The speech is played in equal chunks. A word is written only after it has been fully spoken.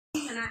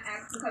cannot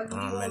ask because we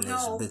I'm all in this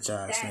know bitch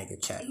ass that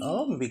nigga chat. he,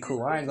 Oh, I'm gonna be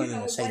cool. I ain't gonna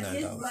even say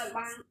nothing though.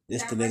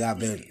 This the nigga I've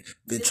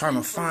been trying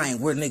to find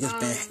where niggas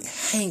been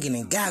hanging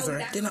and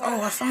gathering. Then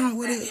I found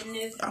what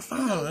it. I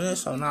found it.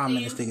 So now I'm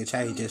in this nigga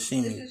chat. He just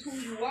see me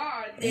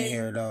in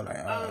here though. Like,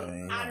 oh, you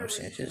know what I'm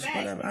saying? Just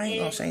whatever. I ain't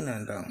gonna say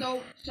nothing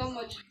though. So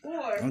much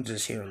more. I'm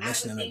just here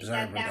listening,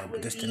 observing though.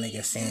 But this the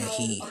nigga saying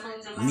he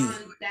me.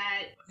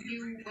 That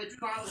you would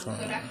follow. So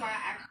that's why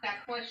I asked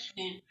that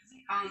question.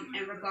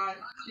 In regards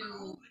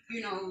to,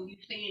 you know, you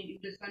saying you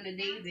the son of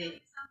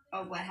David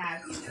or what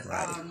have you.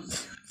 Right.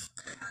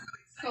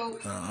 So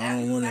I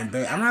don't want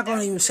to. I'm not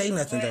gonna even say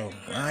nothing though.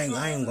 I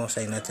ain't gonna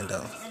say nothing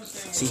though.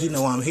 See, he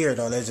know I'm here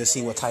though. Let's just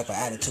see what type of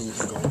attitude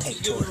he gonna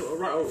take to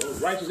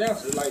it. Righteous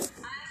answer, like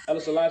Haile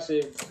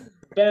Selassie,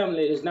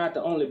 family is not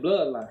the only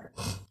bloodline.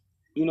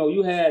 You know,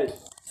 you had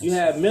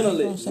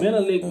Menelik.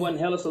 Menelik wasn't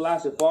Haile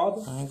Selassie's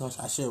father.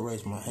 I should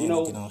raise my hand. You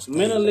know,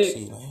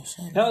 Menelik,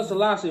 Haile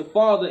Selassie's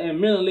father and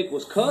Menelik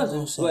was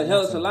cousins, but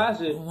Haile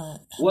Selassie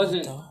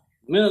wasn't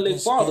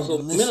Menelik's father. So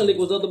Menelik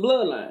was of the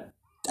bloodline.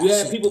 You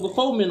had people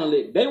before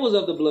Menelik. They was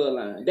of the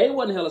bloodline. They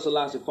wasn't Haile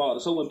Selassie's father.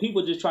 So when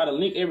people just try to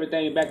link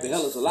everything back to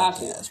Haile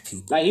Selassie,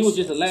 like he was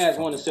just the last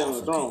one to sit on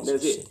the throne.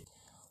 That's it.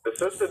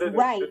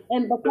 Right,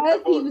 and because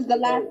he was the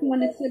last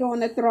one to sit on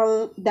the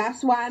throne,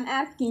 that's why I'm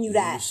asking you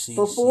that.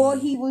 Before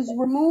he was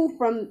removed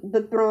from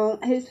the throne,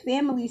 his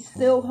family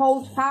still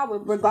holds power,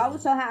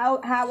 regardless of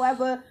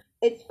however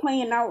it's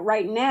playing out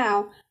right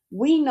now.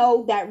 We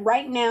know that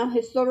right now,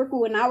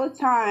 historical in our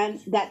time,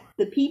 that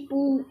the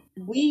people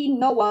we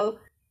know of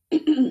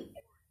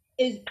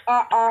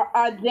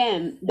are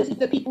them. This is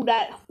the people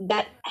that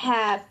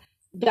have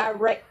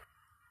direct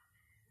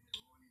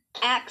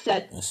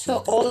access to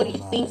all of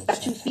these things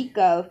that you speak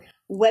of,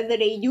 whether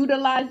they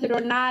utilize it or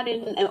not,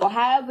 or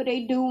however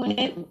they doing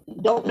it,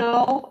 don't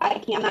know.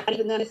 I'm not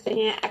even gonna sit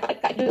here and act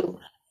like I do.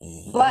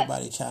 Yeah, but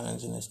nobody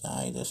challenging this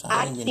guy.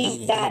 I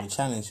think that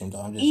challenge him,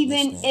 though. I'm just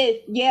even listening.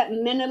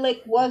 if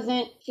Menelik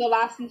wasn't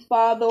Selassie's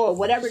father or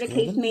whatever the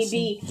case may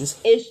be,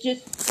 it's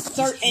just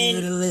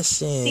certain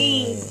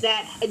things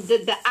that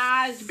the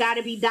I's got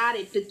to be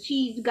dotted, the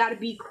T's got to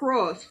be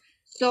crossed.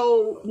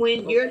 So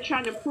when you're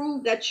trying to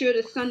prove that you're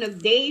the son of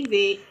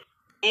David,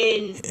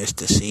 and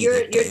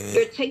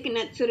you're taking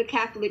that to the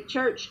Catholic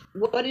Church,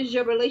 what is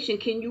your relation?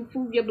 Can you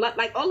prove your blood?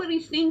 Like, all of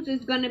these things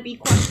is going to be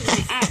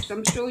questioned and asked.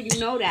 I'm sure you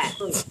know that.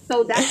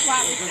 So that's why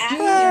I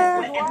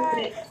was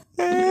asking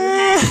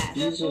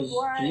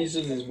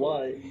Jesus is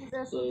white.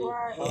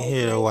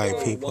 Hear the white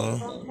people.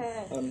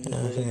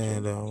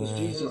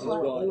 Jesus is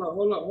white.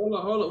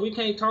 Hold on. We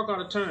can't talk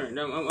out of turn.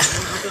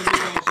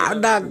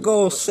 I'm not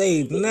gonna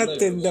say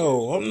nothing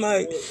though. I'm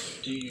not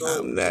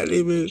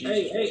even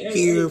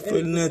here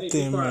for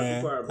nothing,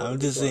 man. I'm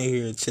just in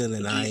here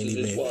chilling. I ain't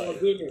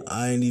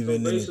even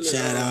in the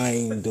chat. I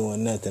ain't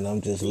doing nothing.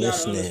 I'm just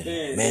listening,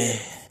 man.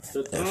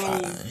 The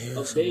throne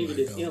of David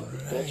is empty.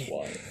 That's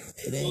why.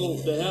 It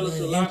ain't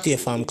empty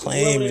if I'm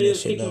claiming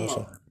this shit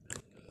though.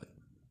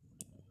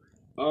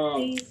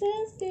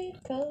 Jesus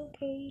did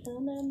cocaine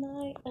on the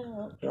night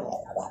out.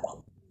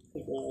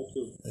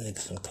 Niggas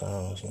some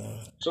clowns, man.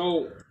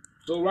 So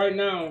right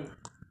now,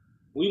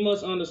 we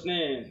must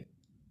understand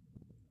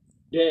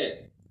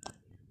that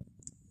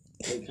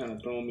they kind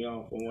of throwing me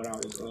off from what I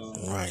was.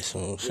 Right, so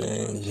I'm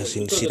saying, just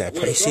you see that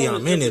place. See,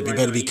 I'm in this. You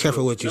better be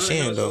careful what you're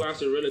saying, though.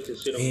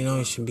 You know,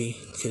 it should be,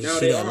 because you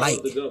see that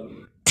light.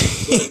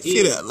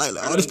 See that light?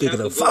 Like, oh, this nigga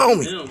done found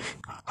me. To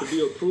be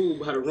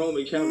approved by the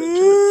Roman Catholic Church.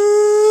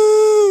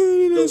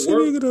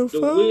 The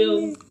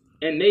will,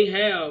 and they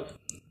have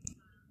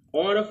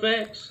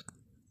artifacts.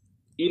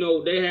 You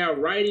know, they have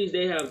writings,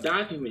 they have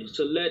documents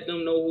to let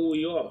them know who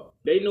we are.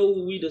 They know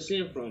who we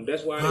descend from.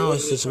 That's why. Oh,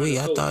 it's just we.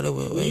 I thought it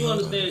was. When you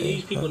understand,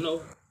 these people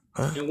know.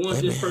 And once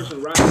this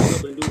person rises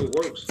up and do the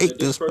works that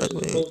this person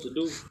is supposed to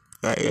do,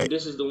 then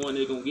this is the one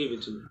they're gonna give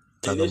it to.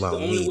 And this is the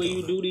only way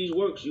you do these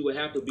works. You would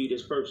have to be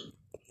this person.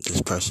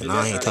 This person,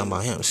 I ain't talking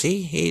about him.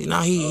 See, he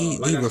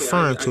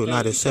referring to it,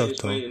 not himself,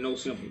 though.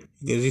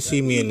 Because you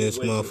see me in this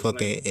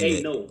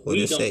motherfucking, what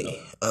it say?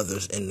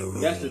 Others in the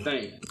room. That's the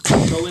thing.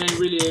 So it ain't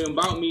really even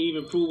about me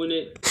even proving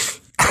it.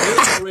 They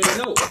already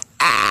know.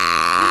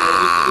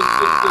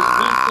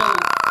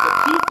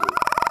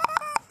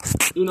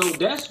 You know,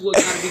 that's what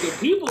gotta be the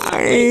people.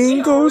 I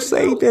ain't gonna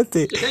say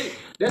nothing.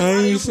 That's I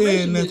why ain't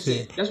saying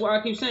nothing. That's why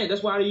I keep saying.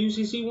 That's why the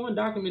UCC1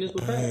 document is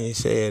prepared. I ain't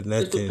saying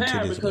nothing. It's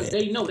prepared because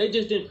they know. They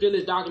just didn't fill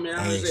this document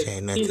out and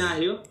say he's not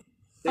here.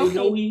 They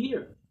know he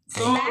here.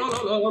 So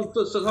hold on.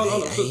 So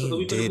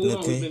we can move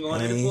on. We've been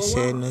going at it for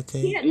a while.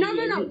 Yeah, no.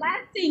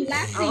 Last thing.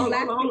 Hold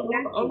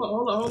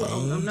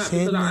on. I'm not,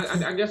 because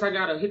I guess I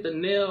gotta hit the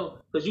nail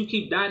because you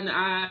keep dotting the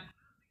I's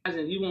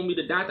and you want me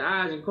to dot the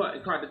I's and cross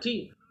the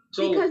T.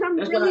 So because I'm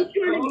really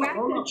trying to grasp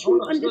the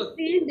true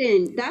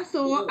understanding. That's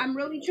all. I'm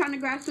really trying to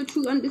grasp the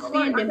true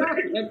understanding.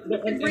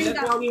 Bring up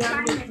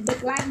Simon, the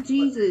Black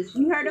Jesus.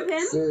 You heard of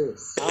him?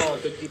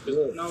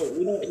 No,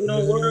 we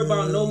don't worry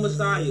about no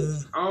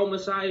messiahs. All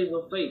messiahs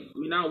are fake.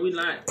 We don't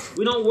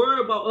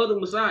worry about other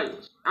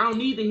messiahs. I don't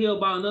need to hear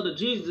about another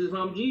Jesus if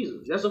I'm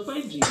Jesus. That's a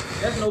fake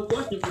Jesus. That's no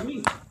question for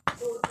me.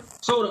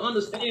 So to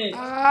understand, this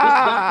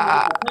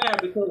gospel is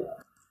prepared because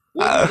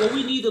what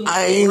we need to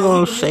I ain't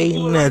gonna say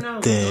nothing. Right now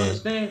to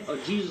understand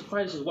Jesus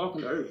Christ is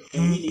walking the earth,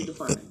 and we need to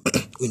find him.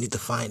 We need to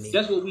find him.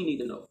 That's what we need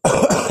to know.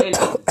 and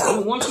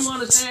once you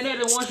understand that,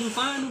 and once you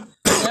find him,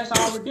 that's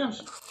our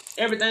redemption.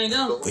 Everything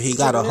else. But he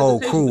got a whole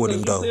crew with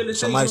him though.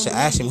 Somebody should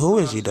ask him, who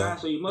is he though?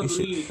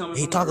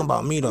 He talking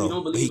about me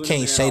though, but he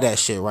can't say that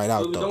shit right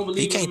out though.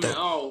 He can't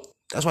though.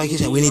 That's why he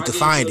said we need to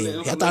find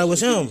him. I thought it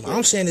was him.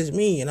 I'm saying it's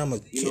me, and I'm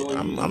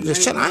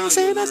just chilling.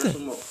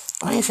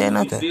 I ain't saying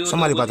nothing.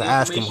 Somebody about to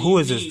ask him, who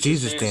is this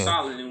Jesus then?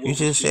 You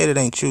just said it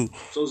ain't you.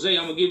 So Zay,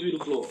 I'm gonna give you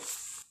the floor.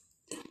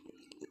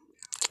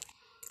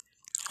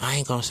 I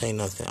ain't gonna say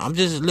nothing. I'm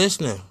just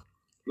listening.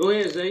 Go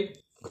ahead, Zay.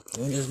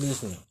 I'm just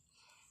listening.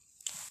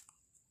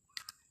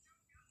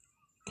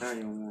 I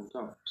don't want to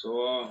talk.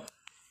 So,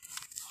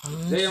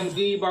 Zay, I'm gonna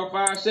give you about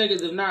 5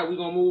 seconds. If not, we're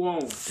gonna move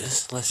on.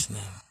 Just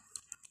listening.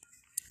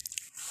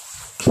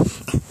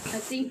 I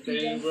think we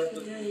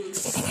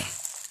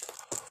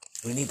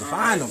need to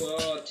find him. 10.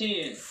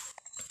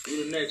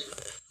 Do the next one.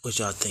 What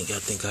y'all think? Y'all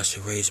think I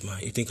should raise my...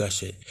 You think I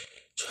should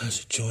try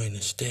to join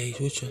the stage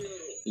with you?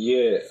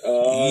 Yeah.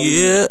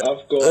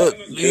 I've got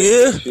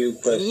a few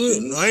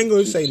questions. I ain't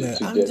gonna say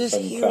that. I'm just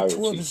here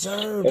to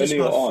observe.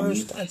 Earlier on,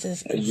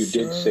 you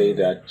did say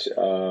that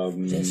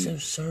just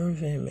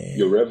observing, man.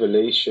 Your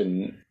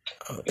revelation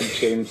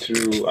came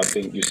through, I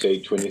think you say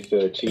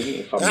 2013,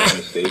 if I'm not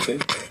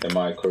mistaken. Am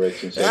I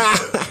correct in saying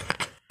that?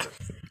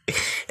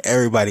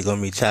 Everybody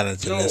gonna be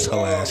challenging this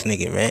whole ass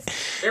nigga, man.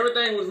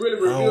 Everything was really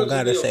revealed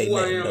to me of who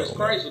I am as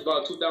Christ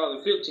about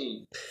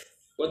 2015.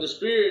 But the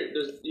Spirit,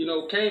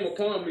 came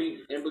upon me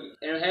and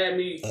had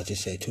me. I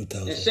just say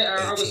 2000.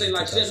 I would say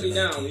set me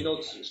down.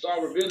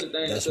 Start revealing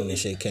things. That's when this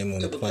shit came on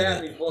the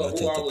planet. I'll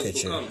take the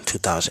picture.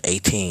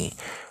 2018,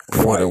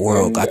 before the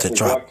world got to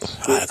drop.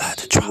 I got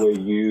to drop. Were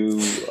you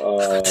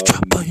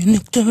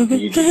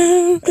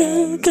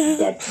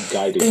that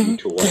guided you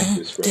towards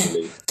this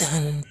revelation?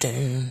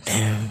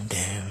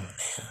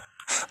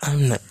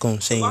 I'm not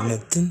gonna say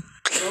nothing.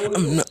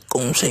 I'm not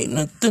gonna say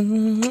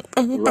nothing.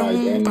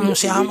 Right,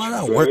 see how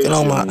I'm working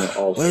on my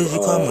what is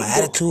it called, my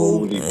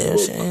attitude.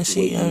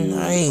 See,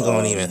 I ain't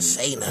gonna even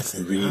say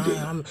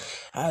nothing.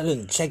 I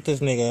didn't check this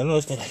nigga. I know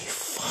this nigga like,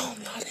 fuck,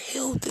 how the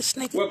hell this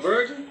nigga? What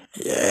version?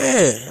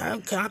 Yeah,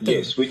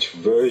 yes, which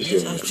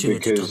version?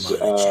 Because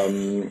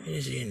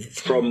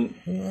from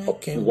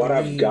what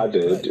I've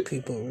gathered,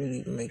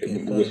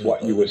 with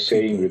what you were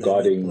saying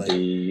regarding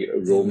the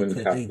Roman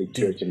Catholic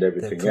Church and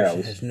everything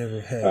else,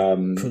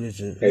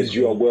 as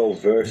you are well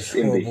versed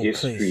in the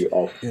history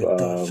of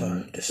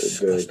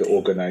the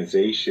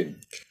organization,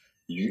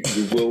 you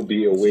will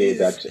be aware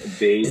that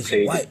they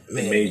played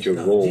a major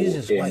role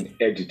in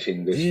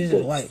editing this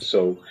book.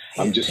 So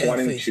I'm just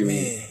wanting to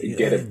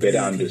get a better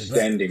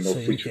understanding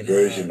of which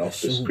version of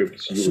the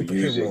scripts you were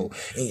using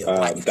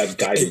that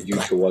guided you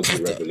towards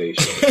the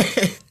revelation.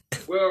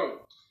 Well,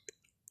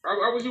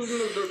 I was using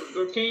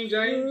the King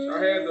James.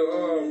 I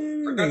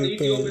got the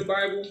Ethiopian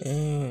Bible.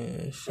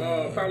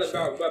 Probably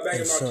about back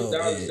in about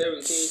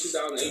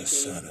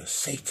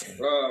 2017, 2018.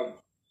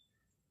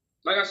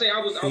 Like I say, I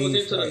was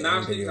into the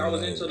Gnostics. I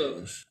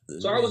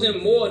was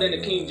in more than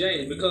the King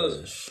James,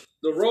 because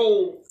the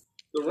role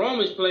the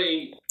Romans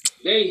played,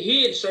 they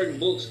hid certain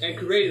books and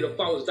created a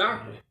false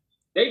doctrine.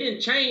 They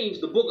didn't change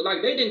the book.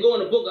 Like, they didn't go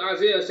in the book of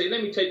Isaiah and say,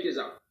 let me take this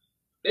out.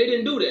 They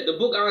didn't do that. The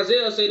book of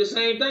Isaiah say the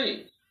same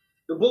thing.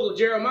 The book of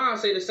Jeremiah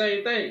say the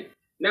same thing.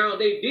 Now,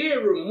 they did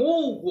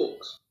remove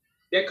books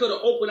that could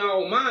have opened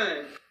our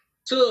mind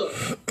to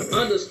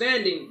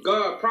understanding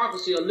God's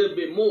prophecy a little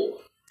bit more,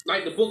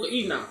 like the book of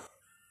Enoch.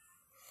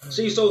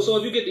 See, so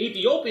if you get the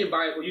Ethiopian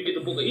Bible, you get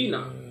the book of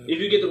Enoch. If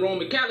you get the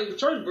Roman Catholic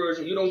Church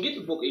version, you don't get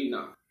the book of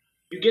Enoch.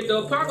 You get the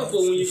Apocrypha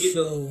when you get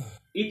the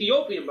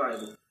Ethiopian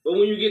Bible. But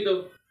when you get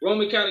the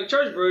Roman Catholic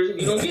Church version,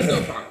 you don't get the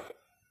Apocrypha.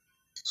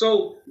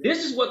 So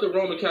this is what the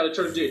Roman Catholic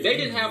Church did. They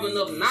didn't have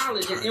enough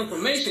knowledge and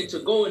information to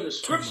go in the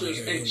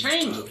scriptures and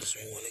change them.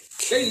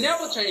 They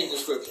never changed the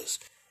scriptures.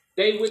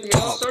 They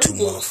withheld certain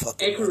books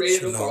and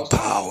created a false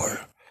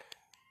power.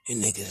 You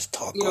niggas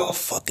talk all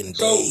fucking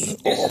day,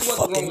 all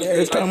fucking day.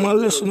 Every time I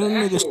listen to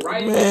niggas,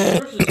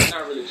 man,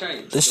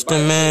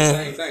 listen,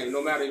 man.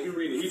 No matter if you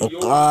read it, oh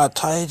God,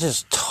 I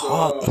just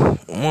talk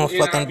one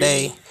fucking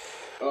day.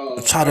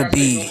 Try to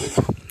be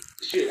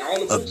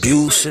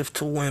abusive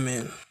to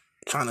women.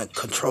 trying to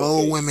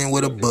control women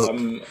with a book.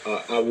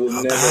 I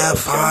can have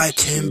 5,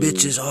 10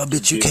 bitches. Oh,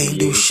 bitch, you can't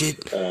do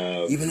shit.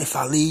 Even if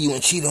I leave you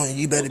and cheat on you,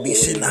 you better be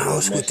sitting in the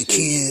house with the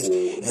kids.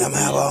 And I'm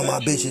gonna have all my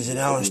bitches, and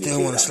I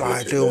still want to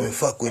slide through and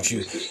fuck with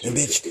you. And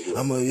bitch,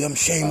 I'm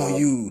shame on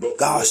you.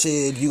 God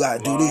said you gotta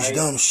do this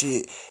dumb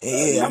shit.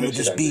 And yeah, I'm gonna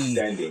just be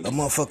a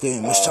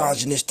motherfucking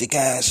misogynistic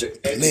ass,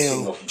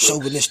 male,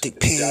 chauvinistic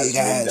pig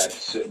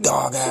ass,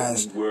 dog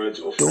ass,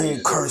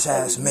 doom curse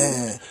ass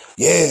man.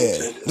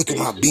 Yeah, look at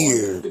my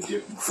beard.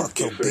 Fuck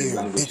your beard,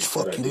 bitch.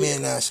 Fuck you,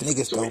 man ass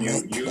niggas though,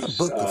 man. That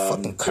book the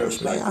fucking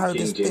curse, man. I heard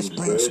this bitch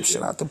bring some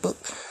shit out the book.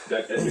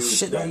 And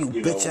shit on you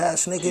bitch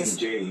ass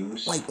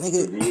niggas. Like,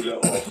 nigga,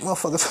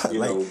 motherfuckers,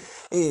 like,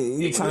 yeah,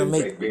 you trying to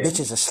make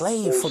bitches a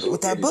slave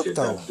with that book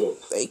though.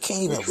 They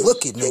can't even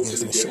look at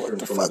niggas and shit. What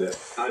the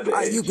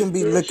fuck? You can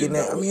be looking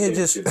at, I mean,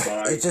 it's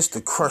just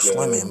to crush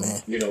women,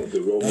 man.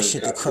 That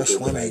shit to crush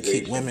women,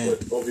 keep women.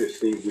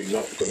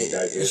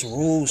 It's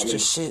rules to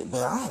shit,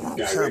 but I don't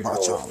care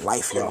about y'all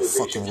life, y'all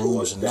fucking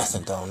rules and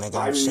nothing though, nigga.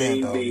 I'm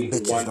saying though, you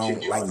bitches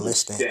don't like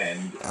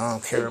listening. I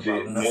don't care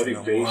about nothing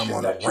no more. I'm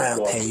on a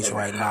rampage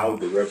right now.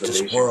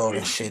 This world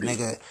and shit,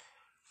 nigga.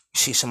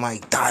 See somebody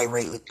die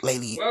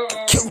lately,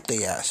 killed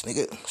their ass,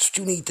 nigga. That's what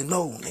you need to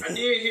know, nigga. I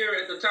did hear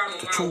at the time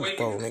of the truth,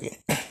 though, nigga.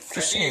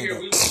 Just saying,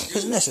 though.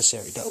 It's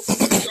necessary, though.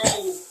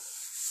 So,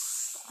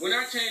 when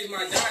I changed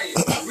my diet,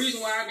 the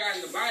reason why I got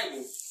in the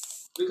Bible,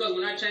 because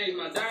when I changed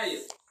my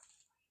diet,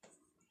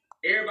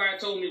 everybody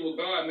told me what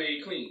God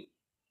made clean,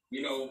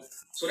 you know.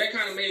 So that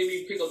kind of made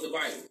me pick up the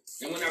Bible.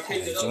 And when I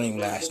picked it up, dream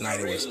last night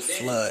it was a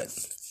flood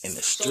in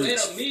the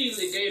streets. So that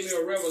immediately gave me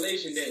a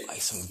revelation that,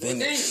 like some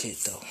Venice shit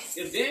though.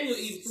 If Daniel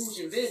eat fruits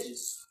and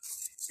veggies,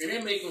 and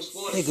they make them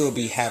spoil, nigga will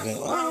be having.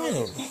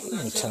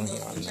 I'm telling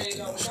y'all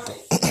nothing else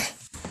though.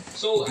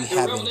 You'll be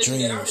having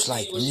dreams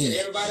like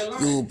me.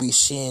 You'll be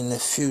seeing the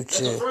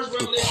future,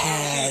 the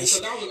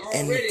past,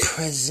 and the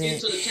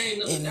present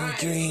in a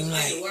dream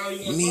like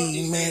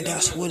me, man.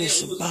 That's what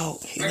it's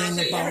about. It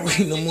ain't about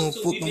reading a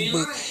motherfucking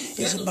book.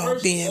 It's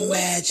about being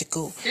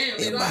magical.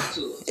 It's about,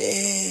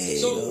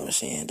 you know what I'm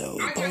saying, though.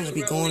 You're supposed to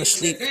be going to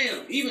sleep,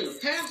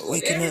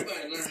 waking up,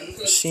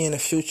 seeing the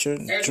future,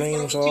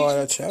 dreams, all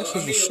that. That's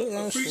what the shit.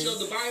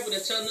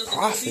 That's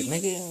profit,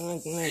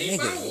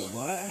 nigga,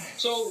 boy.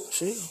 So,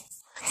 see?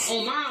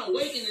 On my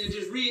awakening and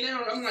just reading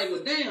out, I'm like,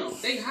 well, damn,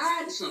 they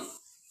hide something.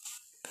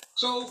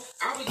 So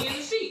I began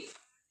to see.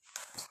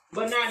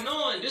 But not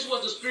knowing this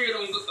was the Spirit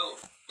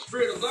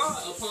of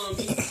God upon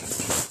me.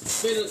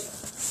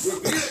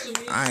 Revealed to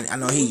me. I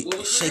know he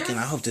shaking.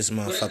 I hope this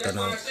motherfucker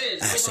don't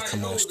ask to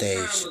come on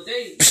stage.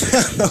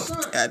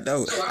 I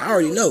know. I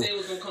already know.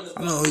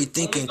 I know what he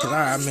thinking, because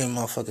I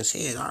remember motherfuckers'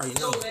 head. I already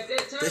know.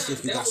 Especially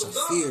if you got some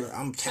fear.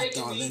 I'm tapped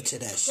all into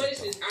that shit,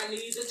 though. I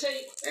need to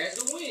take as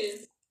the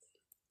wind.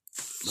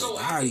 So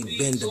I already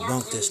been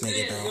debunked this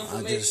nigga though.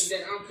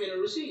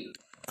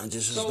 I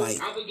just was like,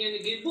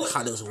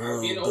 how this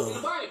world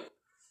go?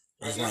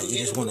 It's like you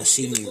just want to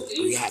see me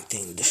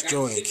reacting,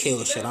 destroy and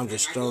kill shit. I'm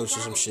just throwing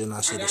some shit and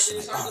I see this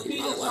shit like, oh, you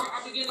know what?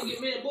 You know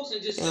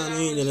what I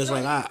mean? And it's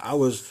like I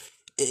was.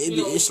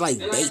 It's like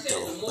bait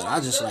though, but I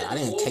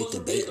didn't take the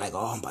bait like,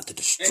 oh, I'm about to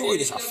destroy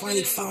this. I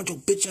finally found your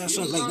bitch ass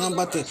something like, no, I'm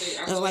about to.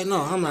 I was like,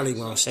 no, I'm not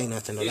even gonna say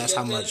nothing though. That's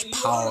how much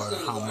power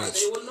and how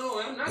much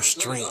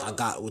restraint I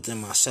got within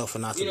myself,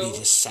 and not to be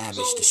just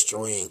savage,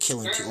 destroying,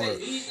 killing people.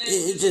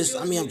 It just,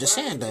 I mean, I'm just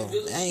saying though,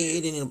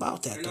 it ain't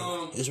about that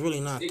though. It's really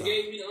not though.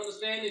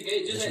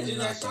 It's really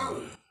not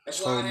though.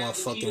 This whole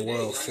motherfucking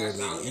world fear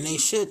me. And they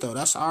should though.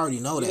 I already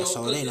know that.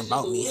 So it ain't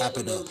about me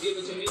having to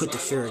put the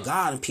fear of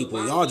God in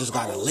people. Y'all just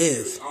gotta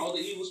live.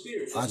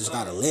 I just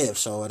gotta live.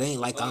 So it ain't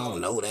like I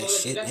don't know that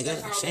shit,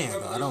 nigga. I'm saying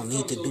though, I don't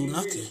need to do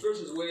nothing.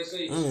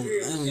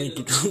 I don't need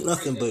to do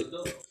nothing, but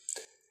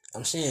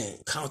I'm saying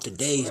count the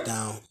days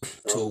down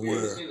to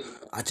where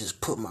I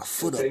just put my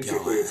foot up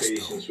y'all ass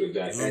though. You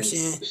know what I'm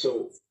saying?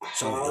 So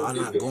y'all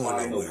not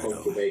going nowhere though.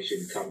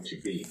 Confirmation come to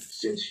be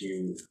since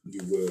you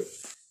were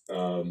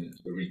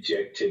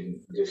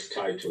rejecting this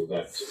title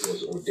that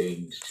was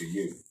ordained to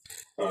you.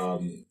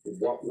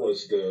 What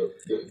was the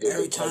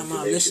every time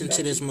I listen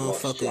to this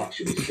motherfucker,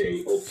 actually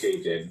say,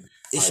 okay, then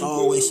it's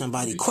always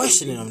somebody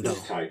questioning them though.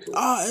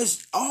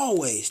 It's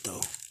always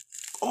though.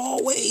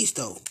 Always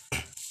though.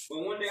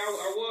 Well, one day I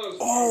was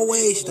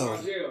always though.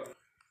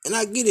 And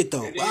I get it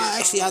though. But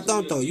I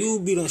don't though. You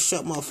be done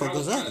shut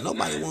motherfuckers up.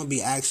 Nobody wanna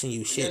be asking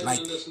you shit like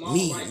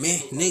me, man.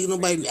 Nigga,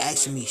 nobody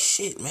asking me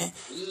shit, man.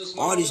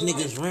 All these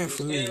niggas ran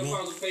from me, man.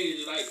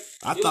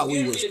 I thought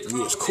we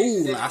was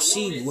cool. I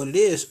see what it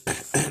is.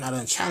 And I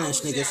done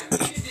challenged niggas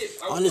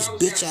on this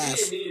bitch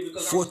ass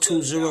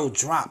 420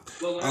 drop.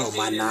 Oh,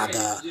 my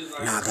Naga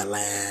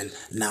land,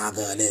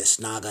 Naga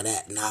this, Naga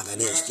that, Naga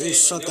this.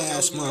 This suck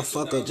ass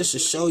motherfucker, just to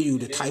show you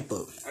the type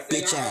of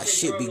bitch ass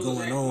shit be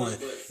going on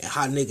and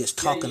how niggas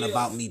talking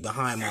about me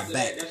behind my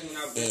back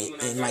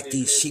and like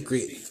these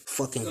secret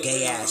fucking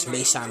gay ass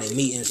Masonic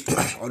meetings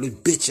or these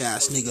bitch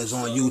ass niggas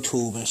on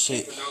YouTube and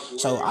shit.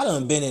 So I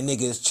done been in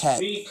niggas chat.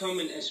 Me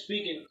coming and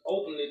speaking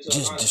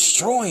just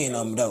destroying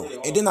them though,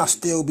 and then I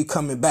still be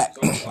coming back.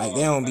 Like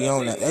they don't be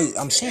on that.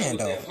 I'm saying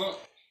though,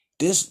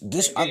 this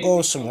I go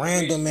to some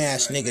random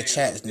ass nigga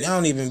chats. They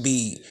don't even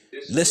be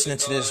listening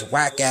to this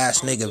whack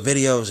ass nigga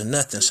videos and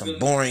nothing. Some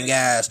boring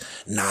ass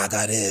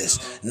Naga this,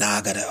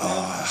 Naga that.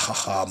 Oh,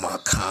 haha, my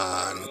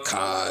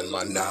Khan,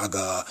 my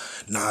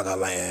Naga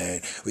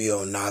land. We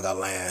on Naga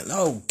land.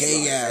 No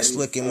gay ass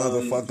looking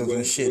motherfuckers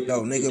and shit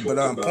though, nigga.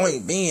 But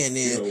point being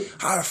is,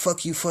 how the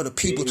fuck you for the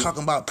people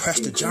talking about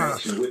Prester John?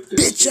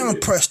 Bitch, I'm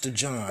Prester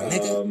John,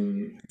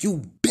 nigga.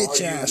 You bitch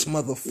ass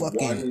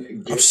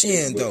motherfucking. I'm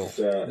saying though,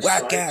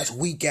 whack ass,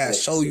 weak ass.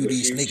 Show you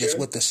these niggas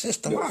with the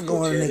system. I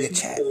go in a nigga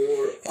chat.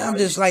 And I'm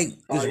just like,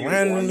 just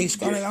randomly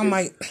scrolling. I'm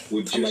like,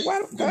 why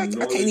the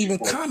fuck? I can't even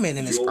comment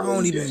in this. I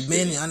don't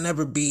even I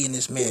never be in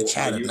this man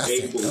chat or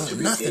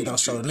nothing. Nothing though.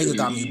 So the nigga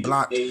got me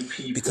blocked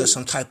because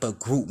some type of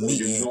group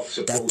meeting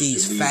that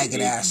these faggot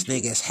ass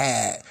niggas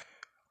had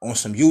on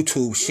some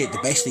YouTube shit to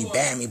basically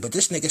ban me. But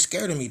this nigga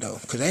scared of me though,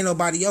 cause ain't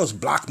nobody else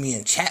blocked me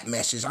in chat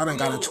messages. I done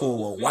got into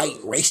it with white,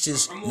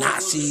 racist,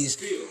 Nazis,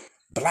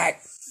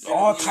 black,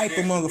 all type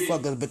of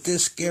motherfuckers, but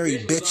this scary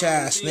bitch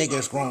ass nigga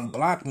is gonna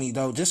block me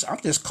though. I'm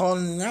just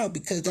calling it out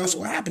because that's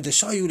what happened, to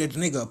show you that the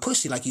nigga a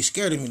pussy, like you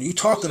scared of me. You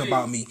talking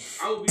about me.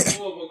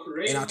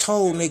 And I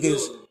told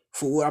niggas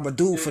for what I'ma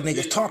do for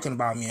niggas talking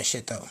about me and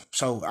shit though.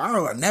 So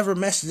I never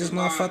message this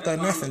motherfucker or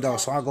nothing though.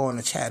 So I go in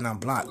the chat and I'm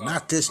blocked.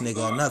 Not this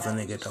nigga, another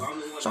nigga though.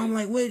 So I'm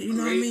like, wait, you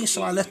know what I mean?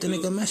 So I left the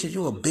nigga a message.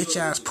 You a bitch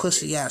ass,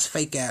 pussy ass,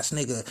 fake ass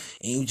nigga,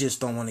 and you just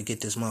don't want to get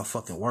this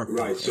motherfucking work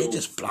though. Right, so they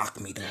just blocked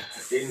me though.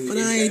 But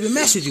I ain't even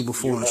messaged you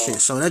before and shit.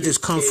 So that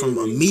just comes from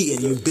a meeting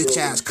you bitch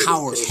ass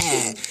cowards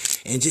had,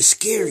 and just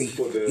scary.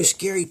 You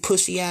scary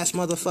pussy ass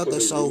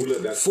motherfucker. So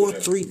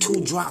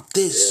 432 drop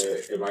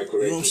this. You know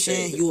what I'm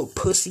saying? You a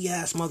pussy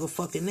ass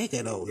motherfucking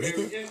nigga though,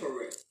 nigga.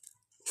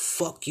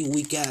 Fuck you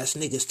weak ass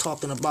niggas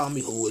talking about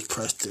me. Who is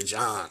Prester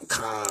John?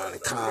 Khan.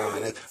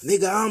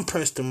 Nigga, I'm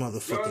Prester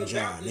motherfucking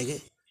John,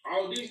 nigga.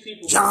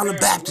 John the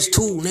Baptist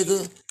too,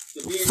 nigga.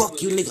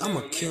 Fuck you, nigga.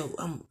 I'ma kill.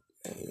 I'm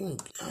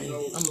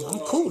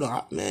cool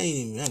though,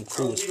 man. I'm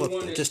cool as fuck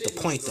though. Just the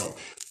point though.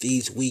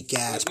 These weak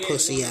ass,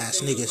 pussy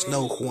ass niggas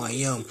know who I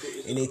am,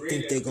 and they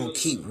think they gonna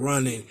keep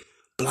running,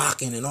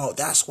 blocking and all.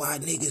 That's why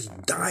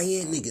niggas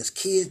dying, niggas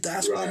kids.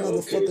 That's why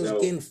motherfuckers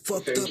getting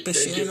fucked up and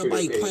shit. Ain't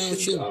nobody playing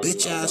with you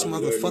bitch ass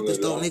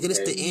motherfuckers though, nigga. This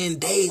the end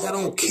days. I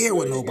don't care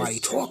what nobody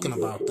talking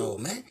about though,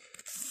 man.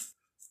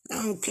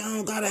 I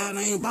don't gotta have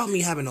nothing about me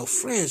having no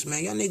friends,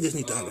 man. Y'all niggas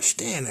need to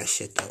understand that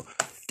shit though.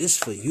 This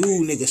for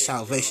you niggas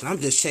salvation. I'm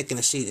just checking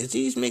to see, is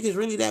these niggas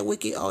really that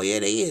wicked? Oh yeah,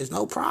 they is.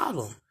 No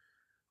problem.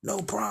 No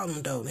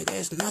problem though, nigga.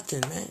 It's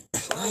nothing, man.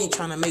 I ain't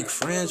trying to make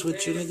friends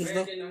with you niggas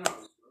though.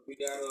 We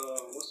got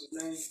what's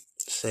his name?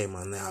 Say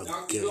my name,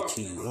 I'll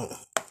guarantee you won't.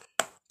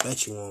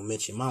 Bet you won't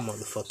mention my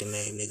motherfucking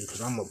name, nigga, cause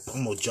I'm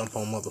gonna jump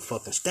on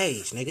motherfucking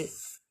stage, nigga.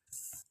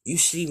 You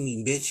see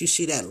me, bitch. You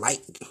see that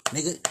light,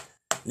 nigga?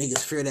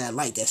 Niggas fear that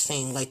light, that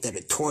same light that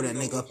it tore that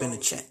nigga up in the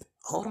chat.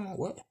 Hold on,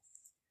 what?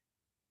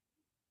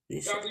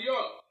 Dr.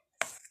 York.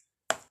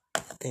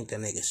 I think that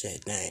nigga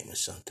said name or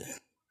something.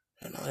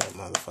 I know that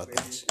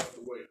motherfucker is.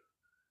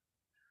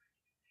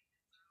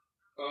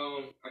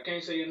 I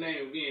can't say your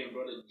name again,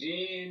 brother.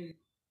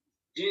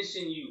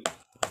 Jensen you.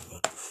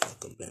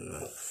 Motherfucker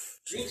been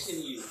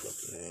Jensen you.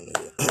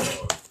 I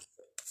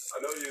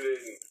know you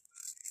didn't.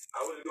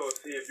 I was gonna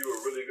see if you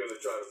were really gonna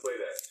try to play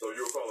that. So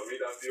you were calling me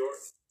Dr. York?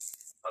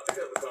 I think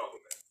that's a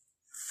compliment.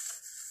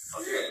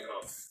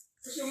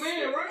 That's your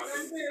man, right?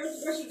 That's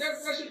what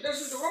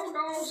the road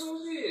dog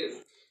so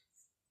is.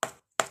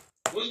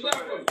 What's that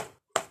for you?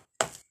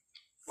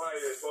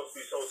 Mine is supposed to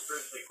be so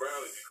spiritually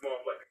grounded, you come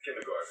off like a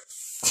kindergarten.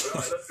 But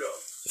all right, let's go.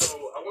 So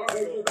I want to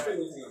go back.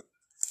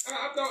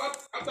 I thought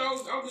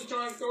I was just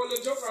trying to throw a little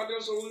joke out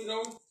there, so we can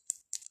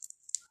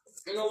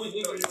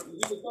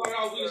start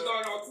out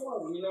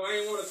strong. You know,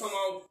 I ain't want to come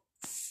out,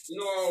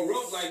 all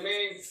rough like,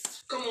 man.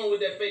 Come on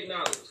with that fake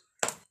knowledge.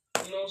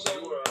 You know what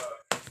I'm saying?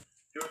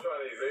 You're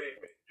trying to evade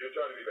me. You're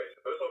trying to be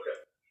evasive, but it's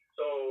okay.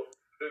 So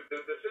the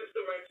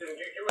sister mentioned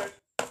you mentioned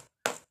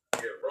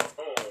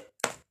Rome.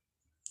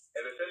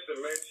 And the sister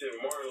mentioned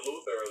Martin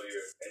Luther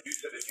earlier, and you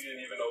said that you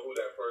didn't even know who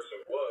that person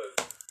was.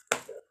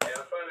 And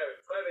I find that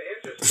kind of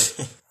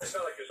interesting. It's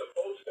not like you're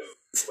supposed to,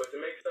 but to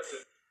make such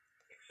an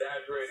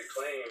exaggerated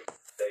claim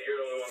that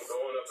you're the only one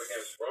going up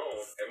against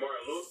Rome, and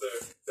Martin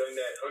Luther done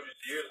that hundreds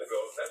of years ago,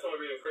 that's the only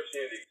reason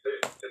Christianity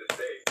exists to this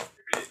day, if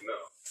you didn't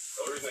know. The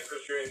only reason that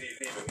Christianity is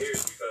even here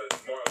is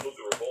because Martin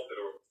Luther revolted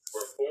or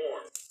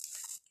reformed.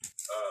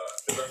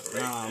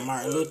 Nah,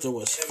 Martin Luther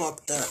was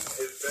fucked up.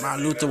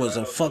 Martin Luther was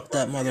a fucked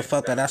up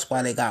motherfucker. That's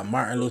why they got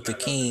Martin Luther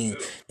King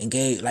and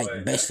gave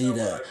basically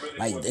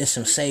it's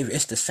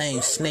the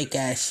same snake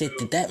ass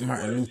shit that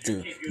Martin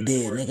Luther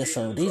did, nigga.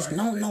 So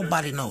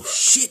nobody knows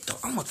shit though.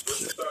 I'm gonna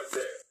kill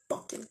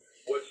fucking.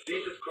 Was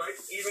Jesus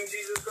Christ even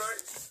Jesus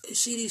Christ? You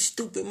see these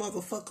stupid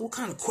motherfuckers? What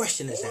kind of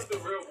question is that?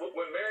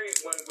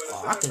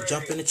 I can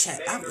jump in the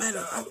chat. I'm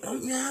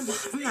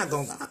not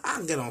gonna.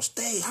 I'll get on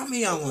stage. How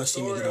many of y'all want to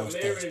see me get on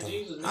stage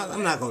though?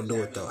 I'm not gonna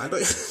do it though.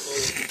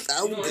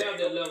 You don't have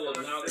that level of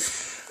knowledge.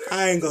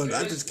 I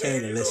just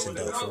came to listen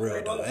though, for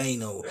real though. Ain't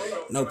no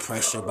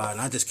pressure about it.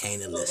 I just came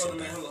to listen,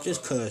 though.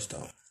 Just cause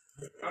though.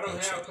 I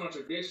don't have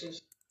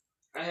contradictions.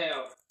 I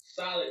have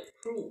solid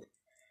proof.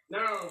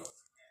 Now,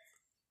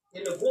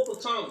 in the book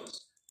of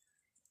Thomas,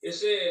 it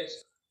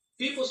says,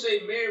 people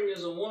say Mary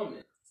is a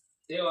woman.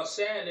 They are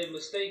sadly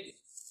mistaken.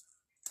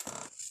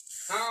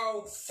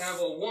 How have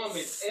a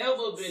woman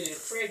ever been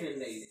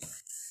impregnated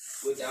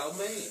without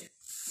man?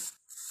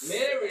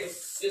 Mary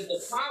is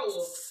the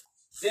power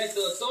that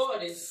the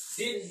authorities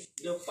didn't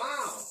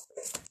defile.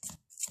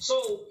 So,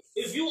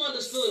 if you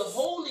understood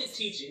holy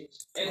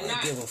teachings and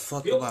not give a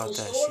fuck biblical about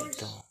that stories,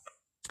 shit, though.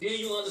 then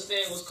you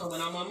understand what's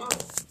coming out my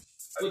mouth.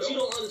 But you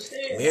don't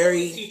understand.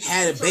 Mary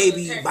had a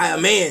baby by a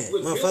man,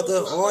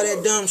 motherfucker. All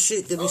that dumb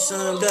shit to be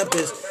summed up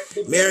is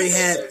Mary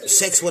had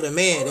sex with a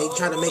man. They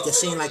try to make it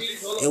seem like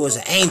it was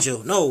an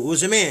angel. No, it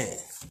was a man.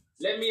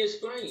 Let me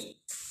explain.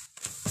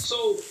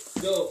 So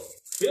the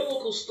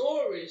biblical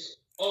stories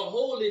are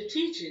holy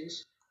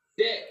teachings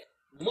that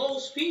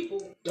most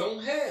people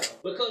don't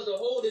have, because the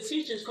holy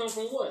teachings come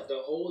from what? The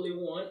Holy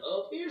One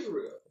of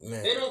Israel.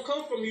 Man. They don't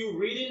come from you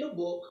reading the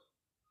book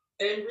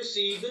and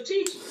receive the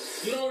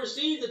teachings. You don't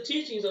receive the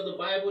teachings of the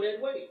Bible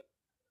that way.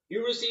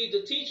 You receive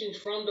the teachings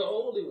from the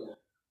Holy One.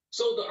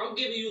 So I'm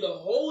giving you the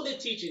holy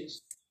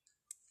teachings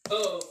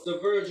of the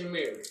Virgin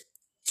Mary,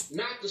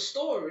 not the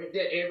story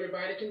that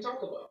everybody can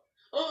talk about.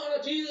 Oh,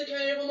 Jesus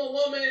came from a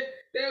woman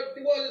that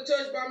wasn't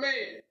touched by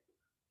man.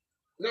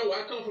 No,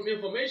 I come from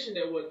information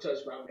that wasn't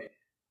touched by man.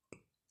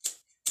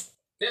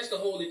 That's the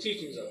holy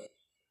teachings of it.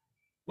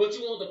 But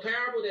you want the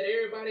parable that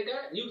everybody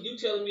got? You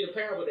telling me the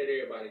parable that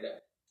everybody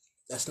got?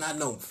 That's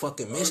not no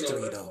fucking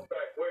mystery, though.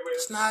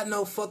 It's not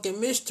no fucking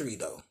mystery,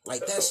 though.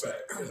 Like, that's...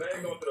 Because now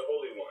you're going to the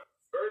Holy One.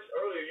 First,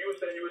 earlier, you were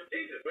saying you were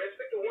Jesus. Man,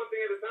 stick to one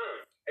thing at a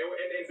time. And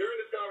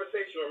during this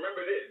conversation,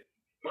 remember this.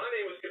 My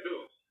name is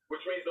Kaduz,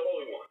 which means the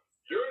Holy One.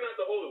 You're not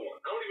the Holy One.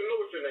 I don't even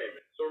know what your name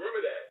is. So remember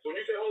that. So when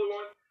you say Holy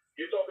One,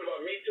 you're talking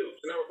about me, too.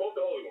 So now we're both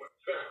the Holy Ones.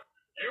 Now,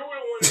 you were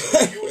the one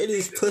that... It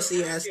is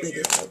pussy-ass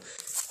niggas.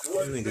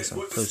 You niggas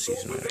some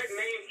pussies, man. Was that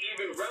name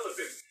even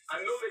relevant? I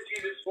know that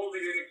Jesus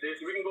supposedly didn't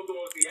exist. We can go through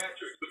all the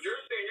theatrics. But you're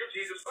saying you're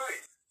Jesus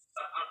Christ.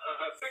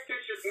 A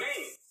fictitious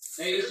name.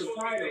 Hey, it's a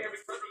title.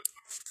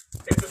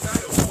 It's a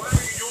title. Why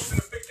are you using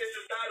a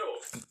fictitious title?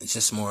 It's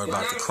just more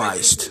about the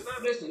Christ.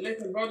 Listen,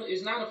 brother.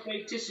 It's not a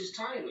fictitious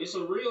title. It's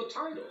a real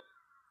title.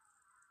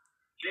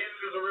 Jesus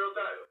is a real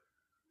title.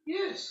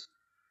 Yes.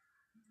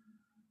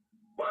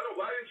 Why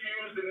didn't you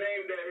use the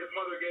name that his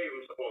mother gave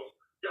him, supposedly?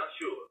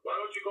 Yahshua.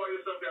 Why don't you call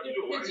yourself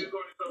Yahshua? Why don't you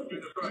call yourself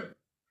Jesus Christ?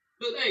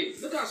 Look, hey,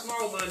 look how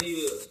small-minded he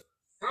is.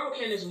 How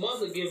can his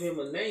mother give him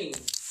a name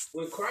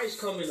when Christ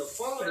come in the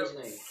Father's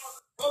name?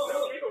 Hold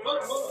up. None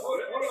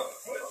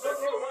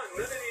of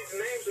these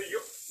names are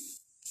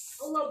yours.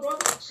 Hold up,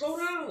 brother. Slow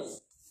down.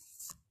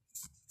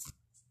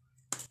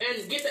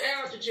 And get the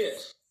air out your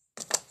chest.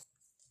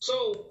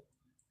 So,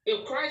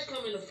 if Christ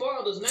come in the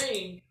Father's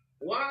name,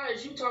 why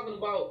is you talking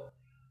about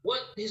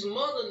what his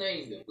mother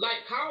named him?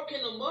 Like, how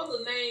can the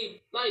mother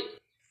name, like,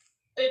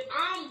 if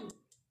I'm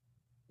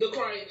the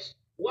Christ,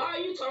 why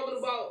are you talking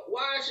about,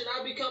 why should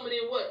I be coming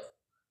in what?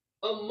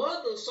 A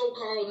mother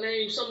so-called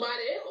named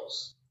somebody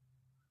else.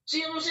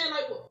 See what I'm saying?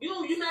 Like,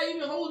 you're not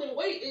even holding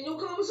weight in your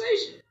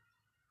conversation.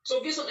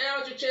 So get some air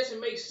out your chest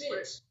and make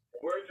sense.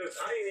 I'm just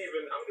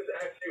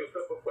asking you a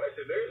simple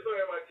question. There is no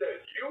in my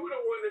chest. You were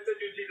the one that said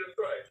you're Jesus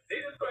Christ.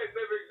 Jesus Christ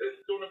never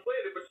existed on the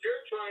planet, but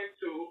you're trying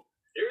to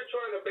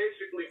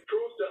basically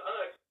prove to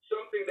us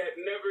something that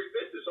never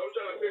existed. So I'm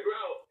trying to figure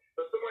out,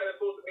 for somebody that's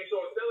supposed to be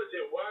so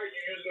intelligent, why are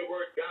you using the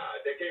word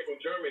God that came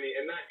from Germany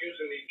and not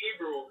using the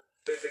Hebrew,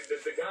 the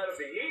God of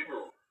the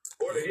Hebrew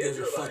or the Israelites? Who gives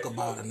a fuck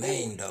about a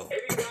name, though?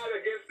 Any God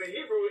against the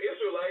Hebrew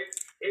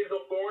Israelites is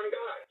a foreign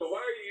God. So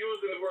why are you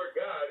using the word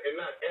God and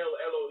not El,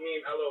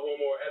 Elohim, Elohim,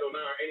 or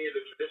Adonai, or any of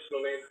the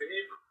traditional names of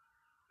Hebrew?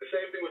 The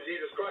same thing with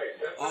Jesus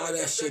Christ. All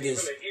that shit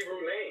is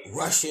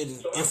Russian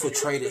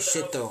infiltrated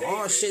shit, though.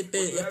 All shit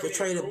been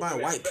infiltrated by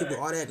white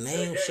people. All that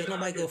name shit.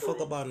 Nobody give a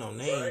fuck about no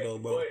name, though,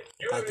 bro.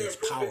 Got this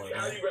power,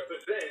 man.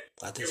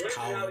 Got this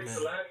power, man.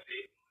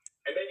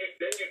 And then you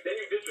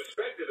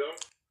disrespected them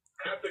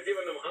after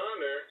giving them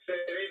honor,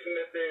 saying the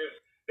reason that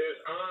there's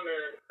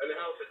honor in the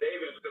house of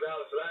David is because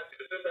Haile Selassie.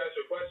 The sister asked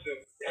your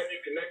question, have you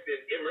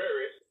connected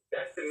Emirates?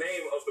 That's the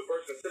name of the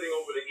person sitting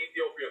over the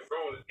Ethiopian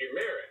throne, is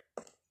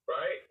Emirates,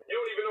 right? You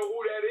don't even know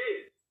who that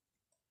is.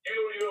 You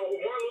don't even know who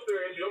Martin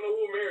Luther is. You don't know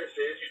who Emirates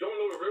is. You don't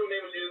know the real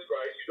name of Jesus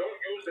Christ. You don't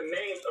use the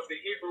names of the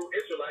Hebrew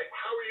Israelites.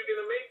 How are you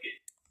going to make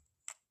it?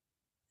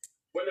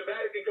 When the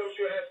Vatican comes to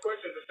you and asks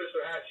questions, the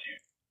sister asks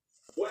you,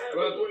 what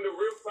happens when the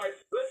real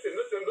Christ... Listen,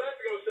 last thing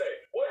I'm going to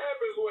say. What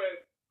happens when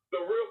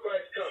the real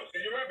Christ comes?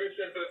 Because you remember it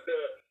said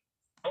that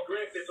I'll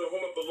grant it to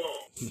whom it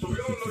belongs. So we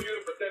don't know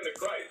you're the pretended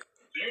Christ.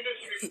 So you just...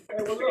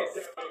 Hey, what's up?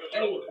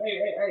 Hey.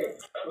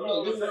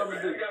 Look, this is what I'm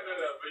going to do.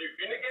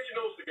 You need to get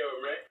your nose together,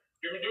 man.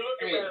 You're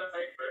looking at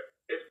like,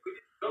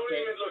 don't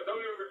even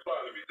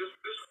respond to me. Just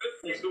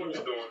keep doing what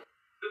you're doing.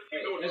 Just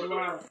keep doing what you're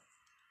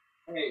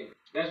doing.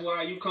 That's That's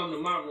why you come to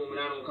my room and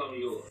I don't come to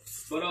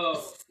yours. But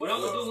what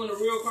I'm gonna do when the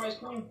real Christ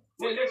comes?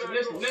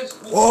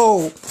 Listen.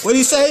 Whoa, what'd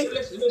he say?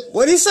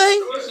 What'd he say?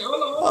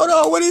 Hold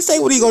on, what'd he say?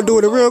 What he gonna do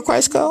when the real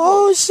Christ comes?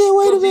 Oh shit,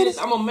 wait a minute.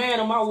 I'm a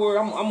man of my word.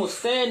 I'm a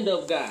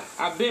stand-up guy.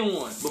 I've been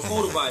one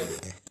before the Bible.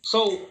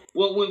 So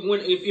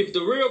if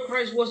the real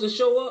Christ was to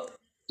show up,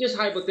 just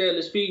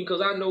hypothetically speaking,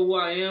 because I know who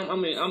I am.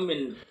 I'm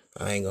in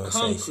I ain't gonna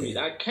concrete. say shit.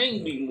 I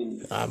can't be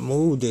moved. I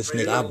moved this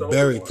nigga. I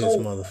buried this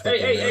motherfucker.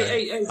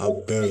 Hey, I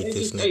buried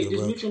this nigga, just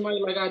bro. mute your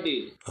mic like I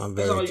did. I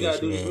That's all you gotta buried this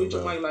do. man, Mute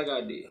your bro. mic like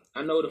I did.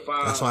 I know the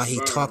fire. That's why he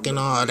burn, talking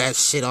bro. all that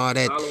shit, all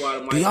that.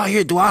 Hollow out Do y'all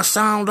hear? Do I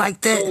sound like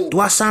that? So,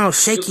 do I sound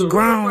shaky if the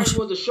ground? Real Christ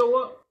was to show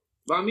up,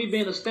 by me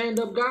being a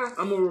stand-up guy,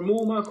 I'm gonna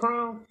remove my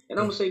crown and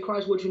I'm gonna say,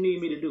 Christ, what you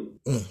need me to do?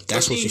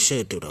 That's what you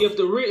should do, though. If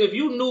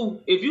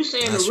you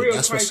saying that's the real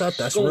that's Christ, what's up.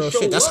 That's real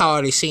shit. That's how I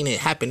already seen it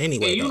happen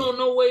anyway. And you though. don't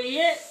know where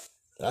he at.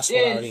 That's what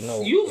I already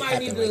know. You might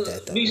need to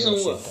like that, be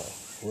somewhere.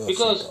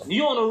 Because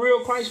you on a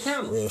real Christ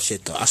panel. Real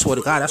shit though. I swear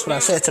to God, that's what I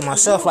said to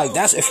myself. Like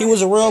that's if he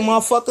was a real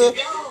motherfucker,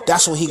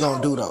 that's what he gonna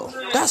do though.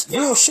 That's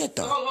real shit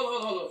though.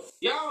 Hold.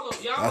 Y'all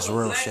that's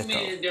real black shit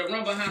man that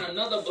run behind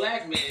another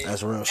black man.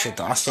 That's real shit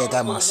though. I said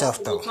that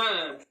myself though.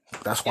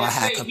 That's why I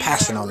had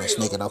compassion on this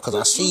nigga though, cause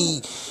I see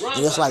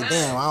and it's like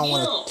damn, I don't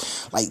want to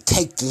like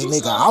take this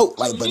nigga out,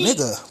 like but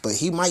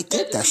he might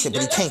think that shit,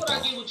 but he can't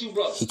though.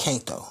 He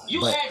can't though.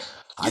 But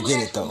I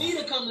get it though. You asked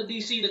me to come to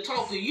DC to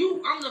talk to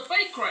you. I'm the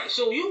fake Christ,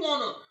 so you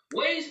wanna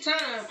waste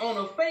time on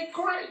a fake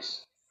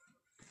Christ,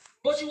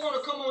 but you wanna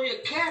come on here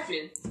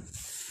capping.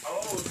 Oh,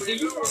 so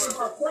you talking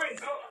about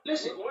Christ?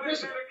 Listen.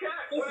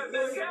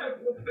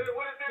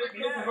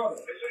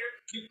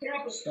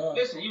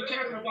 You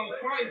capping about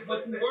Christ,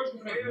 but you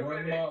worshiping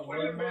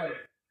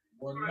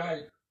One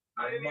mic.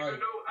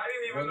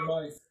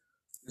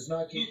 It's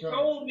not you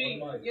told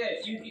me,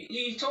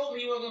 he told me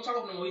he wasn't gonna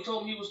talk no more. He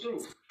told me he was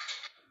through.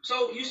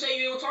 So you say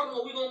you don't talk no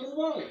more, we gonna move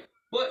on.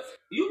 But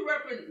you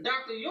repping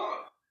Dr.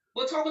 York,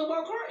 but talking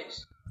about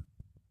Christ.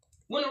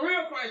 When the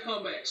real Christ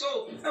come back.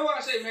 So that's why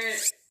I say, man,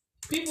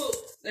 people,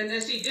 and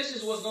then see, this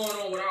is what's going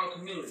on with our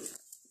community.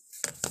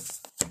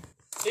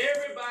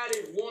 Everybody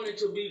wanted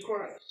to be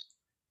Christ.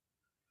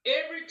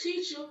 Every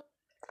teacher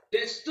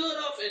that stood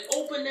up and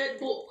opened that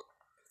book,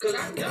 because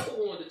I never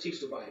wanted to teach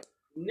the Bible.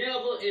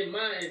 Never in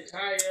my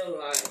entire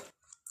life.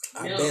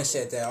 I've been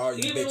said that all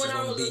you even bitches when I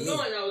want was to be me.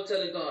 annoyed, I was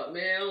telling God,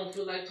 man, I don't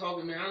feel like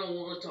talking, man. I don't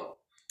want to talk.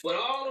 But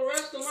all the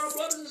rest of my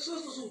brothers and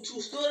sisters who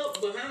stood up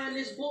behind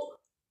this book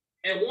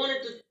and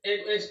wanted to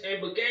and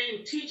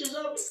became teachers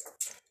of it,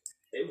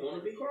 they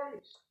want to be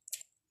Christ.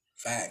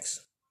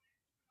 Facts.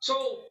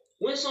 So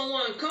when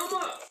someone come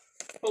up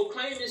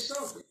proclaiming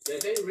something that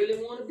they really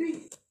want to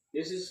be,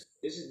 this is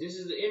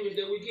the image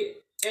that we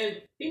get.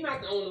 And he's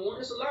not the only one.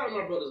 There's a lot of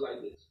my brothers like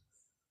this.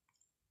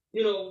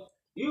 You know,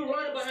 you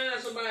running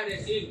behind somebody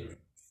that's ignorant.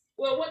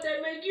 Well, what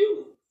that make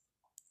you?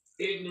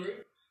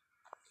 Ignorant.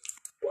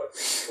 What?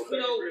 You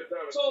know,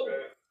 so you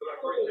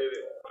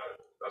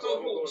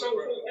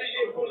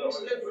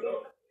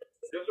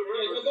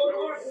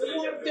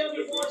have to tell me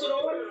you're going to the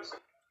audience.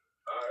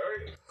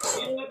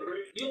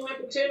 You don't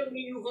have to tell me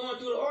you're going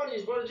to the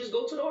audience, brother. Just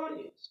go to the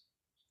audience.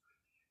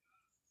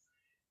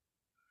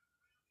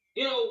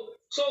 You know,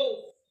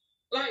 so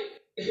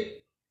like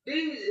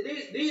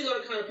these are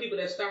the kind of people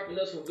that's stopping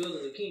us from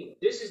building the kingdom.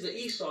 This is the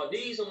Esau.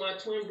 These are my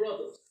twin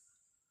brothers.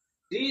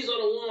 These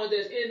are the ones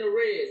that's in the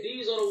red.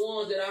 These are the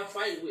ones that I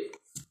fight with.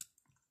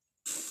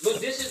 But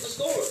this is the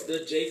story.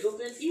 The Jacob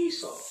and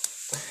Esau.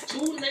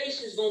 Two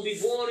nations going to be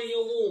born in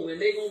your womb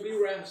and they're going to be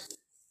wrestled.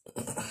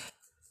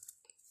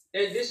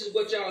 And this is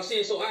what y'all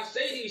saying. So I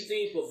say these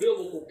things for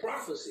biblical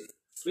prophecy.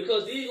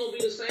 Because these going to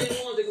be the same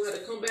ones that are going to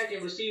have to come back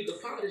and receive the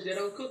pottage that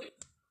I'm cooking.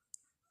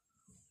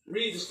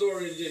 Read the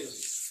story in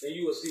Genesis and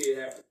you will see it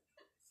happen.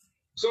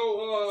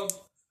 So,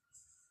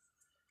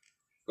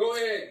 go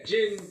ahead,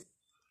 Jen.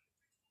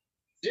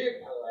 Yeah,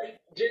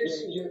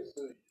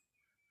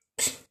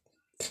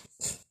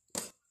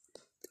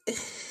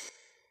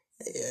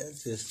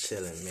 just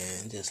chilling,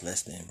 man. Just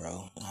listening,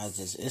 bro.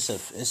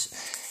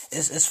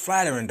 It's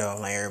flattering though.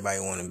 Like everybody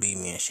want to be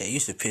me and shit. It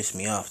used to piss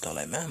me off though.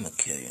 Like, man, I'm gonna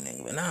kill you,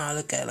 nigga. But now I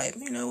look at it like,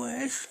 you know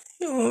what?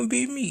 You don't want to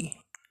be me.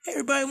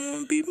 Everybody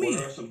want to be me.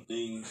 What are some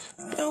things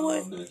you know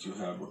what? that you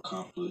have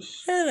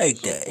accomplished? I like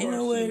so that. You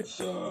know what?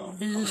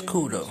 This is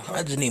cool though. Country.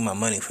 I just need my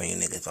money from you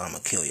niggas, so I'm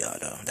gonna kill y'all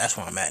though. That's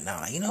where I'm at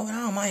now. Like, you know what?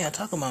 I don't mind y'all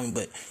talking about me,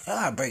 but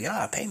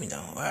y'all pay me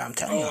though. I'm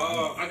telling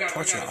y'all, I got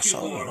torture y'all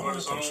soul and all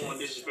that so I don't shit. want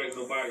to disrespect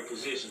nobody's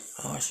position.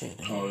 Oh shit.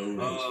 It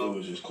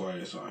was just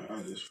quiet, so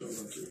I just felt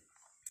like it.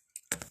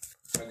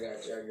 I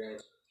got you.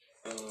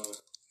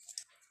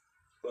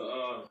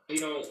 But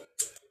you know,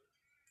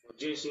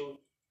 Jisoo,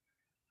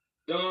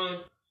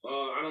 Don.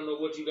 I don't know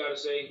what you got to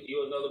say.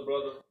 You're another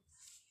brother.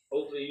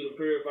 Hopefully you have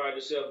purified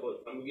yourself,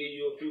 but I'm going to give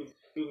you a few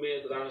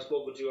minutes because I done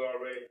spoke with you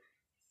already.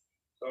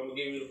 So I'm going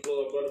to give you the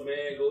floor, brother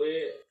man. Go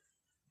ahead.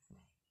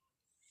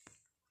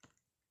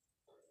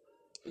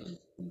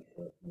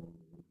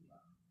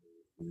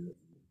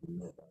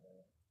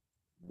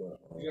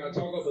 You got to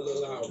talk up a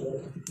little loud, bro.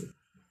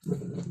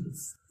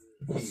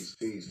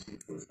 Peace,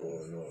 what's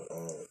going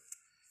on?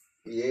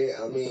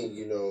 Yeah, I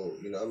mean,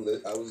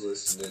 I was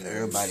listening.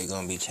 Everybody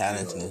gonna be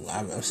challenging it.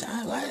 I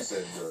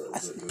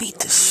beat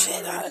the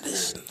shit out of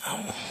this.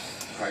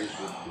 Christ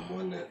was the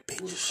one that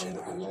would come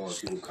with the law.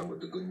 He would come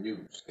with the good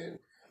news, and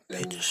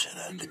beat the shit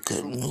out of the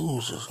good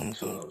news, or I'm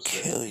gonna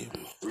kill you,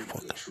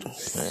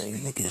 motherfucker. Man, you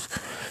niggas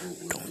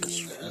don't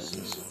be in the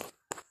essence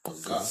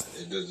of God.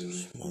 It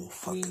doesn't mean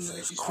like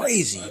it's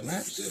crazy,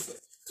 man.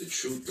 The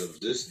truth of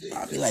this day.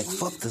 I be like,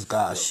 fuck this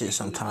God shit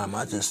sometime.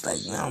 I just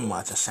like, man, I'm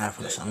watching San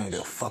Francisco. I don't give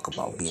a fuck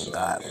about being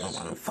God. I don't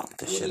want to fuck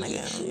this shit,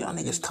 nigga. Y'all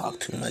niggas talk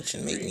too much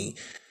and make me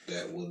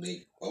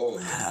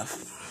have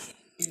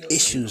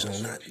issues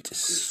on not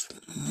just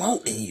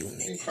molding you,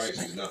 niggas. And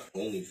Christ is not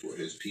only for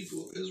his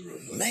people of Israel,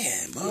 but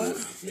man, bro.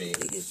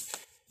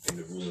 In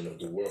the ruling of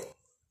the world.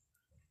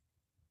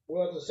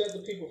 Well, to set the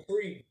people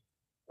free,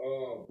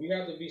 we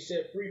have to be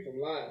set free from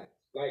lies.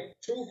 Like,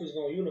 truth is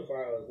going to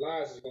unify us.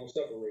 Lies is going to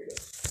separate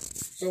us.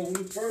 So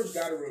we first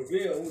got to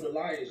reveal who the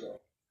liars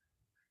are.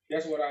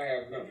 That's what I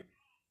have done.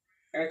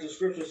 As the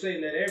scripture say,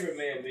 let every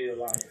man be a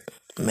liar.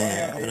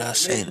 Man, when I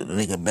say the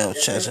nigga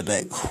Belshazzar,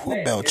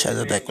 who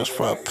Belshazzar was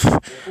from?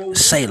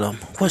 Salem.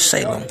 What's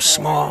Salem?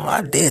 Small.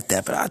 I did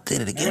that, but I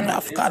did it again. I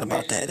forgot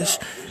about that.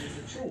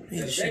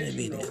 It shouldn't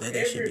be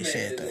that should be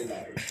said though.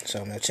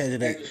 So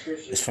Melchizedek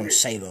is from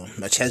Salem.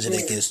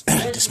 Melchizedek is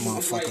this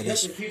motherfucker.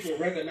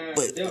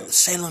 But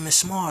Salem is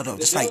small though.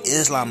 Just like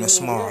Islam is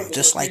small.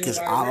 Just like his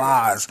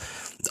Allah's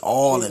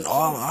all in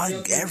all.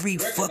 Every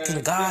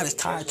fucking God is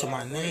tied to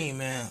my name,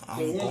 man.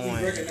 I'm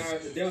going to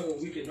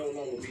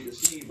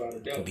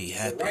be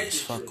happy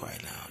as fuck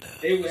right now.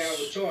 They will have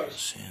a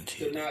choice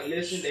to not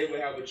listen. They will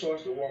have a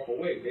choice to walk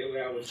away. They will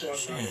have a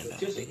choice not to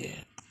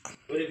participate.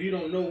 But if you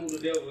don't know who the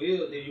devil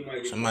is, then you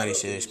might get somebody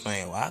should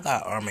explain why I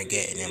got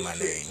Armageddon in my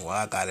name,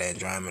 why I got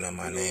Andromeda in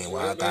my name,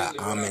 why I got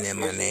Amen in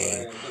my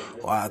name,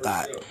 why I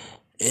got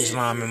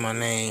Islam in my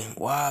name,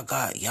 why I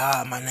got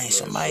Yah in my name.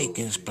 Somebody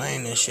can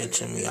explain this shit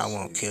to me. I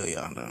won't kill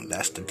y'all though.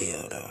 That's the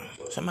deal though.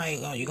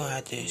 Somebody you gonna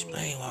have to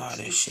explain all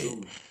this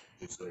shit.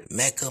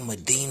 Mecca,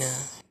 Medina,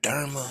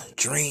 Derma,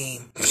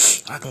 Dream.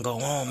 I can go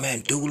on, man.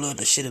 Doula,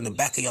 the shit in the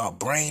back of y'all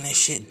brain and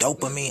shit.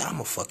 Dopamine.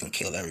 I'ma fucking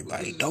kill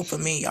everybody.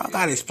 Dopamine. Y'all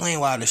gotta explain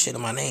why the shit in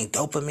my name.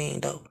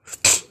 Dopamine, though.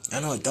 I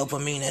know what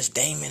dopamine, that's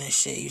Damon and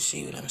shit. You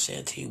see what I'm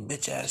saying to you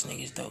bitch ass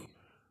niggas, though.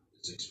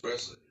 It's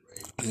expressive,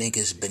 right?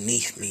 Niggas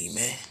beneath me,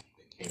 man.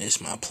 It's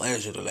my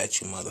pleasure to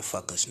let you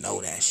motherfuckers know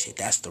that shit.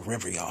 That's the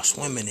river y'all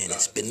swimming in.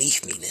 It's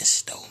beneath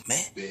me-ness, though,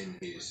 man. Been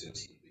here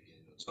since the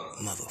beginning of time.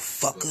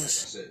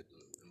 Motherfuckers.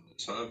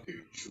 Time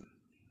period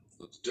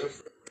looks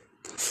different.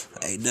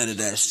 Ain't none of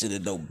that shit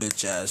in no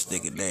bitch ass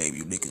nigga name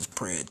you niggas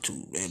praying to.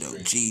 You know,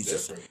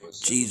 Jesus.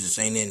 Jesus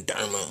ain't in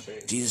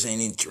Derma. Jesus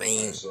ain't in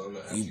Dream.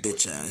 You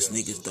bitch ass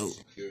niggas though.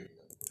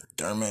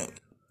 Derma.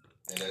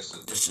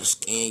 This is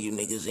skin you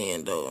niggas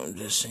in though. I'm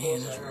just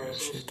saying this real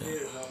shit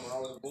though. I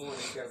was born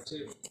in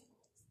captivity.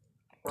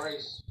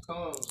 Christ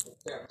comes from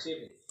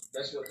captivity.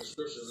 That's what the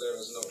scriptures let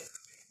us know.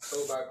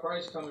 So by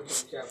Christ coming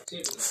from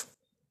captivity,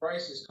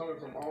 Christ is coming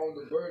from all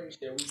the burdens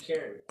that we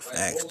carry. Like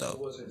facts, Moses though.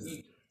 Was in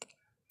Egypt.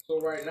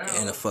 So right now,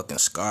 and the fucking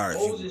scars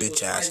you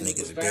bitch ass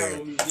niggas bear.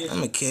 I'm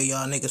gonna kill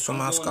y'all niggas for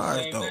my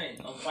scars though.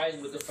 I'm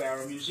fighting with the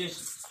Pharaoh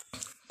musicians.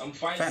 I'm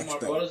fighting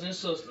with my brothers and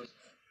sisters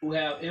who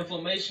have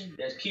information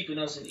that's keeping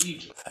us in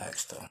Egypt.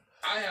 Facts though.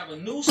 I have a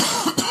new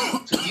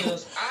system to get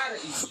us out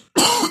of Egypt.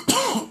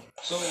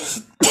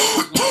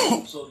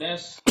 So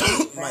that's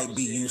might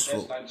be useful.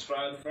 That's like the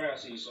scribes and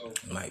Pharisees. So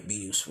might be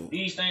useful.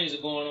 These things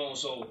are going on.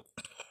 So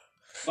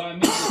by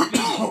me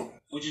defeating,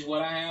 which is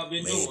what I have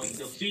been doing,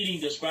 defeating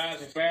the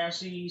scribes and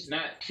Pharisees,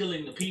 not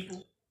killing the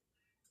people,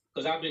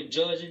 because I've been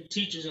judging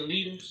teachers and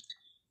leaders.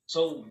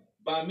 So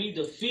by me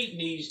defeating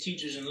these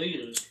teachers and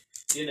leaders,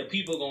 then the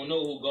people gonna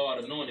know who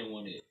God anointed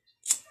one is.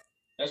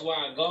 That's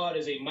why God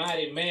is a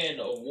mighty man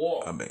of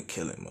war. I've been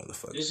killing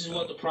motherfuckers. This is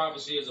what the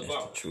prophecy is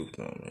about. The truth,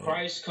 man.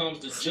 Christ comes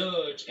to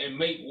judge and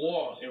make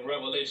war in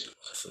Revelation.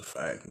 That's a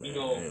fact, man. You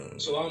know,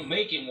 so I'm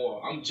making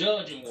war. I'm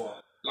judging war.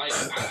 Like,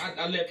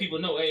 I let people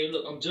know, hey,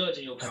 look, I'm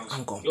judging your counsel.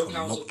 I'm gonna your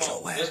counsel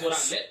false. That's what I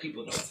let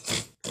people know.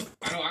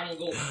 I don't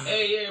go,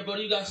 hey, yeah,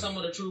 brother, you got some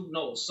of the truth.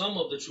 No, some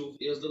of the truth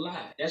is the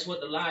lie. That's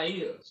what the lie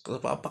is.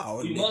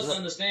 You must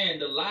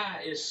understand the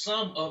lie is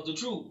some of the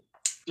truth.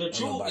 The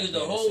truth is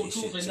the whole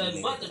truth and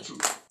nothing but the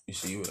truth. You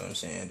see what I'm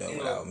saying, though,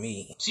 without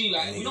me. See,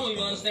 we don't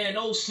even understand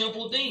those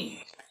simple things.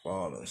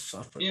 Fall and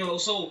suffer. You know,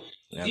 so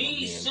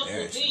these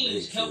simple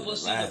things help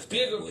us see the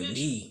bigger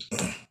picture.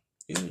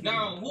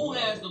 Now, who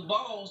has the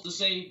balls to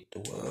say, the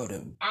world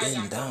I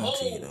got the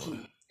whole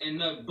truth and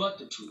nothing but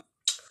the truth?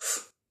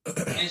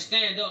 And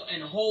stand up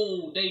and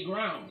hold their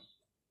ground.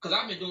 Because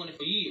I've been doing it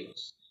for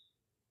years.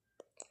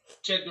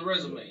 Check the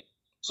resume.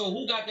 So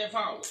who got that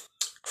power?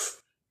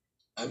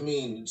 I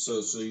mean,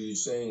 so you're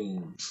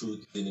saying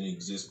truth didn't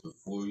exist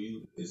before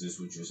you? Is this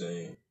what you're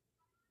saying?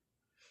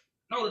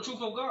 No, the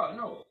truth of God,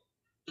 no.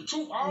 The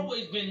truth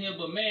always been here,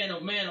 but man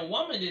or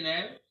woman didn't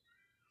have it.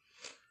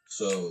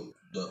 So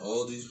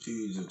all these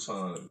periods of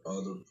time,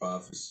 all the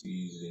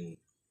prophecies and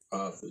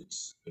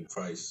prophets in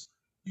Christ,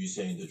 you're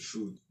saying the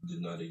truth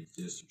did not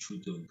exist, the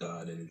truth of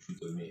God and the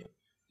truth of man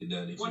did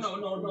not exist. Well, no.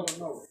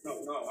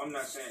 I'm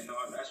not saying no.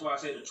 That's why I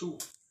say the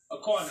truth.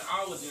 According to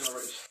our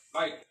generation,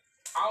 like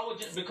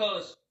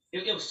because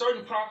if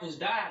certain prophets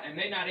die and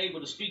they're not able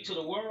to speak to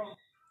the world,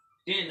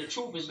 then the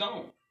truth is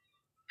gone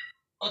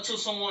until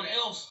someone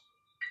else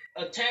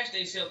attach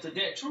themselves to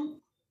that truth.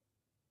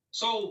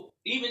 So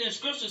even in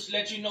scriptures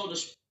let you know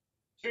the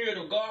Spirit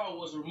of God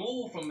was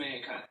removed from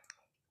mankind.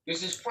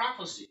 This is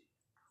prophecy.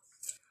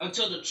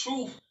 Until the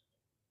truth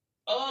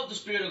of the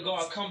Spirit of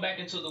God come back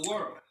into the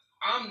world.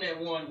 I'm that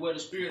one where the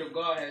Spirit of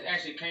God has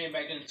actually came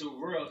back into the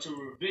world to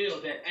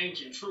reveal that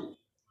ancient truth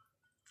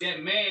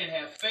that man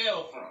have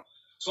fell from.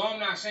 So I'm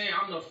not saying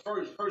I'm the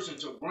first person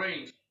to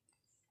bring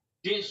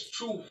this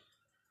truth,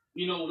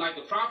 like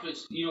the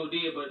prophets,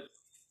 did, but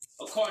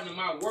according to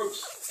my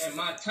works and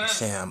my time,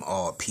 say I'm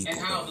all people,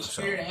 and how the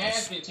Spirit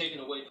has been taken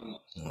away from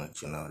us.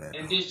 Let you know that.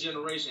 In this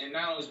generation, and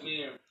now it's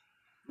being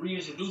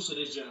reintroduced to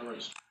this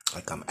generation.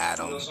 Like I'm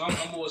Adam. So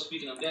I'm more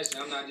speaking of that.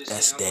 I'm not just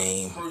that's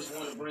saying I'm the first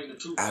one to bring the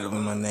truth. Adam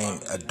in my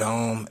name,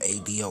 Adam,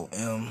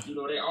 A-D-O-M.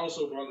 They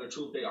also brought the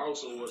truth. They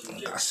also was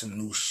rejected. I got some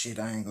new shit.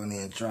 I ain't gonna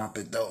even drop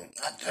it though.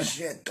 Not just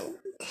yet though.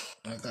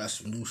 I got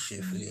some new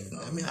shit for you.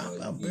 I mean,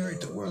 I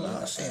buried the word.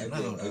 I said,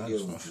 I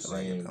get what you're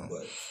saying,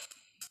 but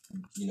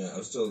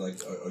I'm still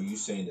like, are you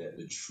saying that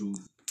the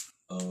truth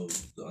of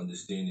the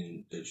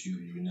understanding that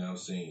you're now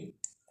saying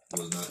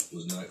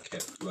was not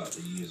kept throughout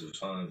the years of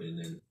time, and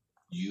then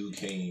you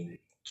came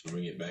to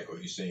bring it back? Or are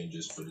you saying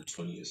just for the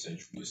 20th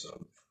century or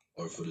something,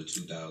 or for the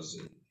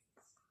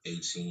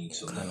 2018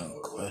 till now? Kind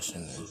of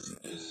question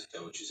is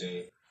that what you're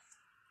saying?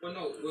 Well,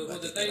 no. Well,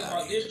 the thing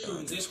about this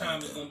truth, this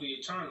time is going to be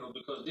eternal,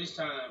 because this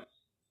time,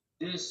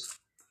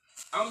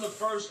 I'm the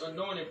first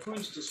anointed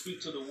priest to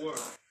speak to the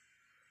world.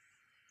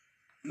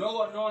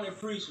 No anointed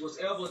priest was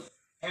ever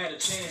had a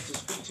chance to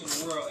speak to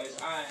the world as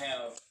I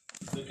have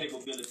the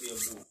capability of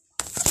doing.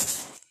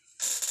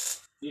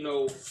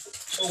 So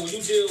when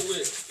you deal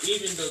with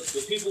even the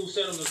people who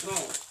sat on the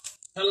throne,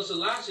 Haile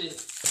Selassie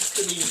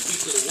couldn't even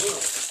speak to the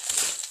world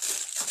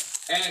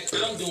as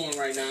I'm doing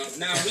right now.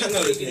 Now he's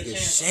going to get a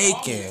chance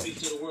to speak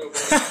to the world.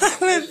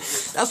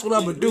 That's what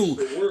I'm going to do.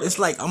 It's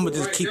like I'm going to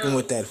just keep him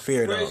with that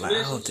fear though. Like,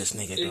 I hope this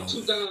nigga don't. In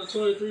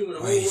 2023, when the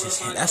whole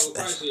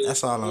world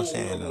that's all I'm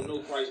saying though. No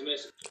Christ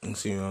message. You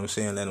see what I'm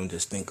saying? Let him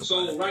just think about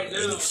so it. Right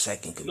now, any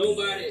second could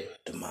nobody be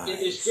demise. in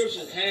the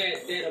scriptures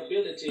had that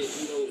ability,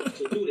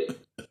 to do that.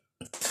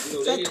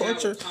 Is that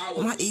torture?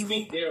 Am I evil?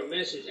 Speak their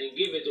message and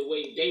give it the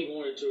way they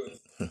wanted to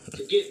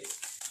get it.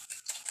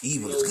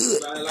 Evil is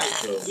good.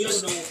 We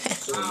don't know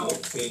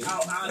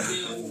how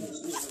Isaiah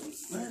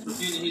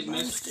presented his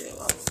message.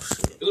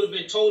 It would have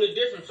been totally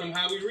different from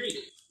how we read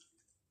it.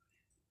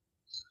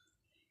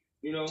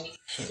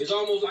 It's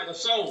almost like a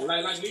song.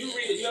 Like when you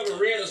read it, you ever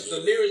read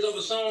the lyrics of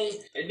a song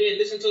and then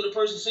listen to the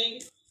person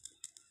singing?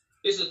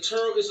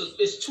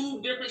 It's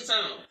two different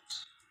sounds.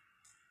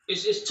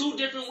 It's two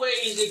different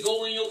ways that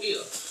go in your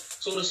ear.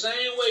 So the same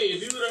way,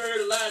 if you would have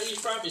heard a lot of these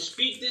prophets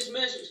speak this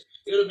message,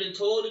 it would have been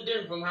totally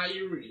different from how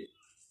you read it.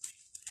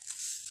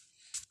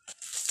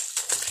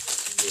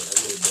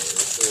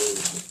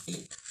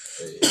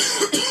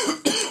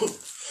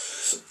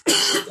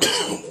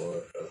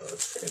 Or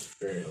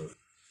transparent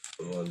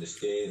of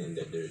understanding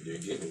that they're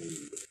giving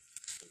you.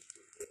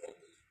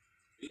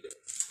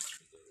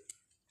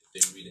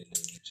 They're reading the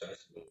New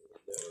Testament, the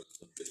laws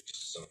of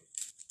Leviticus,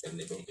 and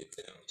they don't get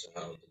down to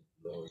how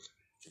the laws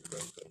should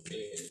run from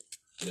man.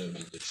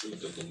 The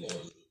truth of the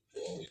laws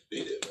will always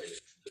be there, right?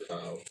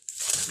 How,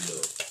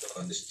 the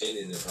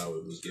understanding of how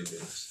it was given to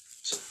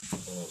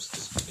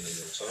this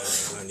beginning of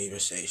time. I don't even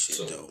say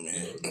shit though,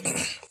 man.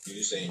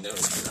 You saying now? I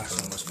got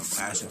so much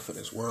compassion for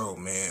this world,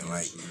 man.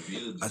 Like,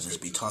 I just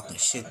be talking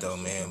shit though,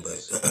 man.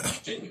 But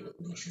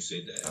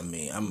I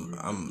mean,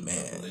 I'm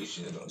man.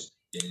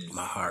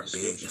 My heart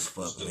big as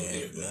fuck,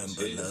 man. Nothing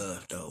but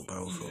love, though,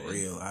 bro. For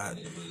real, I'm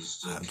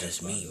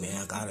just me,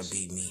 man. I gotta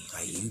be me.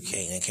 Like you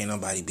can't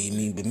nobody be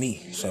me but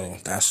me. So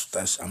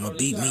that's I'ma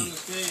be me.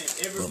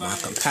 But my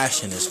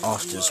compassion is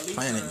off this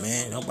planet,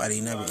 man.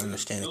 Nobody never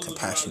understand the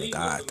compassion of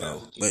God,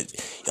 though. But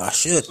y'all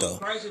should, though.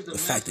 The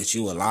fact that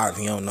you alive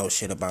and you don't know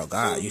shit about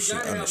God, you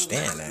should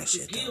understand that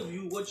shit, though. Give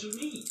you what you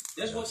need.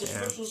 That's what the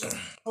scriptures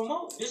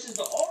promote. This is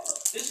the order.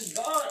 This is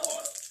God's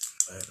order.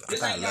 I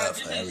got love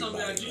for everybody. This ain't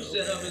something that you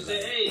set up and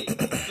say, hey,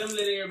 let me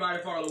let everybody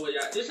follow what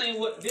y'all. This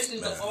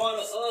is the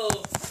order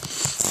of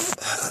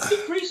the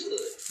priesthood.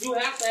 You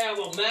have to have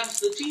a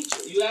master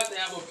teacher. You have to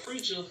have a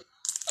preacher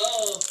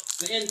of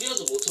the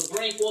invisible to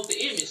bring forth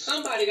the image.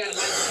 Somebody got to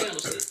light the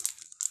candlestick.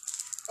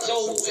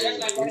 So that's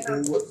like right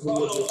now.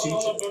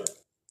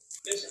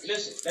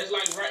 Listen, that's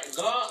like right.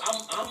 God,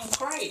 I'm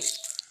Christ.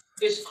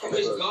 It's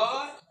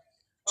God.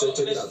 So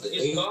check it out. The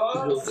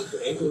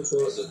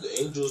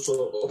angels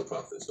saw all the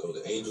prophets. So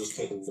the angels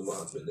came to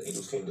Muhammad. The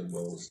angels came to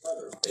Moses.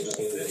 The angels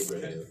came to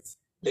Abraham.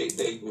 They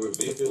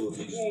revealed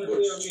these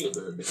words,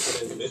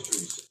 the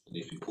mysteries.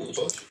 These people who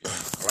taught you.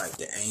 Right,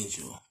 the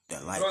angel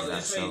that light that I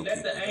show.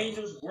 Let the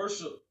angels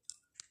worship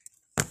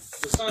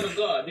the Son of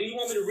God. Do you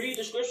want me to read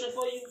the scripture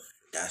for you?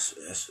 I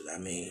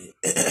mean,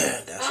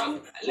 listen,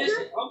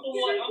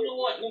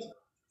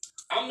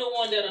 I'm the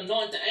one that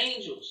anoint the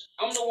angels.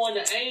 I'm the one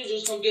that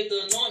angels come get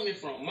the anointment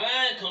from.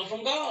 Mine come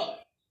from God.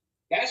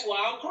 That's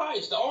why I'm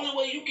Christ. The only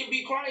way you can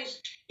be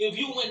Christ if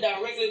you went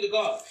directly to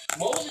God.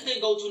 Moses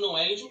didn't go to no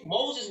angel.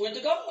 Moses went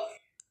to God.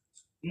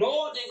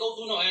 Noah didn't go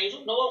through no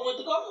angel. Noah went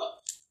to God.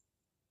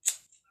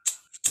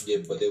 Yeah,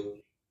 but they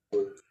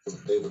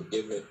were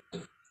given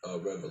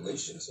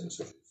revelations and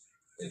so.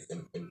 Okay.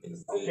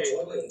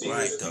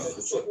 Right though.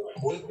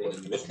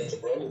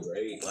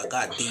 I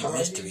got deep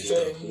mysteries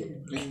though.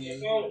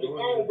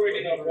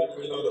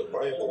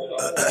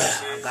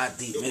 I got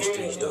deep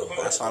mysteries though.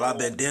 That's all I've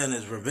been doing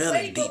is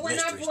revealing deep mysteries. But when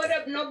I brought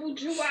up Noble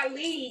Drew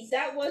Ali,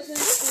 that wasn't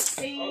the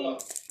same.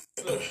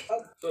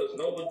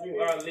 Noble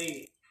Drew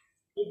Ali.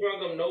 Who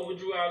brought up Noble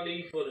Drew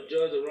Ali for the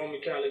judge of the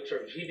Roman Catholic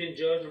Church? He didn't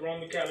judge the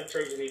Roman Catholic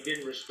Church and he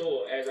didn't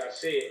restore, as I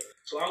said.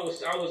 So I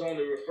was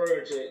only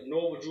referring to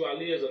Noble Drew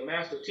Ali as a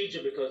master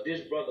teacher because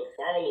this brother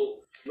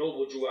followed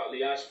Noble Drew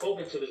Ali. I've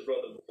spoken to this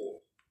brother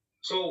before.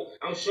 So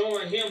I'm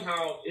showing him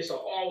how it's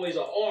always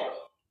an order.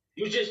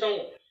 You just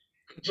don't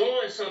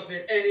join something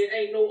and it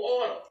ain't no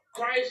order.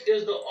 Christ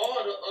is the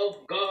order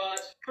of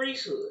God's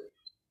priesthood.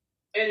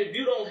 And if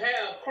you don't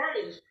have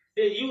Christ,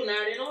 then you're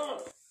not in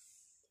order.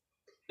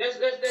 That's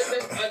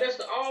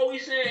the all we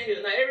saying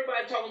here. Now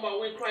everybody talking about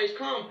when Christ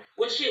come.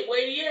 Well, shit,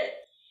 where he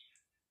at?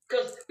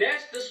 Because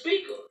that's the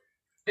speaker.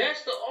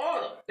 That's the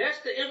order. That's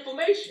the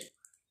information.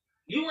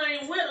 You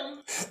ain't with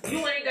him.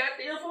 You ain't got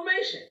the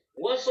information.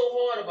 What's so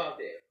hard about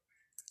that?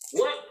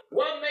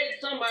 What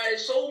makes somebody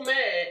so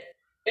mad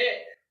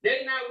at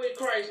they not with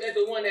Christ as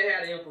the one that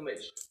had the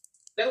information?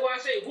 That's why I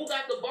say, who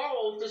got the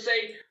balls to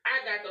say,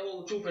 I got the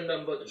whole truth and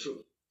nothing but the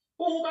truth?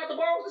 Who got the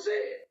balls to say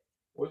it?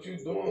 What you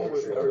doing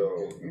with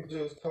everything? You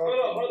just talking.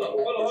 Hold up.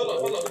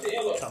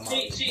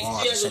 See,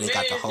 as a man,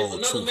 if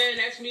another man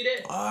asks me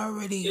that,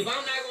 already. If I'm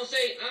not gonna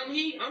say I'm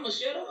he, I'm gonna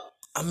shut up.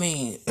 I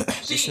mean,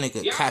 this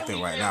nigga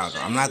capping right now,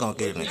 though. I'm not gonna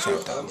get in the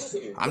check, though.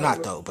 I'm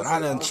not, though. But I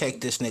done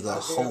checked this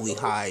nigga holy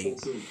high,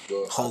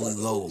 holy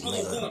low,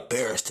 nigga.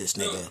 Embarrassed this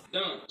nigga.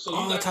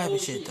 All type of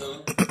shit,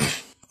 though.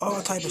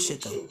 All type of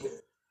shit, though.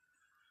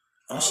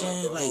 I'm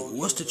saying, like,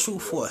 what's the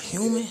truth for a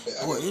human?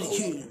 Or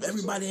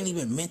everybody ain't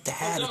even meant to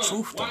have the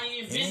truth, though. Why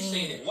you ain't been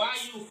saying it? Why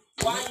you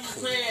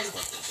playing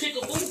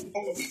pick-a-boo?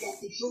 Oh, we got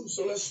the truth,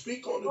 so let's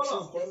speak on the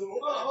truth, brother.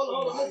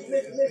 Hold on.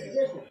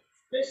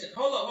 Listen,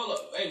 hold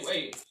up.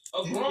 Hey.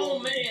 A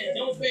grown man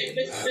don't pay.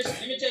 Listen,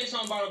 let me tell you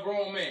something about a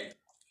grown man.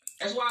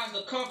 That's why it's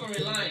the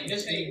conquering lion. It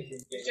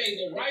say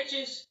the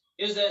righteous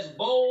is as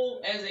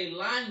bold as a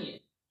lion.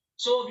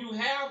 So if you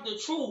have the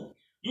truth,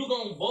 you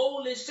gonna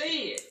boldly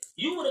say it.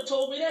 You would have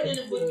told me that in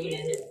the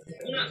beginning.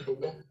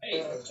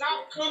 Hey,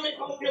 stop coming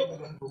off your.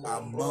 I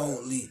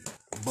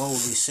boldly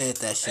said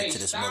that shit to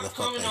this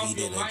motherfucker. He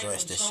didn't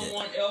address this shit.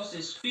 Someone else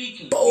is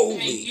speaking.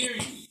 Boldly. He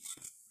can't hear you.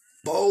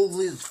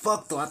 Boldly as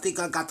fuck though. I think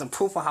I got the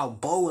proof of how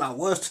bold I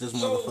was to this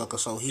motherfucker.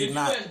 So he's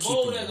not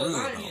keeping it real.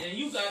 And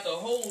you got the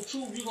whole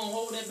truth. You gonna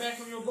hold that back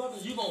from your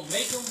brothers? You gonna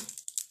make them?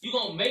 You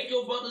gonna make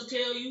your brothers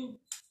tell you?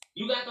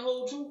 You got the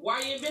whole truth?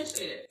 Why you ain't been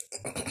say that?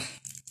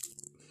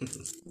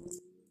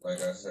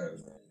 Like I said,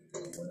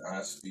 when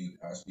I speak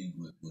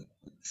with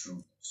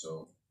truth.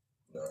 So,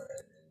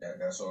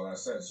 and that's all I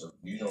said. So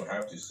you don't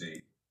have to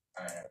say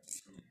I have the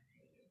truth.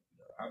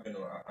 I've been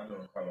on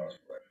Clubhouse for like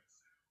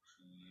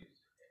 2 years.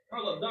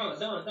 Hold up, Don.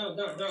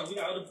 We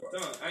got other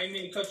Don. I ain't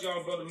mean to cut you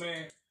off, brother,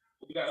 man.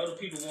 We got other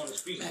people want to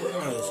speak. But like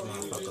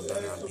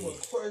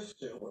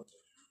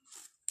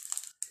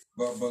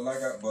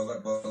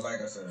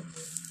I said, man,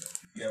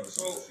 if you have a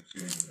social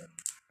security number,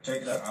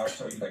 check it out. I'll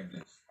tell you like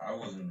this. I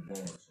wasn't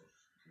born with social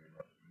security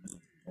number. You were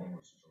born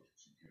with social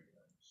security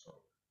number.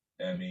 So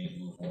that means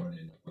you were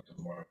born with the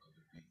mark of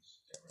the beast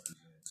that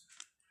represents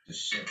the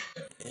ship.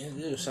 It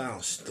just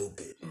sounds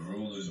stupid. The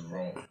rule is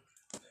wrong.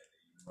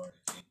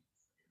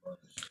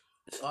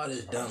 It's all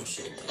this dumb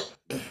shit.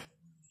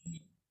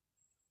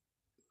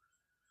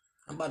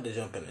 I'm about to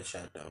jump in the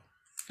chat though.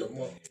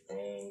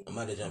 I'm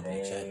about to jump in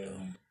the chat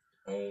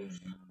though. Owns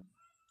you.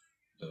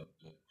 The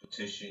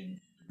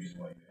petition, the reason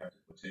why you have to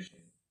petition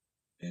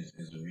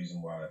is the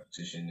reason why a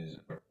petition is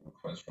a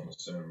request from a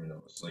servant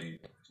of a slave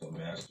to a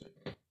master.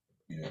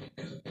 You know,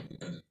 because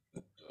the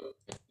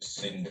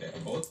sin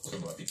that both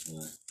of our people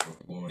were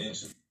born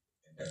into,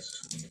 and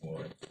that's to be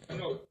born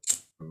under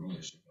the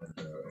rulership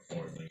under a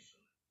foreign nation.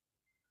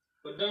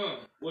 But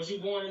Don, was you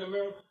born in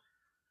America?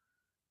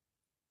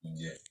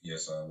 Yeah,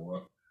 yes, I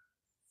was.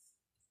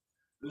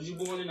 Was you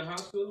born in the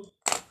hospital?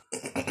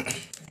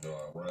 No,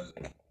 I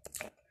wasn't.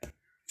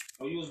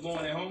 Oh, you was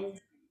born at home?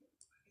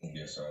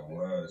 Yes, I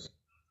was.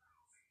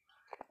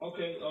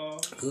 Okay,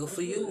 good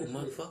for you,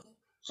 motherfucker.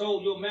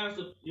 So your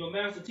master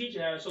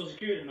teacher had a social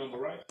security number,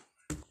 right?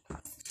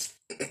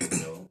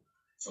 No.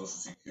 Social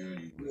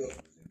security was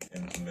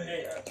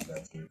implemented after the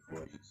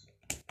 1940s.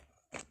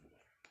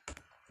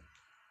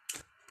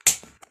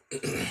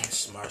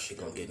 Smart shit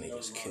gonna get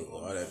niggas killed.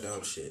 All that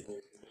dumb shit.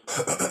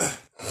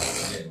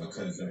 Yeah,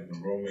 because the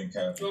Roman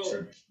Catholic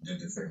Church did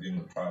the same thing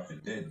the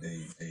prophet did.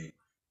 They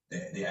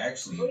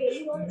actually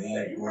the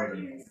main order.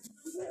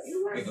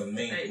 Like the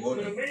main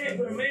order.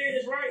 When a man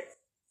is right,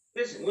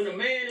 listen. When a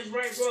man is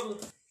right, brother,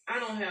 I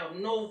don't have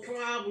no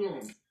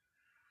problem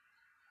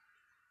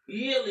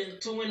yielding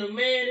to when a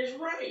man is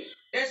right.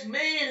 That's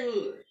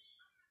manhood.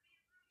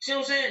 See what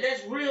I'm saying?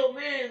 That's real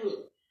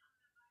manhood.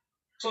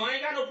 So I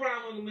ain't got no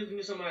problem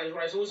when somebody's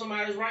right. So when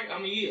somebody's right, I'm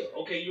going to yield.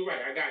 Okay, you're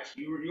right. I got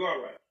you. You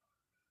are right.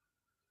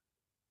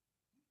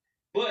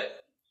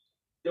 But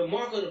the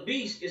mark of the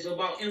beast is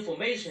about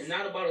information,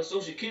 not about a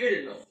social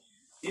security number.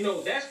 You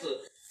know, that's the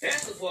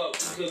part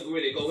we could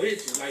really go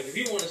into. Like, if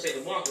you want to say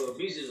the mark of the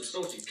beast is a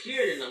social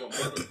security number,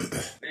 brother,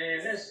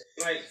 man, that's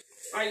like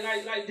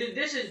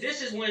this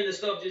is when the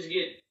stuff just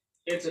get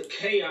into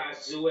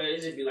chaos to where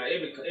it just be like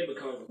it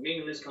becomes a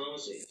meaningless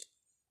conversation.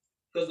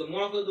 Because the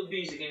mark of the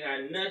beast ain't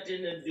got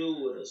nothing to do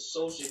with a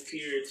social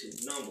security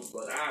number.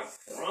 But I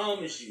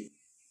promise you,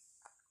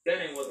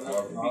 that ain't what the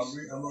mark of the beast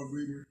is. I'm going to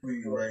read it for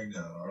you right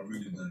now. I'll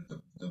read it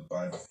the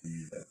Bible for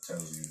you that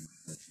tells you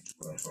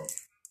what I'm talking.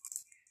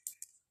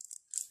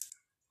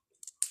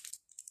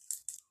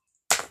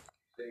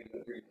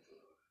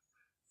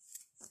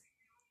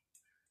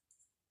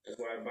 That's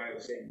why the Bible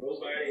says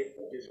nobody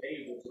is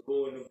able to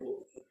go in the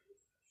book.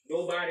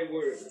 Nobody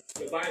worthy.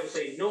 The Bible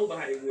says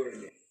nobody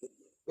worthy.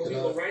 But we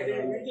go right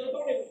there and read to the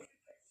Bible.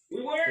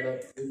 We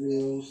worthy.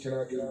 Can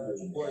I get a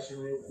question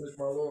real quick,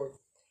 my Lord?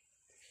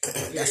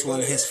 That's one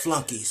of his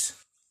flunkies.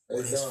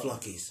 One of his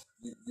flunkies.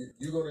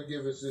 You're going to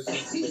give us this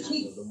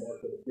information of the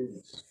mark of the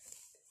beast.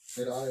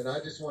 And I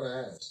just want to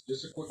ask,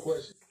 just a quick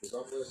question, because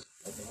I'm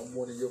listening. I'm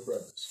one of your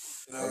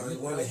brothers.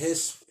 One of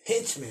his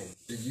henchmen.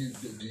 Do you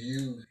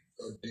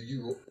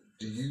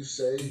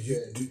say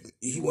that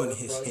he one of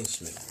his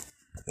henchmen?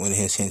 One of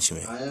his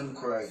henchmen. I am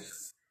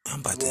Christ.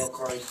 I'm about to.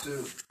 Christ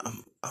too.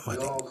 I'm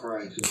about to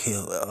Christ.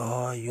 Kill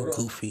all you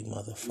goofy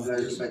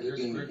motherfuckers. I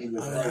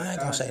ain't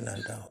gonna say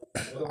nothing though.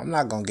 I'm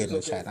not gonna get in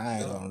the chat. I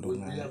ain't gonna do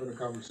nothing. We're having a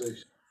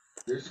conversation.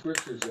 There's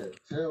scriptures that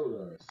tell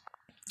us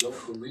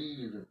don't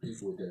believe in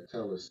people that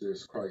tell us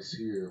there's Christ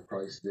here,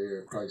 Christ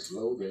there, Christ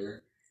low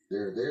there.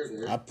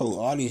 There. I put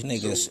all these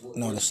niggas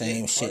know the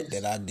same shit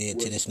that I did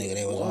to this nigga.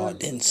 They was all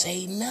didn't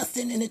say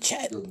nothing in the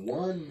chat. The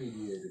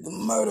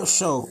murder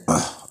show.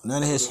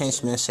 None of his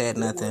henchmen said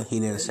nothing. He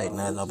didn't say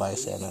nothing. Nobody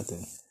said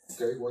nothing.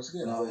 Okay, once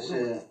again, I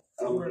said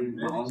I would be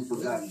my only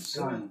begotten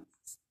son.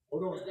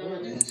 Hold on.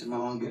 And it's my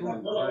only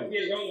begotten Christ.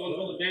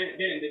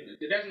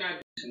 That's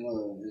not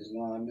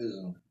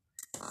Islamism.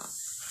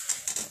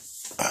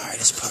 Alright,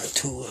 it's part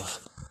 2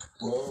 of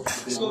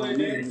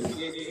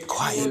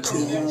Quiet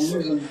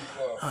Too.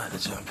 I had to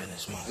jump in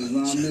this moment.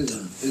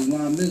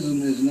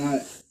 Islamism is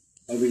not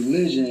a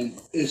religion.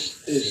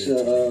 It's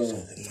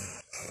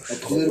a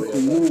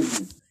political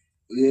movement.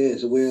 Yeah,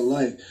 it's a way of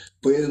life.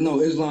 But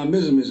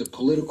Islamism is a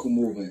political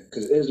movement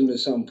because Islam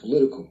is something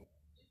political.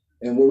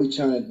 And what we're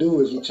trying to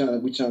do is we're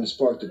trying to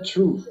spark the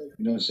truth.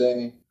 You know what I'm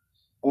saying?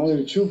 Only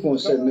the truth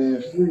won't set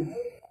man free.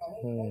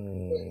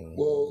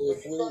 Well,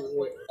 if we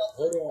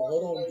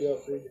hold on,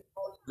 Jeffrey,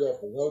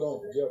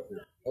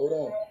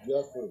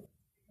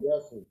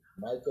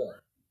 mic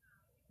up.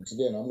 Once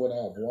again, I'm going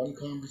to have one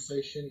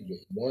conversation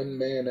with one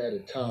man at a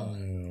time.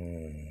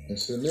 And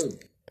Sanu,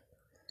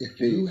 if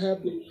you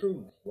have the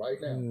truth right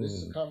now, this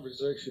is a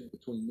conversation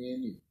between me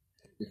and you.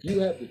 If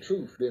you have the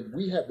truth, then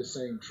we have the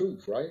same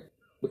truth, right?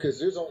 Because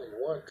there's only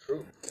one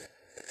truth.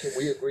 Can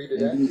we agree to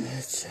that?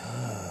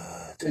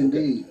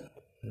 Indeed.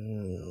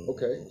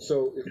 Okay,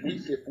 so if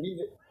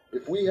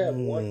we have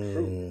one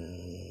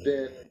truth,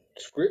 then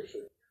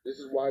Scripture. This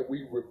is why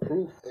we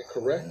reproof and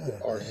correct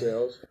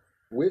ourselves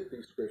with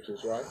these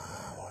scriptures, right?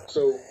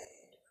 So,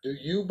 do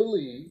you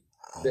believe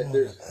that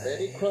there's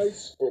many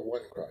Christs or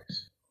one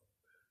Christ?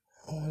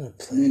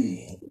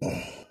 Many.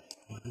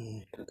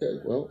 Okay,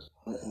 well,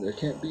 there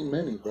can't be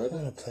many,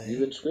 brother.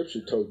 Even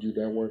Scripture told you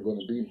there weren't going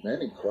to be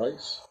many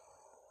Christs.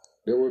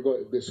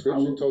 The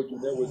Scripture told you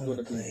there was going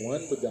to be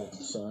one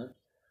begotten Son,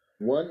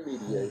 one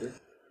mediator,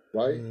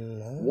 right?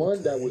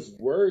 One that was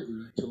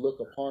worthy to look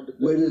upon the.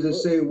 Where does it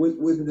say?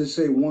 Where did it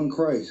say one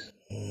Christ?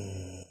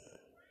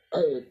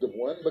 The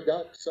one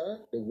begotten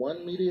Son, the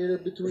one mediator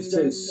between. It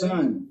says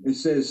Son. It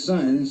says Son.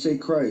 It didn't say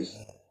Christ.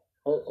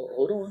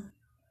 Hold on.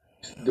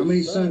 How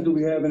many sons do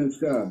we have in the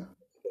sky?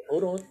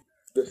 Hold on.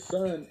 The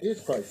Son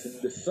is Christ,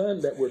 and the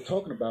Son that we're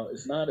talking about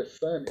is not a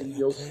son in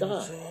your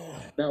sky.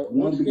 Now,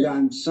 one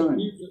begotten Son.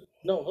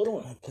 No, hold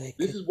on.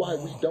 This is why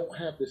we don't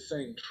have the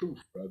same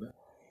truth, brother.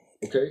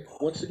 Okay?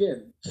 Once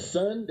again,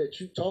 Son that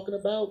you're talking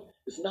about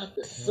is not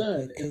the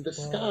sun in the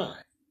sky.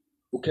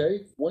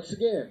 Okay? Once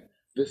again,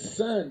 the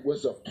Son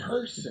was a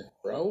person,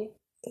 bro.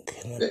 So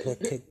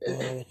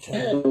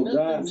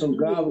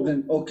God was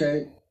in.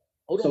 Okay.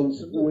 Hold on.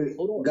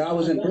 God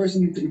was in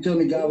person. You tell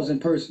me God was in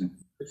person.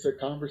 It's a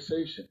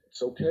conversation.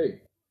 It's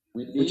okay.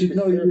 But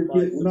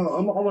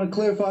I want to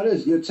clarify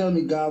this. You're telling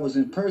me God was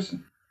in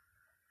person.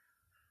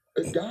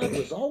 God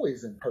was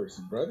always in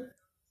person, brother.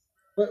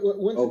 But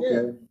once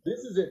again,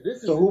 this is it.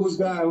 So who was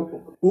God?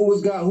 Who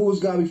was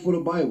God before the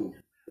Bible?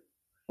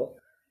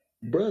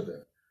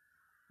 brother.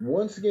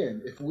 Once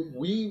again, if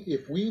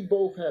we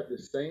both have the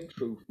same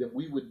truth, then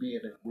we would be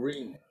in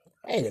agreement.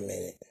 Wait a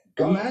minute.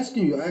 I'm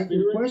asking you. I asked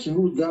you a question.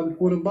 Who's God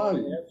before the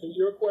Bible? Answer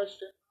your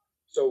question.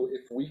 So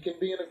if we can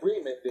be in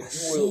agreement, then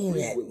you will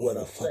agree with what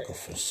I'm saying.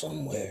 From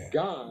somewhere.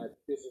 God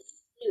is a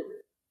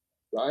spirit,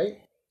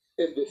 right?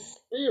 And the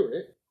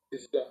spirit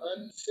is the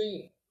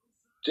unseen.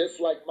 Just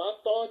like my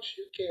thoughts,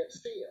 you can't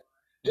see them.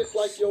 Just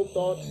like your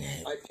thoughts,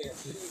 I can't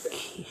see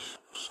them.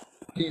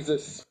 He's a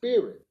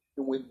spirit.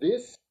 And when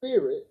this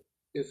spirit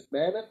is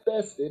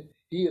manifested,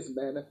 he is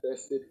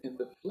manifested in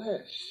the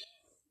flesh.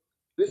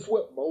 This is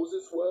what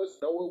Moses was,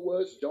 Noah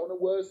was, Jonah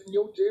was, and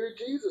your dear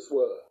Jesus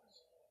was.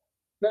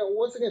 Now,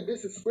 once again,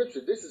 this is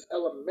scripture. This is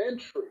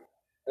elementary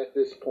at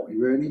this point.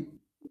 You ready?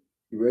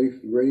 You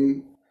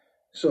ready?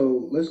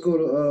 So let's go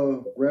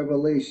to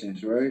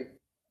Revelations, right?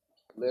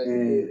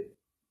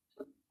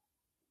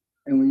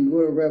 And when you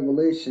go to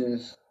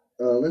Revelations,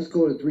 let's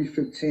go to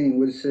 3:15,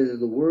 where it says,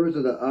 "The words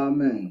of the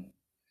Amen,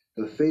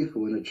 the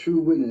faithful and the true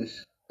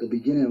witness, the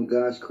beginning of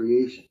God's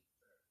creation."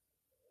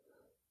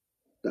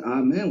 The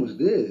Amen was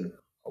there.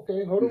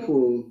 Okay, hold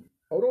on.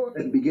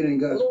 At the beginning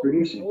of God's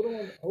creation. Hold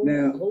on.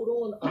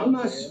 I'm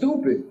not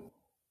stupid.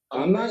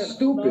 I'm not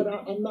stupid.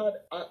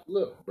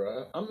 Look,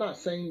 bro. I'm not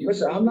saying you.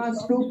 Listen, I'm not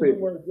stupid.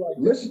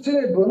 Listen to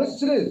this, bro.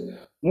 Listen to this.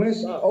 When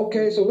it's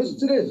okay, so listen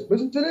to this.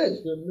 Listen to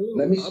this.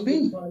 Let me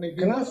speak.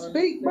 Can I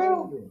speak,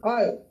 bro? All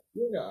right.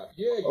 Yeah.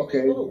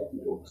 Okay.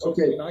 So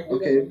can I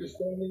get an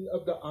understanding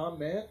of the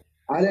Amen?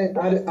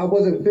 I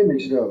wasn't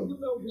finished though. You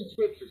know these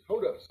scriptures.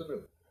 Hold up,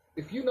 Sanu.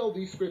 If you know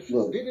these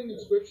scriptures, didn't the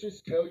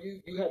scriptures tell you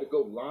had to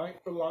go line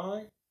for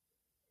line,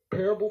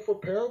 parable for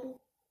parable?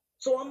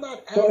 So I'm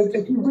not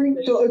asking.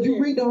 So if you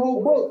read the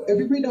whole book,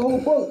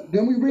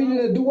 then we read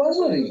it a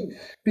duality,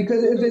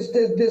 because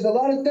there's a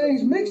lot of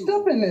things mixed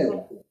up in there. I don't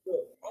want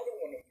to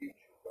mute you,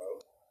 bro.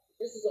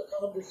 This is a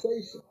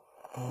conversation.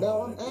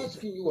 Now I'm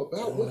asking you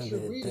about what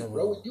you're reading,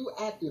 bro. You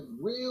acting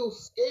real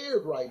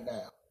scared right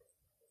now.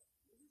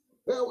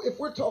 Now, if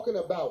we're talking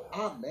about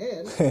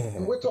Amen,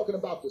 and we're talking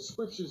about the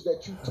scriptures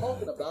that you're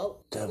talking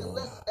about, then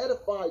let's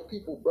edify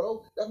people,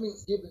 bro. That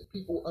means giving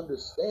people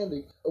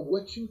understanding of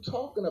what you're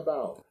talking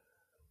about.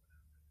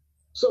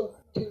 So,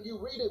 can you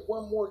read it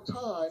one more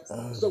time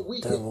so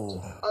we can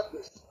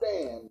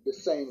understand the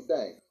same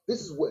thing?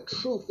 This is what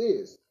truth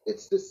is.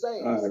 It's the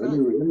same. All right, let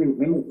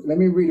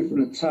me read it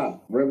from the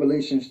top.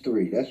 Revelations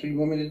 3. That's what you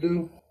want me to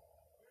do?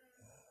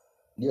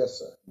 Yes,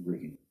 sir.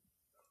 Read.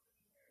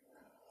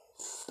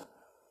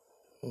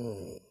 I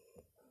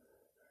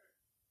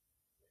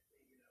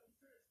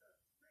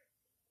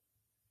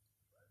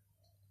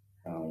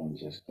don't want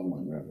to just come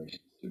on Revelation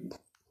 3.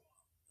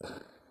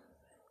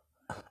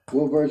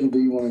 What version do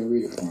you want me to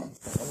read it from?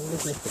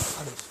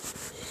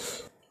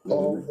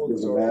 All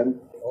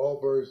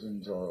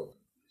versions are open.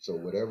 So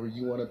whatever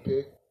you want to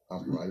pick,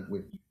 I'm right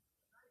with you.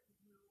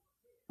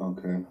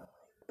 Okay.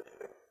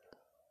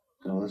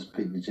 So let's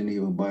pick the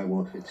Geneva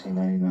Bible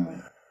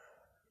 1599.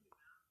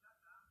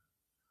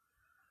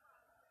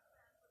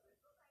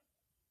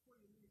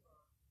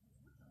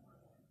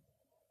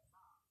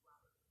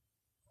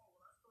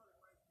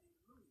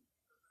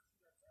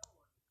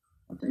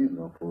 I think it's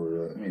gonna pull it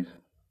up. Let me see.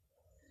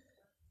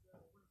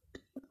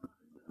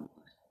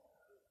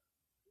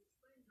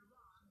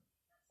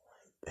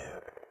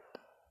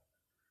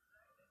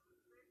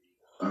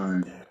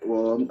 Alright.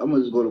 Well, I'm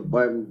gonna just go to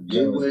Bible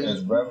Gateway.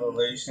 It's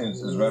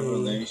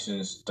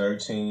Revelations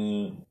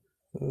 13,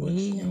 which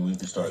we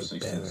can start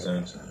 16,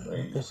 17,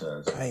 right? It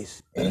says,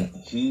 "And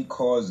he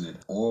caused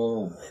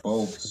all,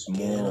 both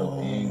small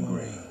and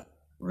great,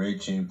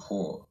 rich and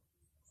poor,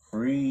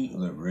 free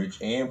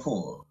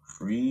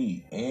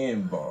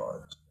and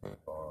bond,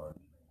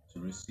 to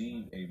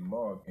receive a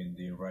mark in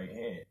their right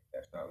hand."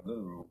 That's not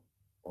literal,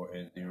 or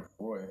in their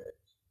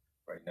foreheads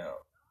right now.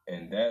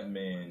 And that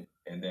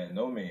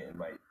no man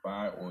might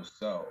buy or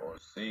sell or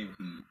save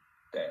he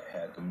that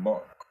had the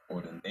mark,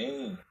 or the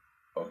name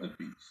of the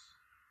beast,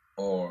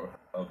 or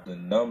of the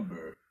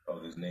number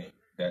of his name.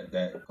 That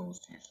goes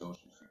to your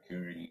social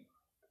security.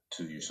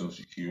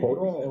 Hold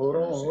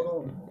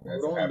on.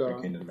 That's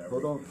African American.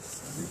 Hold on.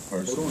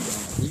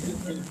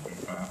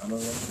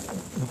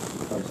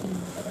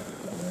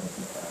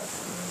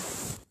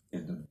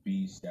 Is the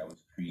beast that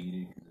was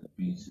created, because the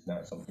beast is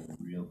not something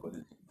real, but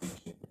it's a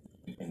fiction.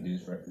 And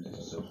this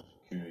represents social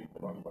security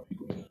for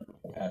people,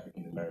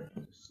 African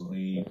Americans,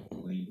 slave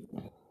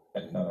labor.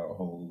 That's not our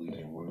holy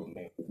and royal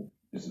name.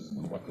 This is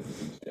the mark of the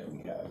beast that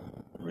we have.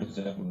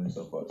 Resemblance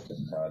of us. This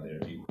is how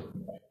they're able to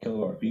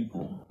kill our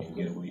people and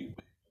get away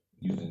with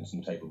using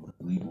some type of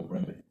legal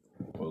remedy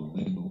or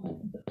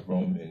legal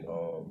Roman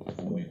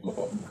void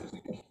law, because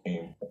it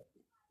became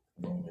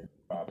Roman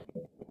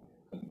property.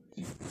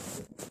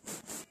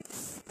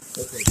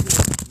 Okay,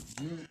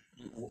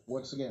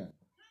 once again,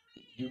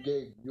 you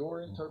gave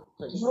your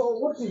interpretation. So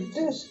what is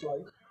this?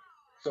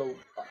 So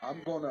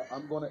I'm gonna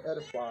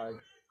edify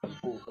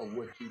people of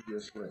what you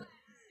just read.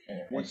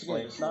 Once again,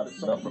 it's not a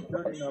social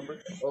security number.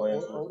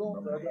 Hold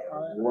on, brother.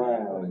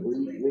 Wow.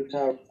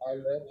 I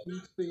let you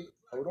speak.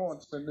 Hold on,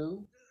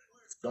 Sanu.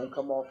 Don't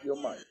come off your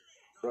mic.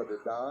 Brother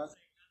Don,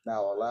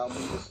 now allow me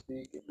to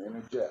speak and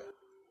interject.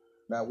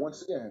 Now,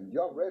 once again,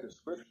 y'all read the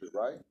scripture,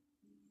 right?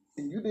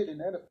 And you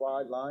didn't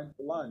edify line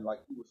for line like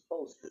you were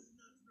supposed to.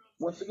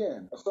 Once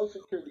again, a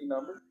social security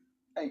number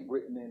ain't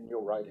written in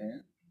your right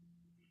hand.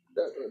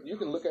 You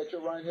can look at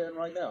your right hand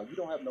right now. You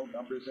don't have no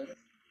numbers in it.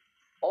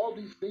 All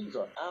these things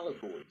are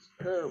allegories,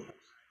 parables,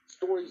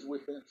 stories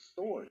within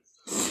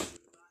stories.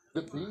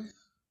 The beast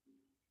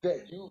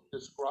that you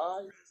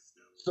describe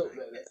so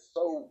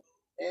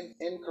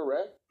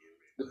incorrect,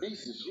 the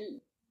beast is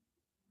you.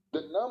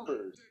 The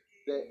numbers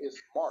that is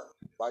marked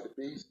by the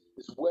beast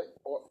is what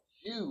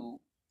you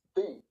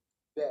think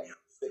that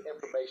the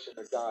information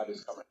of God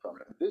is coming from.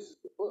 And this is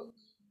the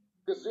books.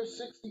 Because there's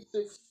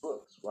 66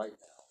 books right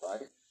now,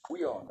 right?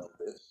 We all know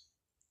this.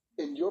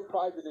 And your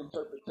private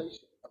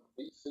interpretation of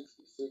these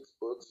 66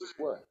 books is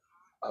what?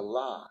 A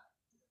lie.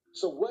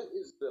 So what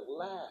is the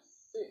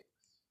last 6?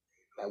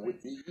 That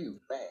would be you,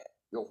 man.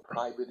 Your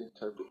private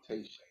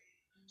interpretation.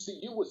 See,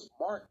 you was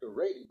marked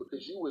already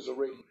because you was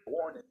already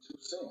born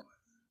into sin,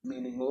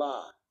 meaning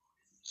lie.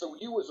 So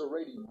you was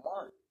already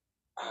marked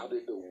out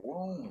of the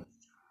womb.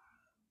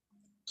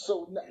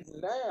 So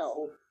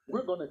now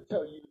we're going to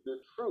tell you the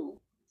truth,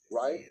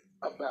 right,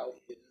 about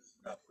these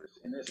numbers.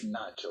 And it's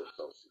not your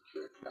social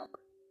security number.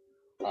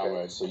 Okay? All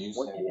right, so you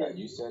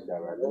said that,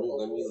 right?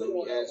 Let me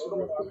answer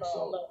real quick.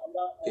 So let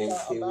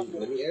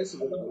me answer.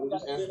 Let me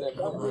just answer that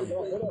point real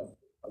quick.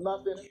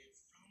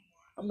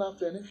 I'm not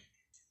finished.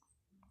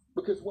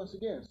 Because once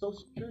again, social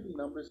security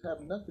numbers have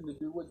nothing to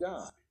do with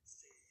God.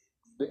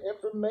 The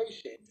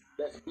information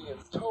that's being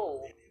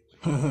told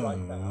to you right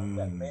now,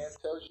 that man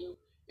tells you,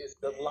 is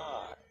the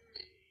lie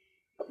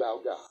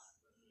about God.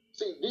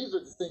 See, these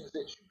are the things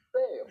that you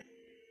fail.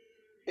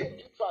 And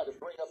you try to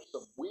bring up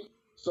some weak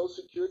social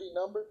security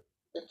number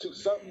into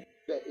something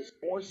that is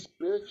more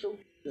spiritual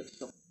than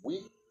some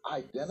weak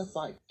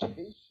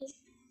identification.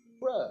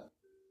 Bruh,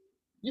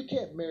 you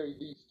can't marry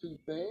these two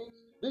things.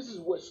 This is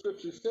what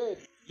scripture said.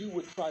 You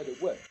would try to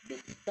what?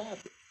 Mix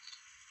fabrics.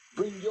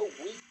 Bring your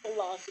weak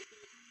philosophy,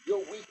 your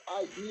weak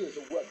ideas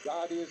of what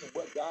God is and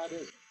what God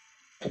isn't.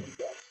 And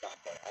that's not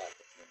going to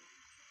happen.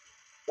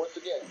 Once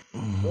again,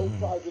 no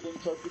private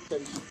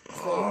interpretation.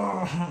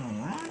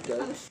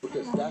 Okay?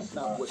 Because that's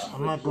not what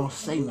I'm not going to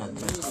say nothing.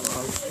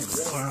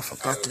 I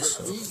forgot this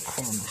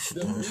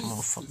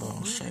motherfucker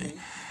don't say.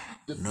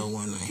 No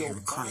one in here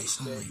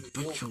Christ. I'm like,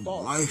 bet your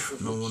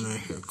life no one in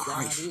here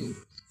Christ.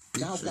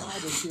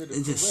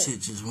 It just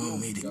shit just want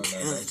me to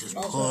kill it. Just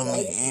pull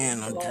me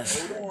in.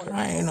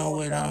 I ain't no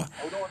way down.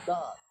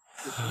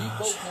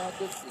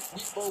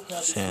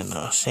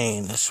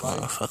 Seeing this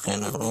motherfucker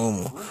in the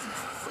room.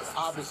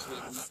 Obviously,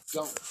 we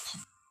don't.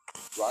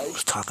 Right? I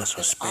was talking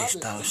some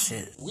spaced out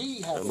shit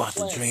about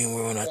the dream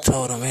world, and I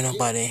told him, ain't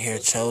nobody in here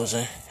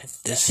chosen.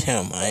 This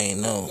him, I ain't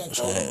know.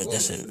 So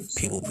this is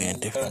people be in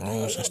different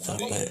rooms and stuff,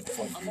 but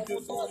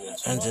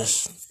I'm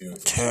just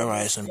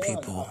terrorizing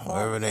people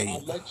wherever they. You know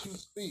what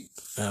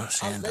I'm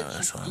saying?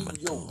 That's what I'm gonna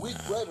do. Weak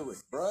rhetoric,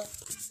 bruh.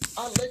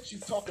 I let you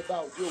talk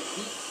about your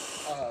weak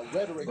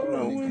rhetoric.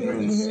 No, we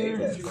didn't say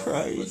that,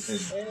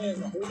 Christ. You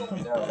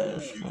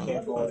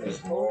can't go on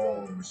this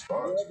long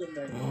response.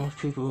 Most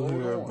people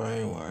who are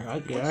brainwashed.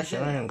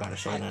 I ain't gotta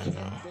say nothing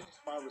though.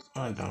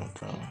 I don't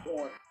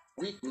though.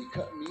 Weekly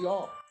cutting me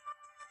off.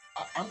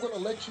 I'm gonna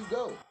let you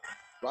go,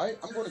 right?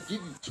 I'm gonna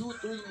give you 2 or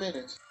 3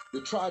 minutes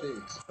to try to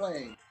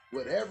explain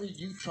whatever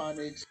you trying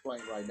to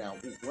explain right now.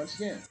 Once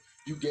again,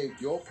 you gave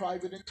your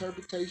private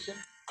interpretation.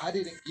 I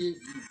didn't give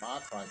you my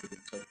private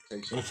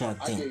interpretation. What y'all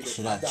think?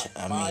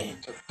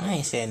 I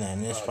ain't saying nothing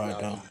in this part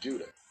though.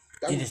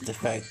 It is the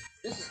fact.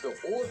 This is the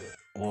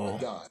order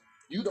of God.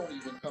 You don't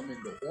even come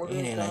in the order it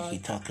ain't of God, like he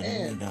talking to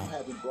me though. You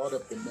haven't brought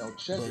up the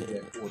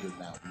Melchizedek order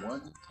not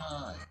one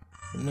time.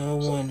 No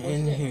one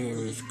in here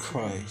is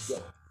Christ.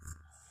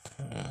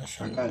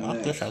 I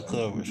guess I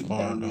could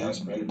respond though.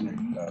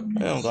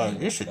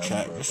 This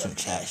some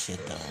chat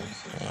shit though.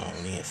 I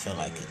don't even feel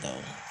like it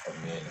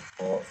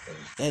though.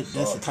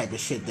 That's the type of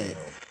shit that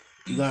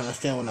you gotta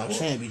understand what I'm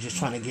saying. Be just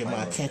trying to get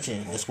my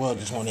attention. This world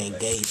just want to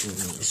engage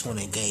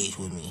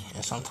with me.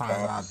 And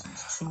sometimes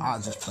I'll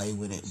just play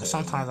with it, but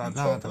sometimes I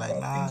don't. Be like,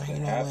 nah, you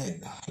know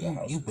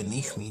what? You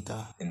beneath me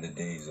though. In the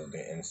days of the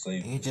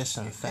enslavement, you're just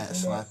some fat,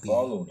 sloppy,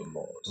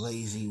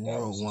 lazy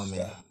world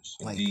woman.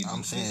 Like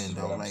I'm saying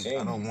though, like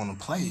I don't want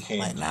to play.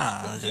 Like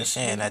nah, I'm just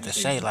saying that to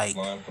say like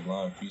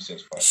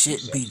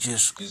shit be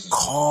just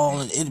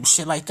calling it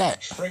shit like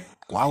that.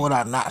 Why would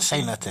I not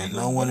say nothing?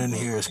 No one in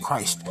here is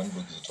Christ.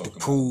 To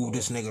prove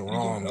this nigga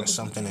wrong or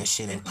something and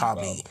shit, and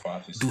probably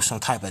do some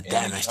type of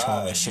damage to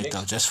him and shit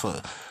though, just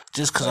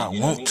cause I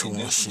want to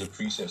and shit.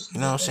 You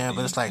know what I'm saying?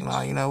 But it's like,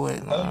 nah, you know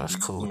what? Nah, it's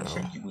cool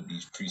though.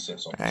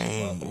 I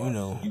ain't,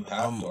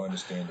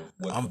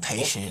 I'm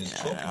patient.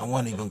 I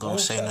wasn't even gonna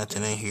say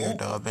nothing in here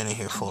though. I've been in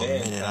here for a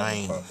minute. I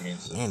ain't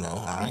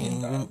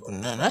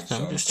even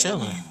nothing. I'm just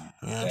chilling.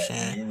 You know what I'm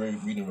saying? You're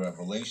reading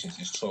Revelations.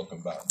 It's talking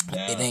about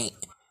now.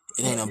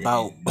 It ain't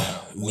about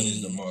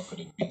me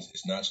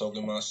it's not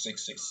talking about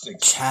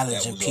 666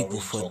 challenging people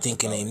for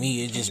thinking they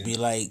me. It just be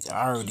like,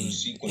 I already,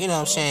 you know what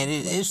I'm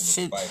saying?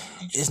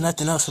 It's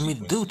nothing else for me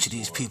to do to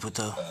these people,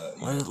 though.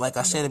 Like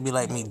I said, it'd be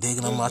like me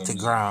digging them out the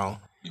ground,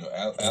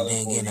 and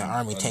then getting an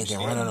army tank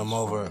and running them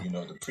over,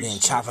 then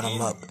chopping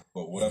them up,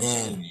 and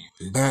then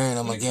burying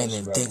them again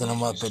and digging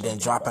them up, and then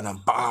dropping a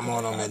bomb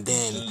on them, and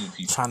then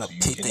trying to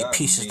pick their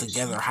pieces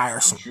together, hire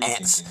some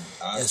ants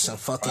and some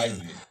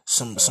fucking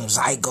some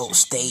zygote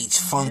stage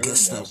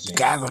fungus to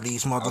gather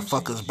these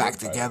motherfuckers back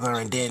together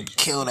and then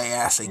kill their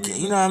ass again.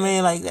 You know what I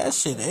mean? Like that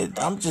shit.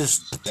 I'm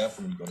just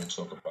definitely gonna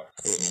talk about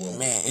it.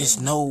 Man, it's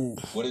no.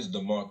 What is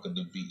the mark of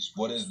the beast?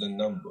 What is the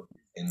number?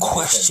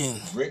 Question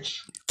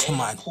to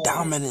my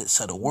dominance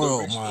of the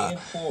world, man.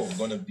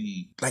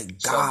 Like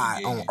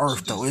God on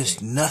earth, though,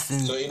 it's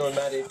nothing.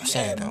 I'm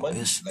saying though,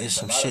 it's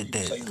some shit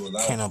that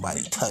can't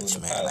nobody touch,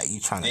 man. Like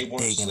you trying to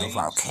dig in a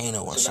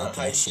volcano or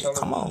something and shit.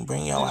 Come on,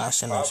 bring your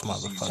ass in this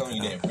motherfucker.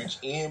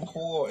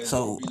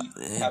 So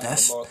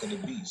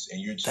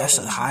that's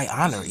a high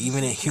honor,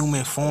 even in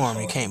human form.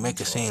 You can't make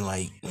it seem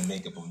like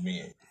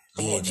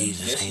being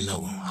Jesus ain't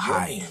no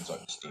high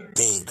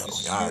thing, though.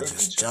 Y'all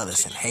just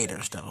jealous and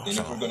haters, though.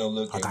 So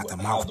I got the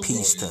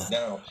mouthpiece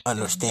to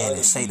understand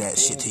and say that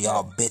shit to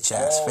y'all bitch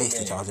ass face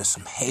that y'all just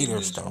some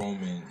haters, though.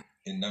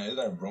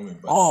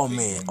 All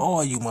men,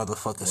 all you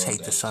motherfuckers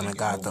hate the Son of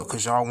God, though,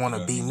 because y'all want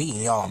to be me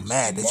and y'all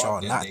mad that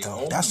y'all not,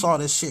 though. That's all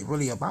this shit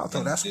really about,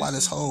 though. That's why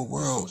this whole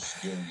world,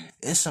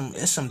 it's some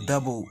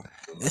double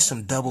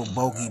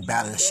bogey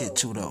balance shit,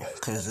 too, though,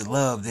 because the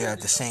love there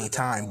at the same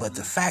time. But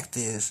the fact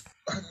is,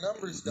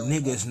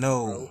 niggas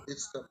know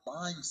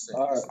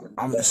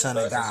I'm the Son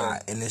of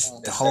God, and it's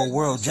the whole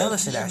world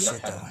jealous of that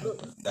shit, though.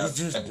 It's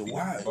just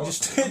why?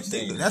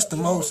 That's the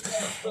most.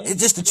 It's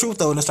just the truth,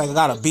 though. And it's like I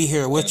gotta be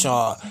here with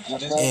y'all,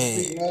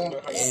 and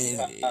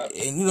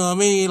you know what I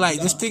mean.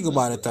 Like just think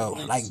about it, though.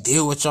 Like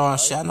deal with y'all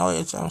and shit. I know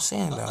what I'm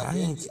saying, though.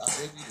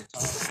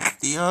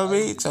 You know what I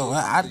mean? So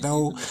I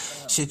know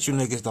shit you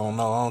niggas don't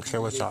know. I don't care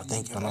what y'all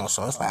think, you know.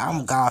 So it's like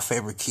I'm God's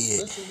favorite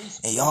kid,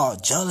 and y'all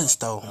jealous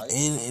though,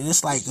 and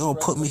it's like it'll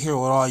put me here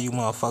with all you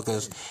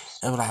motherfuckers.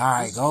 And be like, all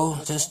right, go,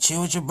 just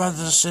chill with your brothers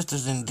and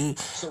sisters and do,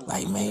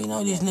 like, man, you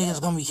know these niggas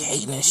gonna be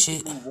hating and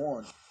shit.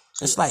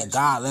 It's like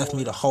God left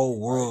me the whole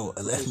world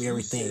and left me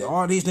everything.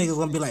 All these niggas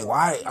gonna be like,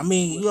 why? I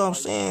mean, you know what I'm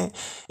saying?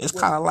 It's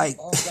kind of like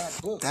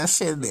that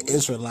shit in the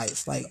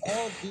Israelites. Like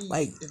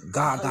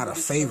God got a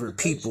favorite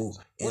people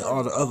and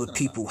all the other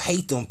people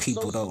hate them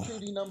people, though.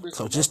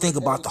 So just think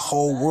about the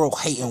whole world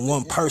hating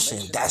one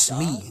person. That's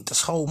me.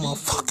 This whole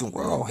motherfucking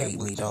world hate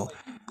me, though.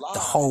 The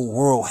whole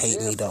world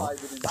hate me, though.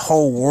 The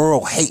whole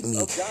world hate me.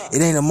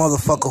 It ain't a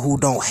motherfucker who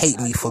don't hate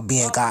me for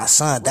being God's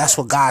son. That's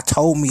what God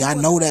told me. I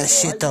know that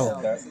shit,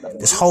 though.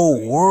 This whole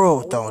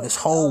world, though. This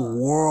whole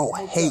world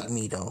hate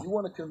me, though. You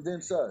want to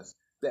convince us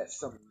that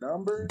some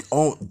numbers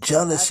on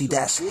jealousy,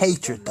 that's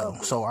hatred, though.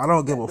 So I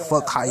don't give a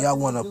fuck how y'all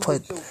want to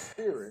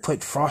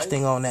put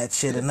frosting on that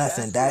shit or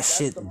nothing. That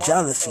shit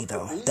jealousy,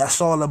 though. That's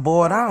all it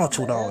boiled down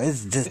to, though.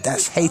 It's just,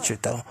 that's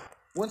hatred, though.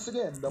 Once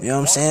again, you know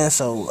what I'm saying?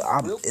 So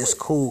it's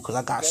cool because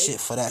I got shit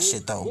for that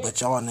shit, though.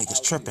 But y'all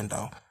niggas tripping,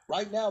 though.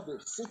 Right now,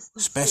 there's 66.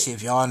 Especially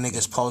if y'all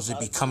niggas supposed to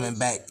be coming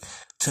back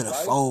to the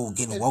fold,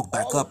 getting woke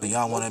back up, and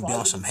y'all want to be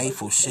on some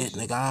hateful shit,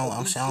 nigga.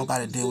 I'm saying I don't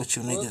gotta deal with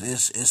you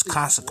niggas. It's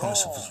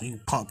consequences for you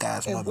punk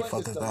ass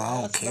motherfuckers, though.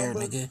 I don't care,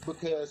 nigga.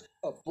 Because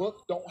a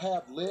book don't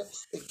have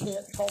lips, it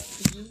can't talk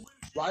to you,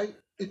 right?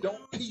 It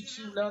don't teach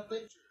you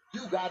nothing.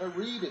 You gotta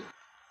read it.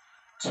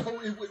 So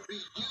it would be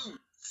you,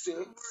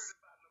 6.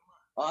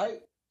 All right,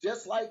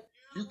 just like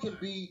you can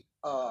be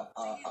an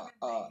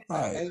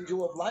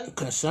angel of light.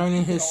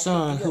 Concerning his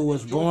son, who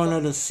was born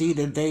of the seed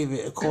of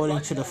David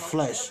according to the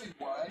flesh,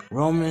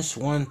 Romans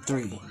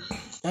 1:3.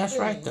 That's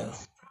right, though.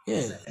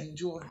 Yeah.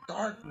 Angel of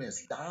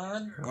darkness,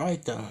 Don.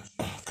 Right, though.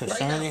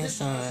 Concerning his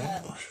son,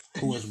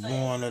 who was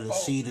born of the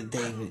seed of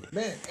David.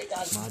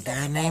 My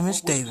dad's name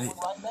is David.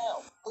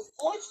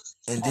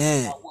 And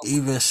then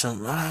even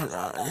some,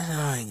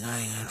 I ain't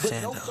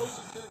understand, though.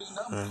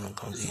 I'm not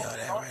gonna give y'all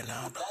that right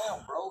now, though.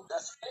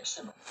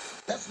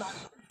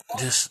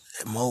 Just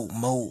more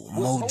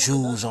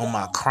jewels on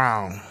my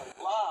crown.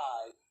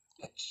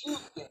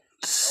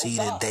 Seed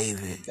of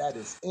David. That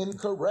is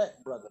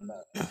incorrect, brother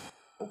man.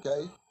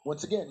 Okay?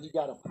 Once again, he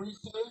got a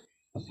priesthood.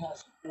 He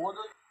has an order.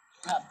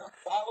 You have to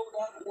follow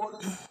that order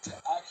to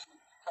actually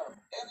become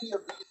any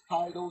of these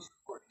titles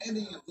or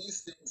any of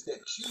these things that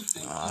you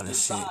think you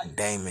this desire. shit,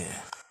 Damon.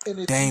 And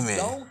if Damon. you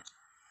don't,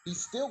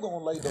 he's still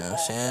gonna lay the you know what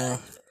I'm saying?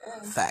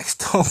 Facts,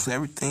 though.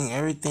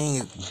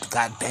 Everything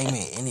got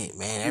Damon in it,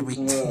 man.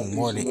 Everything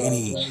more than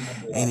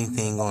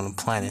anything on the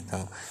planet,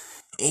 though.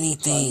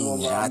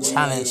 Anything, I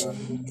challenge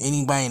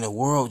anybody in the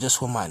world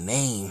just with my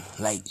name.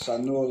 Like,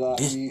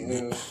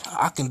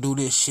 I can do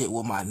this shit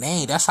with my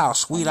name. That's how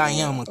sweet I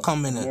am and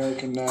come in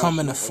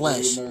the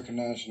flesh.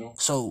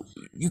 So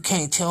you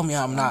can't tell me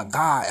I'm not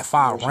God if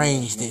I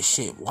arrange this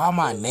shit. Why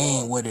my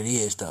name what it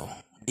is, though?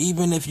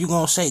 Even if you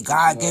gonna say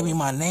God gave me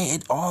my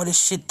name, all this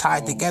shit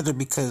tied together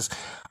because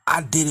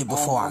I did it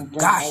before I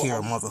got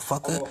here,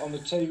 motherfucker. I'm gonna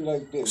tell you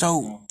like this.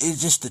 So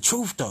it's just the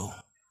truth, though.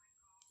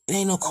 It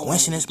ain't no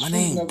coincidence. My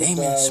name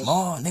Damon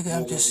Small, nigga.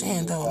 I'm just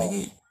saying, though,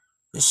 nigga.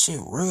 This shit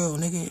real,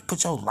 nigga.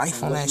 Put your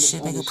life on that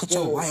shit, nigga. Put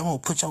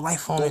your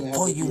life on it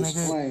for you,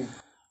 nigga.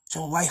 Put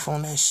your life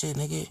on that shit,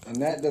 nigga.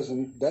 And that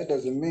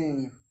doesn't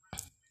mean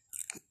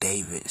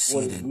David,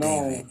 seed of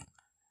David,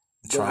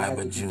 tribe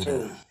of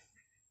Judah.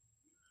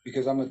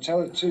 Because I'm gonna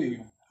tell it to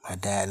you. My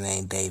dad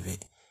named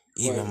David.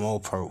 Even more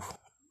proof.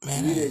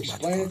 Man, I need to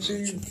explain it to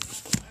you.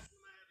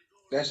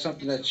 That's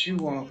something that you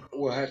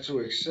will have to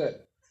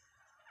accept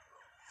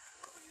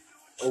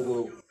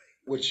over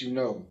what you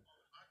know.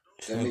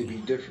 That may be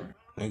different.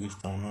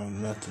 Niggas don't know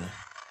nothing.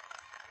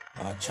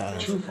 I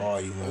challenge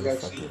all you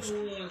motherfuckers.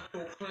 People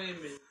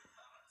proclaiming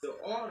the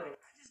order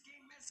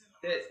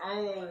that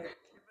all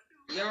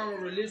y'all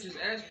religious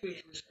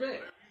aspects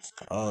respect.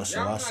 Oh,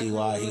 so I see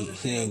why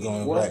he ain't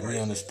gonna invite me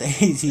on the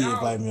stage. He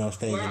invite me on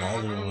stage in the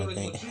other room, I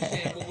think.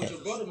 But what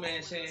your brother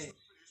man saying,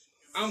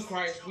 I'm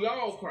Christ, we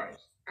all Christ.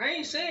 I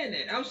ain't saying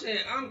that. I'm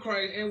saying I'm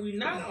Christ and we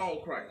not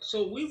all Christ.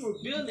 So we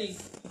revealing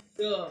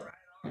the...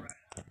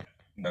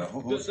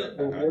 What is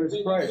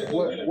Christ?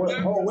 What?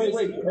 Oh, wait.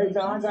 Hey,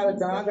 Don, I got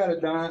it,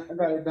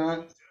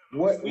 Don.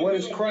 What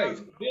is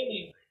Christ?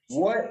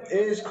 What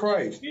is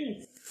Christ?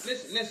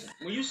 Listen.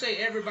 When you say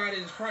everybody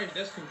is Christ,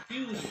 that's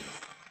confusing.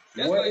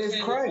 That's what like is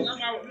saying, Christ?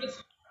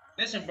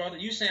 Listen, brother,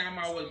 you saying I'm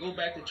always go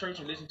back to church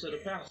and listen to the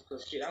pastor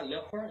because shit, I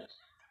left Christ.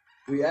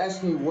 We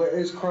asking what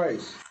is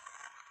Christ?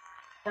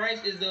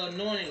 Christ is the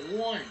anointed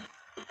one.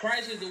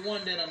 Christ is the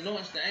one that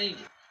anoints the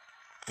angel.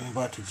 I'm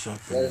about to jump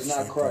in. That is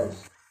not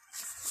Christ.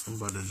 I'm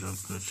about to jump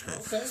in the chat.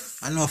 Okay.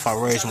 I know if I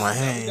raise my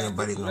hand,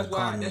 everybody gonna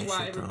call me and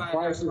shit, though.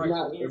 Christ is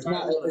not. It's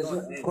not.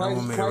 Y'all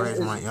want me to raise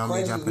my? Y'all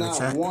want me to jump in the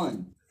chat?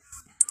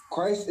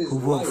 Christ is who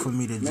vote for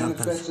me to jump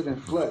in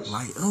flesh.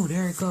 Light. Oh,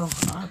 there it go.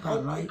 I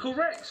got light.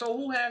 Correct. So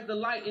who has the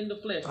light in the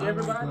flesh?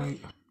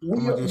 Everybody.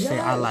 I'm gonna just say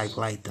I like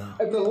light though.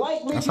 If the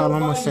light leaves that's all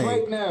I'm gonna say.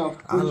 Right now,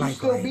 will you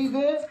still be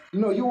there?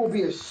 No, you will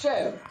be a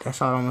shadow.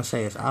 That's all I'm gonna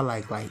say is I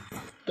like light.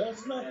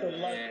 That's not the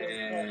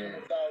light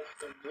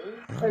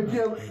that's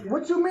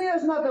what you mean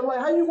that's not the light?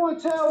 How you gonna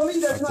tell me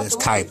that's not the light? Just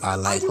type I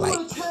like light.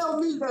 How you gonna tell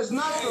me that's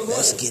not the light?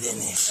 Let's get in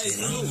this shit.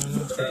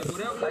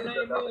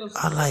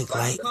 I like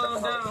light.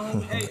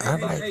 I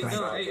like light.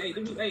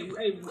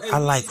 I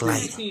like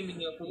light.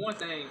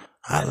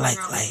 I like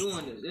light.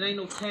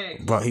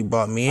 Bro, he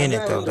brought me in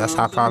it though. That's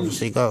how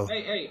prophecy go.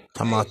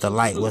 Talking about the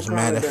light was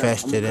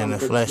manifested in the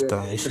flesh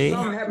though. You see?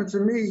 Something happened to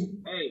me.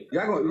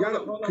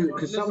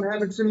 Cause something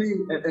happened to me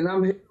and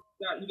I'm here.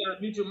 You gotta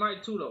mute your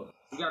mic too though.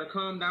 You gotta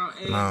calm down.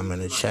 Nah, I'm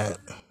in the chat.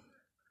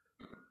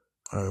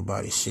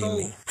 Everybody see me.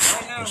 Right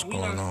now,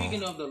 we're not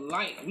speaking of the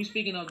light. We're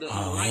speaking of the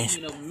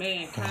enlightenment of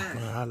mankind.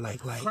 I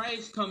like light.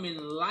 Christ come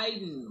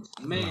enlightens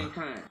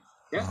mankind.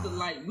 That's the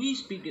light we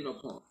speaking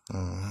upon.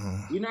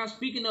 We're not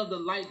speaking of the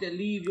light that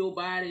leave your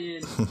body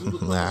and you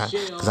become a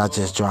shell. Because I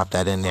just dropped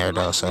that in there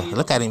though. So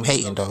look at him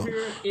hating though.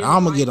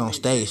 I'm gonna get on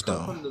stage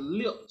though. From the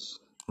lips.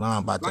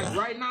 I'm about to. Like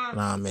right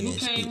now, you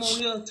came on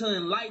here to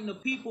enlighten the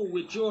people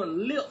with your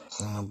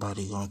lips.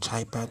 Nobody gonna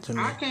type after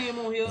me. I came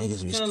on here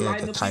Niggas be to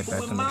enlighten the people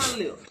with my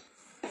lips.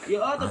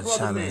 Your other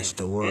brother man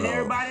and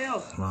everybody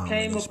else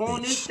came up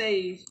on this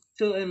stage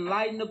to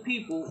enlighten the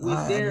people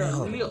with their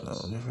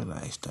lips. No,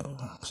 relax though.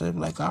 So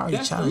like I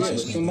already challenged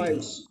this.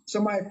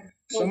 Somebody's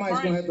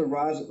gonna have to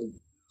rise.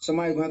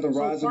 Somebody's gonna have to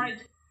rise.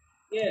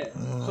 Yeah.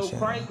 So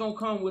Christ gonna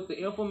come with the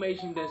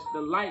information that's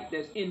the light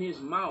that's in his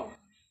mouth.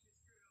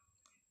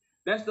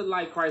 That's the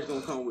light Christ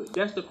gonna come with.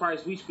 That's the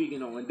Christ we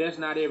speaking on, and that's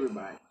not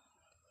everybody.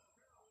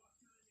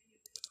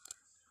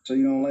 So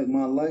you don't like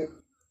my light?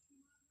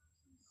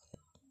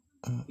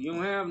 You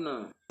don't have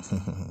none.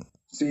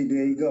 See,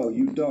 there you go.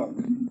 You dark.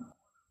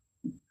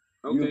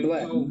 Okay, you're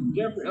black. So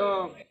Jeffrey,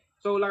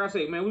 so like I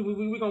say, man,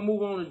 we gonna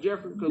move on to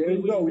Jeffrey. There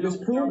you go. We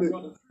just proved it.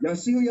 Y'all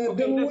see who y'all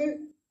dealing with?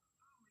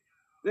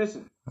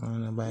 Listen.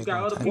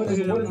 What is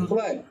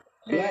black?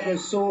 Black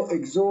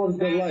absorbs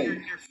the light.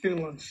 Your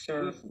feelings,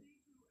 sir.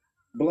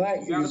 Black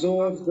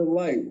absorbs the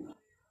light.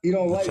 You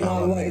don't like my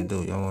light.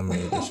 Y'all want me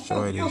to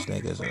destroy these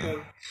niggas?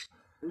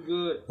 We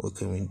good. What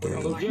can we do?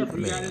 So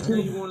Jeffrey, you got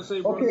anything you want to say,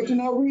 bro? Okay, can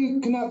I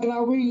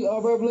read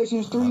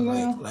Revelations 3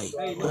 now? Like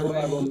type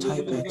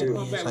it there.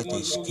 It's like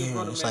they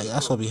scared. It's like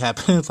that's what be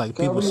happening. It's like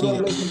people see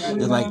it.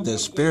 It's like the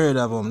spirit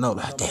of them know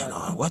like,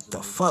 damn, what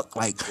the fuck?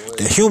 Like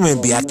the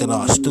human be acting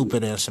all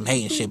stupid and some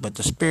hating shit, but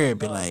the spirit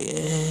be like,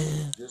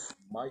 Just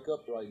mic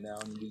up right now,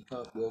 and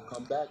we'll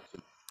come back to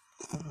it.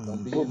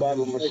 What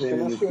Bible machine?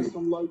 Can I shed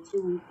some light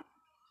too?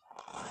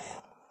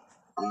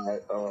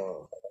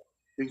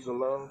 Peace and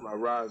love. My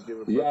rise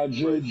giving. Yeah,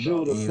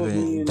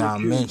 even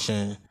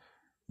dimension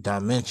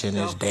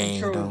is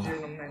Dane though.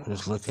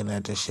 Just looking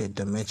at this shit,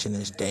 dimension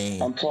is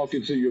Dane. I'm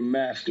talking to your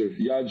master,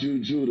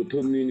 Yajuju, to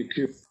put me in the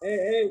queue.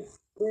 Hey,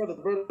 brother,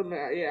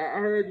 man. Yeah, I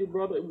heard you,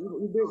 brother.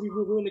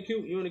 You in the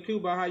queue. You in the queue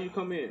by how you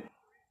come in.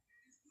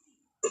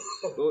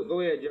 Go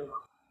ahead, Joe.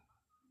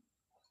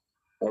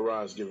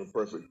 Arise, giving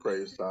perfect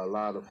praise to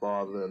Allah, the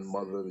Father and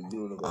Mother of the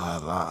universe.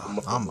 Allah.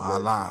 I'm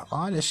Allah.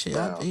 All this shit.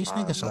 These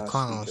niggas some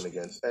clowns. I'm not speaking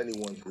against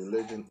anyone's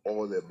religion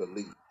or their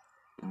belief.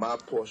 My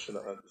portion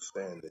of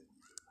understanding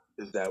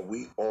is that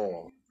we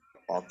all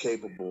are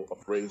capable of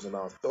raising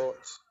our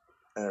thoughts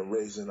and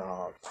raising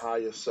our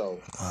higher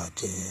self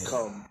to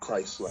become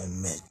Christ-like.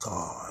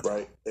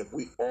 Right? If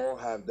we all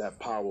have that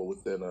power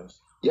within us.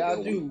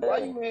 Y'all do. Why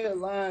you here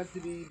lying to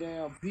these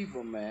damn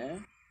people,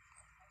 man?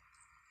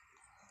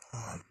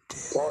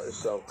 Part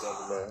yourself,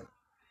 brother, man.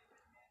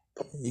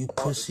 You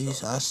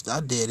pussies. I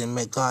did it,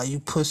 man. God, you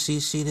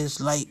pussies see this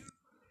light.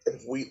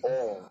 If we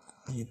all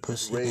you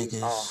pussy raise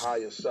niggas. our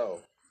higher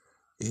self,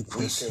 you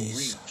pussies. We can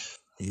reach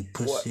you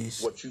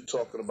pussies. What you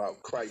talking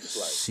about,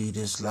 Christ-like. See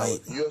this light.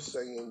 Now, you're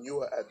saying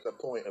you are at the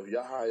point of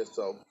your higher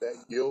self that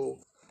you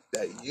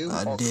I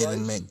are did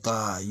Christ. It, man.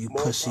 God, you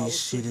pussies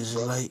see this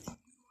light.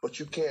 But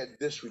you can't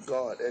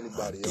disregard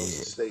anybody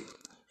else's statement.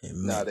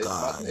 Now,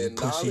 God, you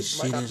pussies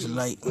see this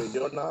light. Where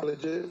your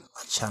knowledge is,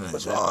 I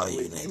challenge all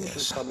you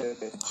niggas.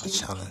 I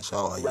challenge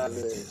all you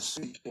niggas.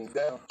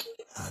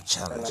 I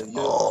challenge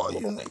all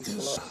you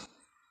niggas.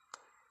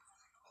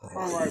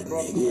 All right,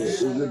 brother.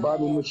 Is it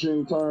Bible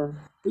Machine time?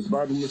 It's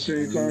Bible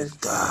Machine time?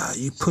 God,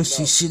 you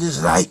pussies see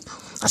this light.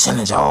 I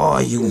challenge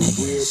all you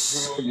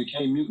niggas. You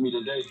can't mute me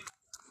today.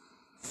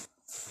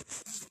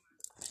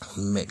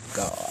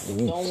 God,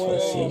 you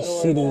pussies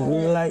see this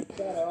light.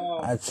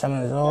 I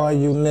challenge all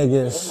you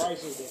niggas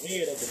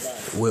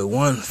with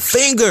one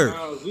finger.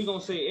 We gonna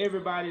say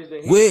everybody's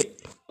the head. With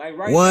like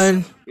right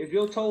one now, if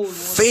your toes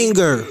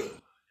finger.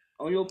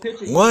 On your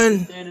picture,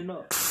 one standing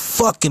up.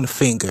 Fucking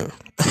finger.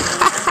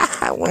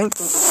 One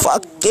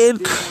fucking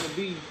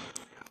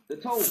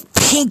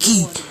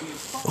pinky.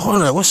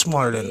 Hold on, what's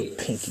smarter than a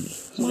pinky?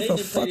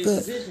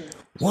 Motherfucker.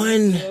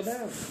 One.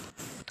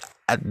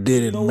 I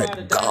didn't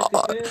make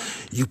God.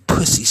 You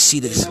pussy see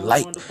this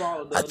light.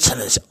 I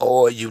challenge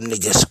all you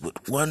niggas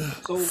with one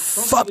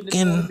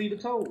fucking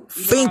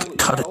finger.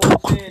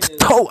 The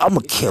toe. I'ma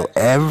kill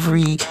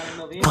everybody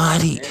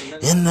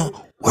in the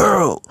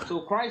world. So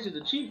Christ is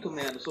the chief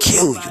commander. So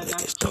kill you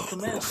niggas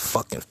though.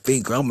 Fucking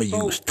finger. I'ma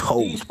use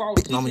toes.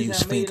 I'ma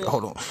use finger.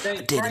 Hold on.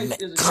 I didn't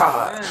make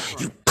God.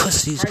 You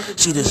pussies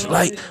see this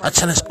light. I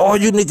challenge all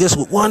you niggas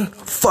with one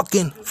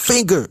fucking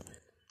finger.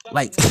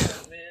 Like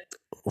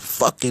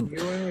fucking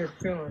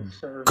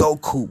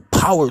Goku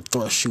power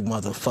thrust, you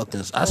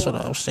motherfuckers. That's what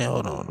I'm saying.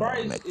 Hold on,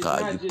 man.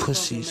 God, you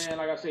pussies. Man,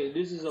 like I say,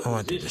 this is a I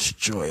want to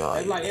destroy all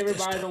you like niggas.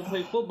 Everybody don't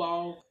play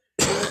football.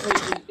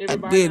 I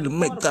did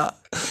make God.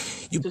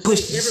 You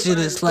pussies see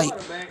this light.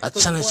 I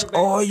challenge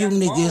all you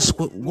niggas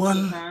with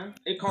one. I'm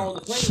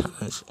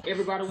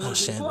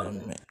saying,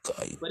 man.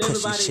 God, you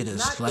pussies see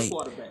this light.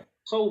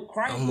 So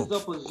Christ is a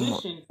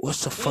position.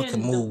 What's the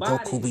fucking move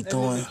Goku be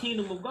doing?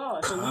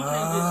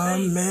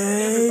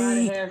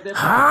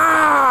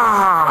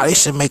 They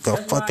should make a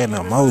fucking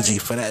emoji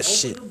for that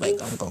shit. Like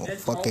I'm gonna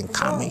fucking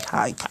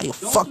Kamehameha. How you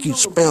fuck you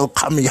spell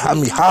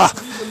Kamehameha?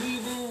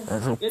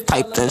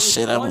 Type that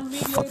shit. I'm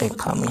fucking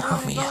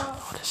Kamehameha.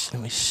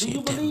 Let me see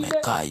it then, man.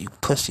 God, you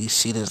pussy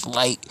see this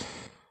light.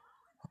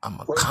 I'm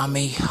a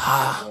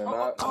Kamehameha.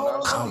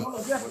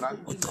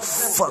 What the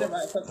fuck?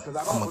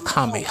 I'm a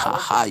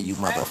Kamehameha, you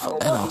motherfucker.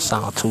 That don't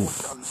sound too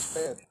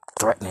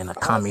threatening. A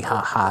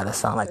Kamehameha. That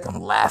sound like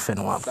I'm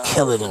laughing while I'm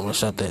killing them or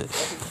something.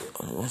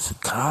 It's a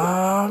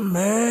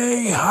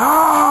Kamehameha.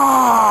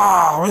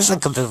 It's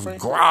like I just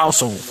growl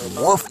some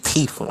wolf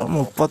teeth. I'm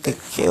gonna fucking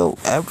kill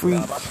every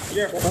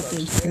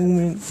fucking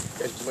human.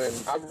 When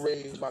I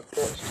raise my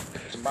thoughts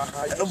to my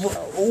higher ever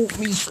owe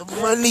me some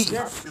money,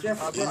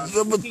 you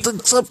ever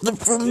took something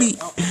from me,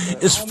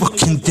 it's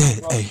fucking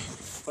dead, hey.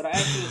 But I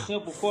asked you a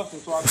simple question,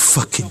 so I it's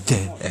fucking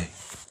dead, hey.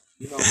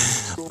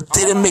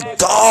 Didn't make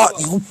God,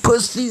 you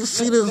pussy,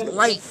 see this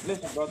light.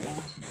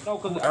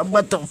 I'm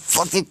about to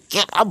fucking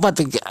get. All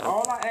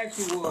I asked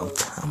you was,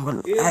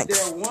 is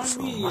there one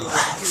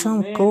mediator?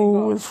 I'm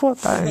cool as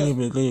fuck. I ain't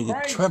even really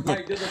tripping.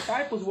 Like the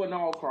disciples wasn't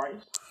all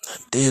Christ.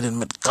 Didn't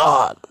make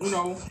God. You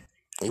know,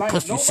 you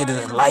pussy, see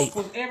this light.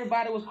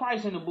 Everybody was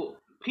Christ in the book.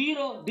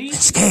 Peter, these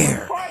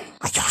scared.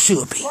 Like y'all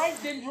should be.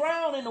 Christ didn't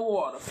drown in the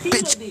water. Peter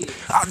bitch, did.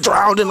 I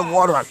drowned in the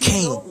water. I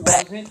came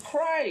back.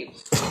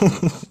 Christ.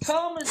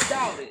 Thomas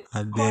doubted.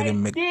 I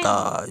didn't make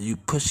God. You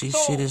pussy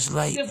shit is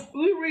like. If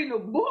we read the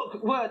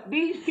book, well,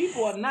 these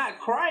people are not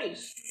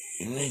Christ.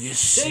 They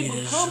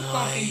become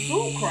something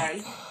through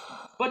Christ.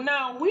 But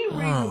now we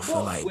read the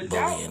book like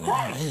without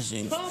Christ.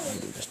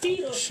 Thomas,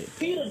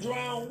 Peter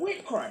drowned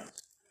with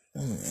Christ.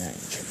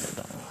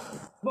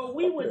 But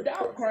we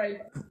without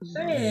Christ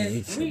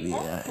saying we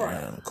are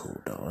Christ. I'm cool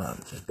though. I'm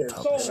just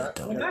talking shit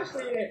though. When I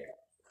said,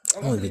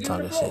 I'm gonna be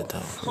talking shit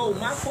though. So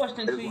my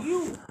question to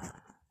you,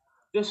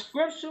 the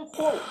scripture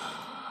quote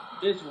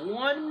is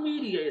one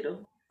mediator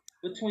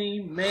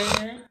between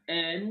man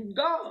and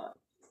God.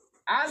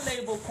 I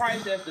label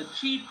Christ as the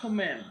chief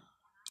commander.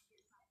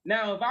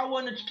 Now, if I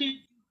wasn't the chief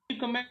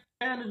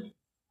commander,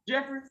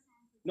 Jeffrey,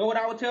 know what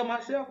I would tell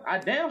myself? I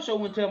damn sure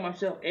wouldn't tell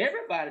myself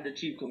everybody the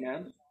chief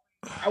commander.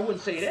 I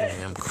wouldn't say that.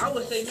 I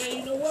would say, man,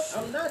 you know what?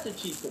 I'm not the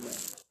chief commander.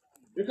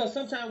 Because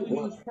sometimes we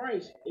use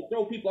Christ to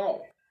throw people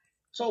off.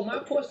 So my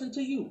question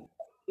to you,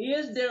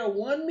 is there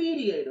one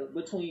mediator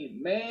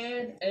between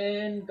man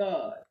and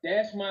God?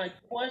 That's my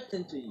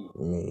question to you.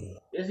 Me.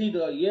 It's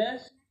either a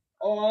yes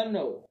or a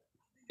no.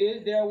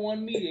 Is there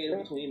one mediator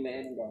between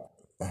man and God?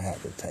 I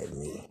have to type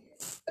me.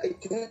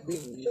 It can't be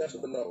yes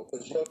or no,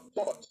 because your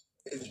thoughts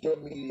is your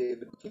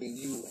mediator between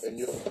you and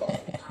your God.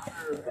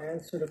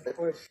 Answer the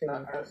question.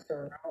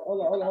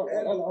 Hold on.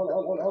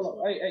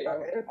 Hey, I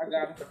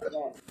got it.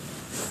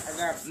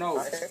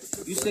 No,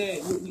 you said,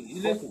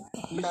 you listen.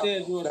 You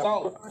said you were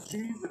thought.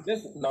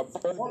 Listen. Now,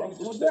 Brother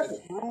Jesus said,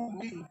 through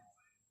me,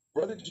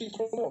 Brother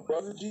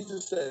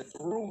Jesus said,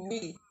 through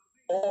me,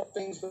 all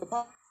things are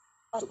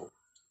possible. So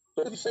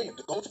what is he saying?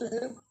 To go to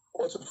him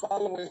or to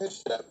follow in his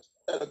steps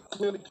that are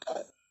clearly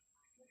cut?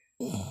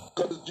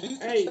 Because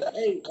Jesus Hey.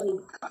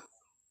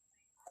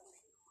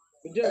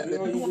 You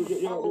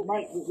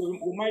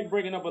might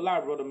bringing up a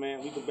lot, brother,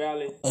 man. We can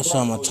barely. That's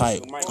what I'm gonna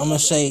type. I'm gonna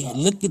say,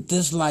 look at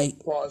this light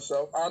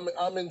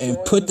and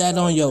put that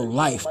on your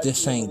life.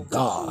 This ain't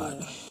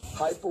God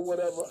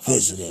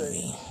visiting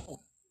me.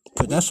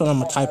 But that's what I'm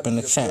gonna type in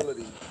the chat.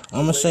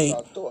 I'm gonna say,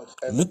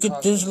 look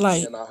at this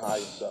light.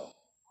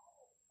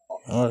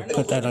 Or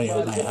put that on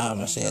your light. I'm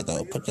gonna say it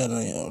though. Put that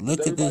on your.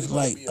 Look at this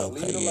light.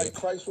 Okay, yeah.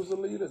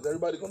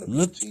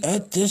 Look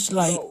at this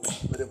light.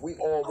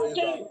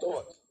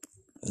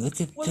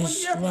 Look at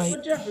this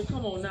light. Jeffrey,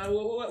 come on now.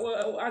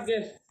 Well, I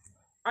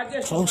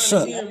guess close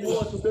you're up. trying to hear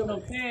more to what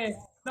I'm saying.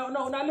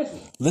 No, now listen.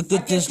 Look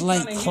at this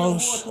light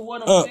close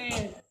up.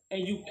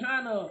 And you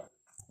kind of,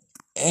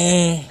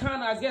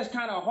 I guess,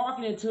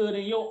 hearkening to it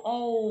in your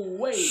own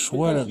way.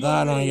 Swear to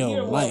God on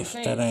your life,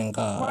 that ain't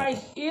God.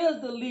 Christ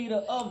is the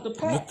leader of the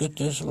pack. Look at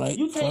this light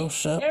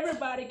close up.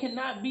 Everybody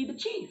cannot be the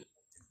chief.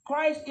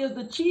 Christ is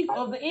the chief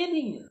of the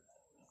Indians.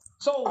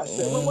 So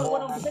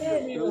what I'm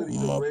saying is,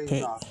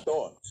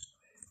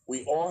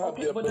 we all have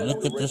the ability.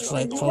 Look at this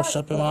light close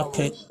up in my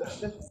pic.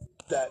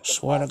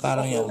 Swear to God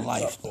on your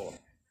life.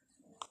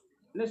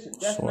 Listen,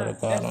 swear to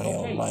God on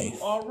your life.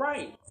 All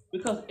right,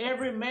 because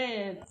every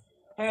man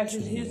has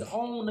his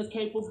own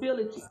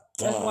capability.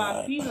 That's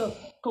why Peter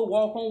could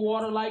walk on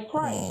water like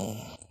Christ.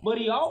 But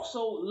he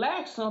also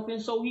lacked something,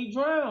 so he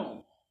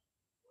drowned.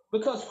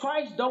 Because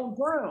Christ don't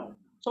drown.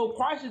 So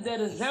Christ is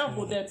that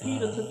example that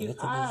Peter took his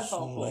eyes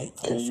off of.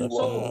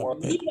 So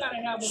we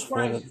gotta have a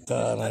Christ.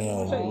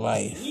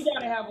 We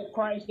gotta have a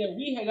Christ that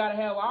we gotta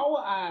have our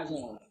eyes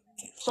on.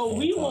 So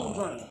we won't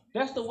drown.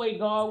 That's the way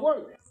God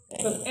works.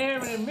 Because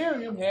Aaron and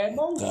Miriam had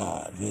Moses.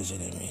 God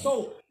visited me.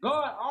 So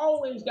God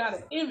always got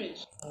an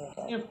image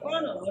in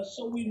front of us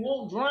so we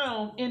won't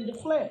drown in the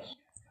flesh.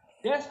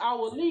 That's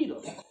our leader.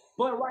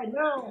 But right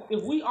now,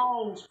 if we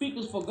all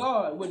speakers for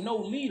God with no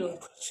leader,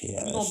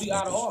 we're going to be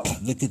out of order.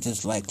 Look at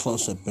this light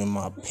close up in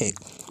my pic.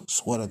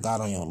 Swear to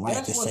God on your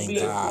life, this ain't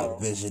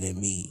God visited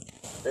me.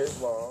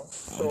 Islam.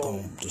 I'm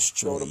going to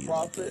destroy you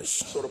with this.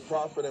 So the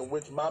prophet in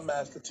which my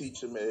master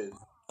teacher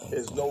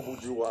is Noble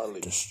Drew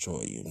Ali.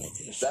 Destroy you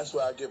niggas. That's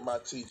where I get my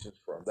teachings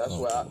from. That's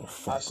where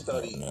I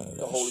study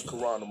the Holy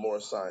Quran, the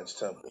Moorish Science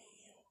Temple.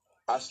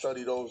 I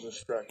study those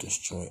instructions.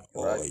 Destroy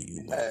all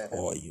you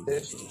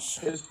niggas.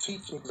 His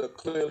teachings are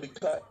clearly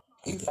cut.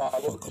 He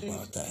followed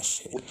about that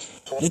shit.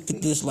 Look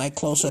at this light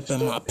close up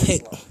in my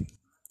pic.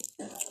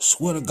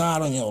 Swear to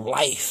God on your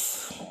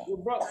life.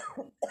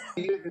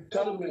 He didn't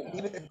tell me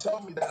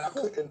that I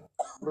couldn't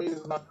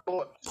raise my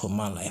thoughts. Put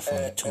my life on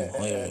it too.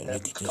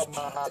 Look at this.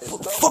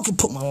 Fucking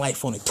put my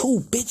life on it too,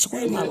 bitch.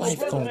 Where my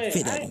life gonna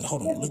fit at?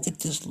 Hold on. Look at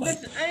this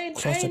light. Listen,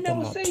 I ain't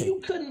never say you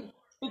couldn't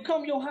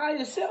become your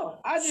higher self.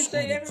 I just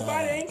say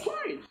everybody ain't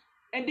Christ.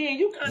 And then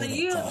you kind of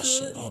yield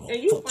to it,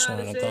 and you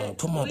finally say,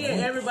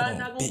 everybody's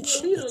not going to be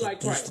a leader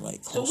like Christ.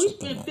 So we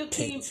spent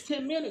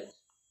 10 minutes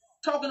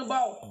talking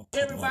about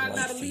everybody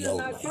not a leader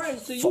like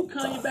Christ, so you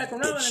come back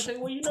around and say,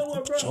 well, you know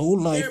what, bro?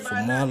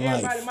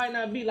 Everybody might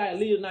not be like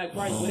leader like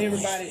Christ, but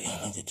everybody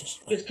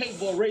is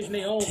capable of raising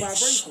their own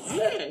vibration.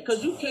 Yeah,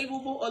 because you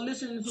capable of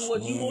listening to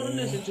what you want to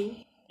listen to.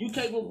 You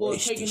capable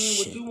of taking in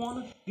what you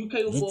want to. You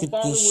capable of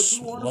following what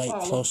you want to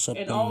follow.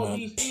 And all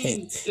these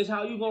things is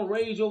how you going to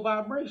raise your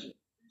vibration.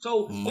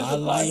 So it's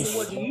a question of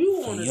what do you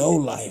want to do?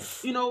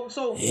 Life. You know,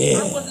 so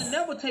I wasn't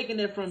never taking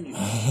that from you.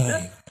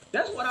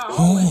 That's what I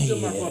always do,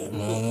 my brother.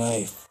 My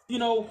life. You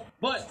know,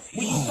 but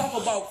when you talk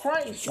about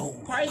Christ,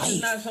 Christ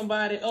is not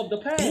somebody of the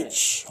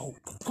past.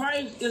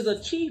 Christ is a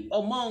chief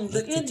among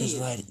the Indians,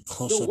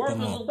 the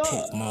workers of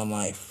God. My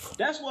life.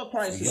 That's what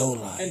Christ is,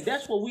 and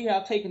that's what we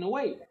have taken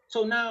away.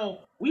 So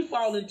now we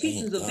follow the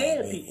teachings of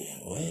dead people.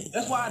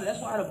 That's why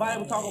the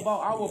Bible talk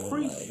about our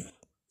priests.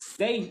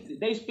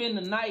 They spend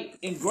the night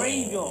in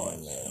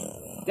graveyards.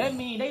 That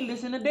means they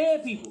listen to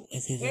dead people.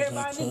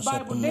 Everybody in this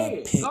Bible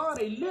dead. God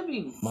a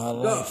living God.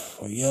 Life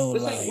for your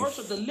this life. Ain't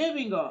worship the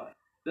living God.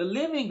 The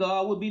living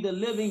God would be the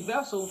living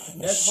vessel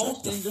that's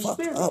hosting the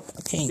spirit. I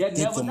can't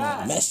think of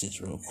my message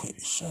real quick.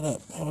 Shut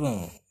up. Hold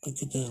on.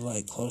 Look at this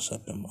light close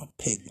up in my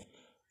pic.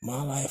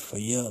 My life for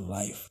your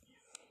life.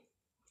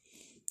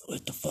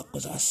 What the fuck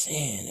was I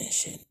saying and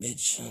shit,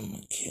 bitch? I'm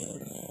gonna kill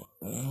that.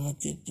 But I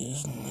look at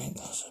this line,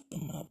 cause up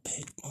in my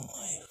pick my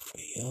life for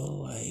your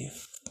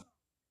life.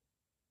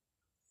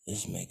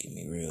 It's making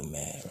me real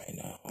mad right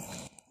now.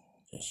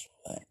 Just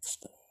relax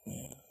though,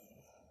 man.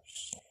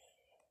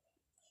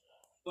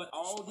 But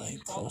all these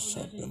like close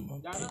up in my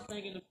y'all not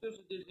thinking the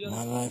scripture this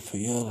my life for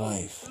your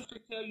life. The scripture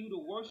tell you to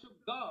worship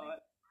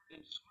God in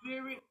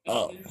spirit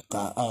and in truth.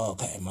 God,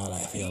 okay, my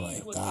life for your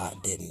life.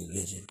 God didn't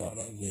visit all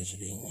that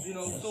visiting. You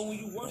know, so when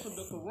you worship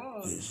the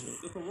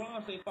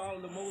Quran say follow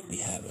the Moses. We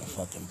having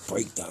fucking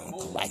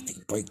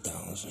galactic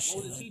breakdowns and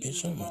shit. Like,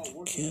 bitch, I'm about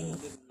to kill.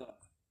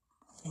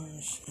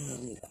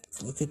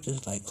 Look at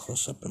this, like,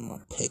 close up in my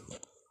pic.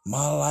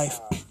 My life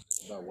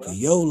for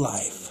your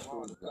life.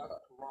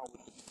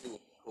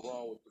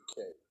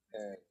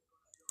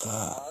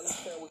 God. I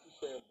understand what you're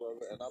saying,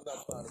 brother, and I'm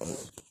not trying to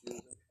cause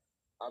confusion.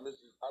 I'm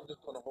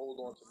just going to hold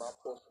on to my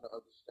portion of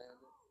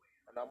understanding,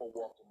 and I'm going to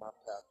walk in my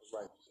path of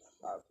righteousness.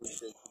 I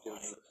appreciate you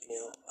giving me the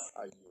floor.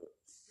 I yield.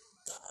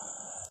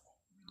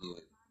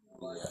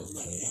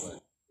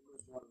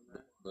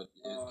 But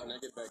can I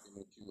get back in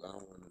the queue? I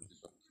don't want to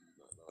disrupt you,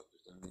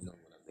 just let me know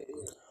when I'm ready.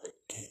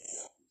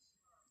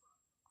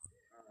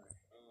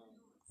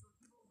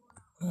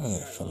 I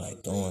don't feel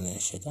like doing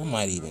that shit. I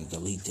might even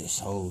delete this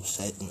whole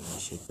segment and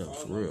shit though,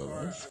 for real.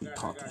 Let's be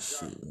talking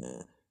shit,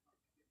 man.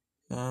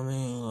 You know what I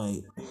mean?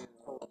 Like,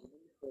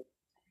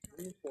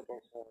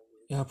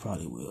 y'all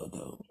probably will,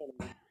 though.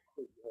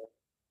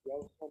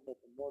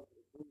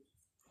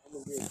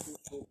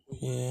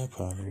 Yeah, I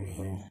probably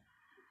will.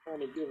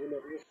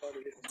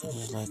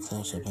 Just like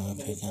close up and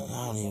picking.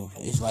 I don't even,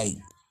 it's like,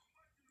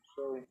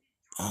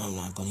 I'm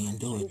not gonna even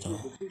do it,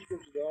 though.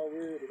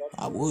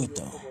 I would,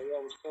 though.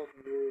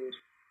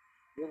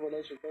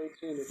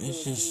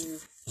 It's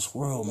just this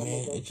world,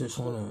 man. It just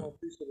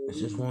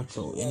wants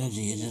your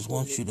energy. It just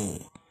wants you to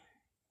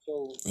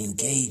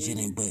engage in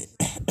it. But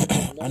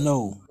I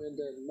know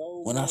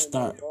when I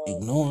start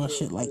ignoring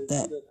shit like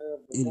that,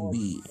 it'll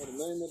be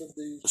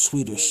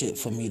sweeter shit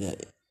for me to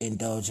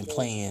indulge in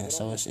playing.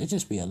 So it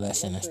just be a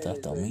lesson and stuff,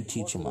 though. Me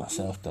teaching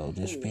myself, though,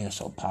 just being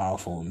so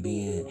powerful and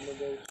being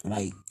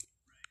like,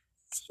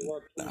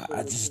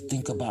 I just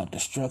think about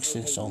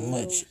destruction so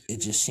much.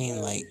 It just seemed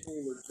like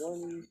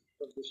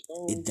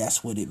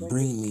that's what it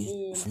bring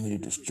me for me to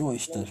destroy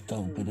stuff,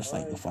 though. But it's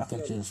like if I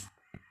can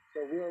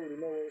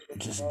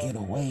just get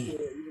away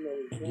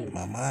and get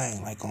my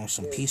mind like on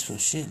some peaceful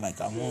shit, like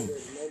I won't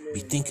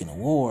be thinking of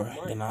war,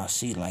 then I'll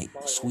see like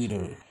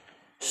sweeter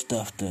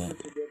stuff to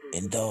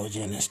indulge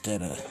in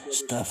instead of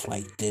stuff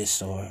like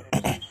this, or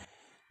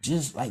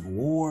just like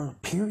war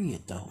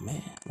period though,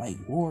 man. Like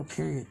war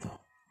period though.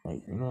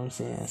 Like, you know what I'm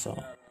saying?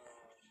 So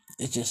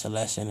it's just a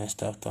lesson and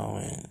stuff though,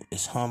 and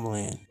it's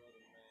humbling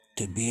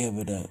to be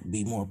able to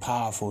be more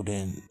powerful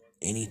than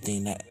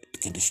anything that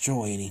can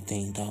destroy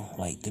anything though.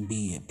 Like to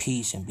be at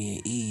peace and be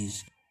at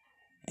ease.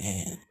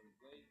 And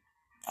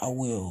I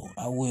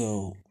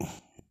will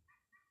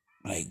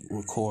like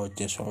record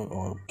this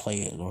or play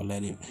it or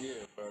let it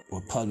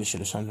or publish it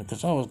or something,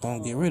 because I was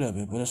gonna get rid of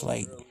it, but it's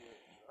like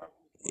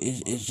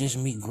it's just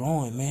me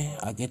growing, man.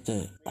 I get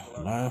to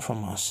learn from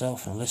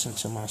myself and listen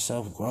to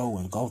myself grow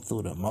and go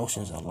through the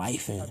emotions of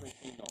life, and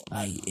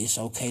like it's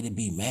okay to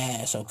be mad,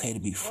 it's okay to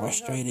be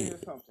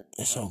frustrated,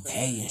 it's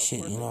okay and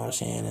shit, you know what I'm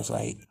saying? It's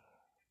like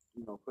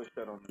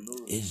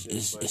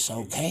it's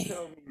okay,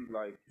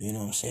 you know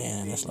what I'm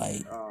saying? And it's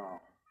like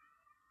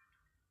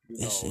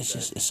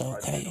it's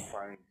okay.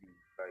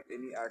 Like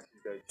any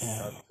actions that you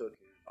have taken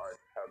or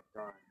have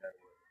done that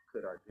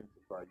could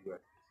identify you as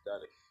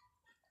status.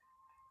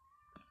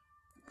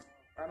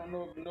 I don't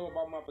know if you know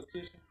about my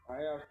petition. I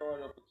have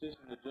started a petition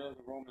to judge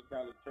the Roman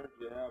Catholic Church.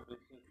 It have been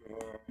sent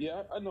to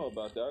yeah, I know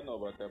about that.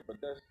 But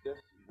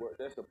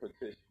that's a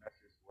petition. That's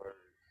just words.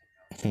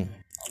 I'm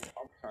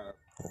trying to.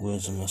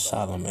 Wisdom of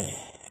Solomon.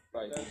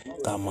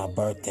 Got my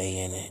birthday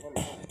in it.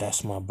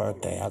 That's my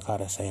birthday. I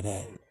gotta say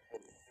that.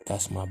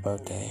 That's my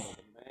birthday.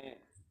 Man,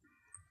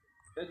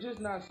 that's just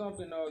not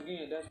something.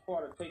 Again, that's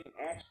part of taking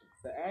action.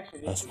 The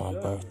action. That's my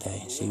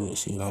birthday. See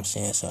what I'm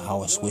saying? So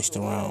how it switched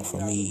around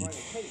for me,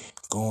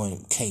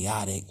 going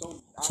chaotic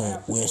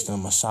to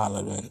wisdom of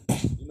Solomon.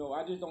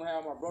 I just don't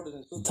have my brothers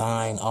and sisters.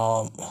 Thine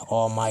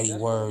almighty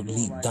word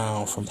leaped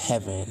down from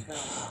heaven,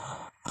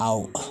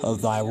 out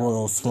of thy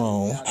royal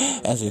throne,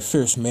 as a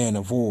fierce man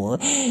of war,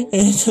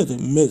 into the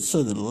midst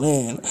of the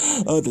land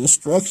of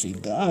destruction.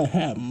 God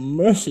have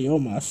mercy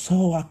on my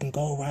soul. I can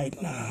go right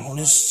now.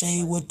 Let's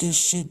say what this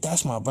shit.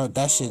 That's my birth.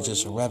 That shit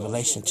just a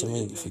revelation to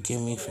me.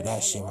 Forgive me for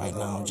that shit right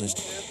now.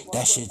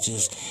 That shit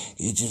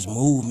just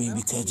moved me,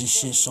 because this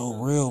shit's so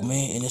real,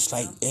 man. And it's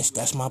like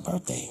that's my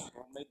birthday.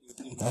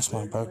 That's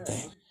my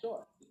birthday.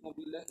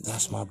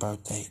 That's my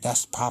birthday.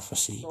 That's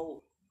prophecy.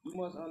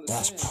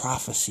 That's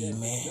prophecy,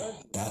 man.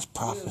 That's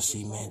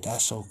prophecy, man.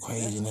 That's so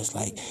crazy. And it's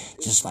like,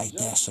 just like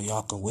that, so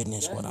y'all can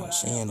witness what I'm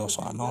saying, though.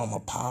 So I know I'm a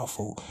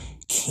powerful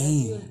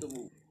king.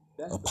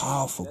 A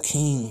powerful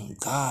king,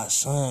 God's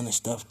son and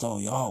stuff, though.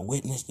 Y'all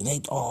witnessed, and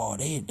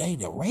they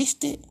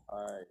erased it.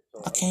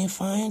 I can't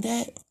find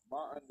that.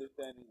 My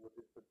understanding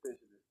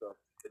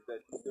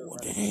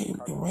Did they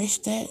erase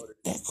that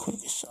quick?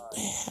 So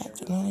they had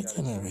to. No, they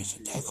couldn't erase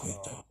it that quick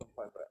though.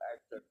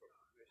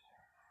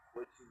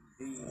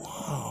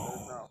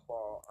 Wow.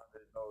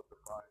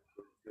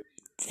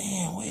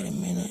 Damn, wait a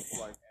minute.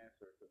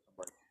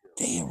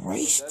 They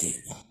erased it.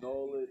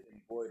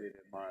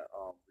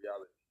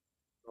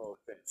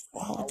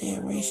 Why would they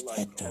erase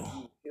that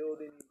though?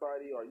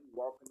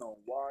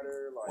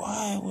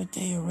 Why would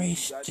they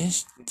erase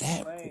just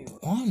that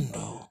one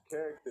though?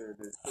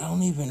 I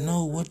don't even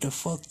know what the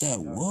fuck that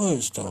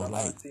was though.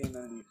 Like,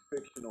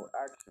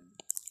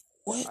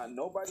 what?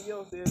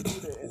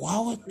 Why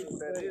would?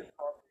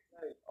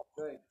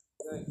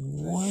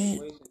 What?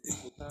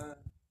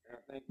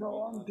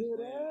 No, I'm good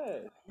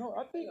ass. No,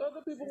 I think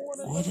other people want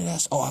to. What did I?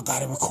 Oh, I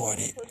got it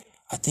recorded.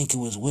 I think it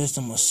was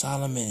Wisdom of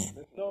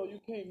Solomon. No, you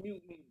can't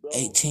mute me, bro.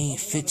 18,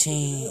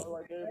 15,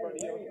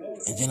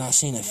 and then I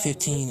seen a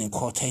 15 in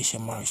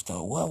quotation marks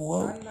though.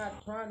 What? I'm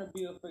not trying to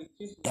be a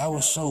fictitious. That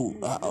was so.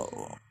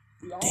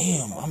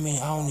 Damn. I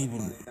mean, I don't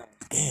even.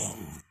 Damn.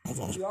 I'm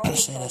gonna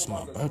say that's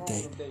my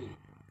birthday.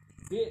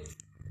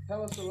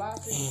 Damn,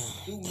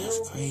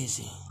 that's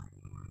crazy.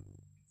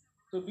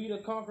 To be the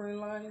conquering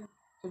lion,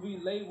 to be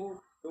labeled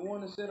the one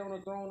that sat on the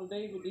throne of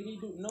David, did he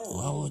do? No.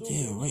 Why would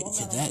they erase?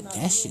 Cause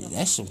that shit,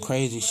 that's some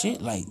crazy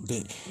shit. Like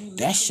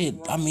that shit.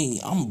 I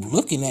mean, I'm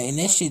looking at it and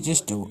that shit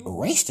just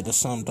erased it or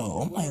something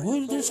though. I'm like, what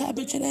did this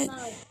happen to that?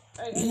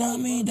 You know what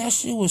I mean? That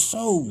shit was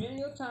so.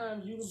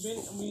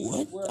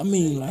 What? I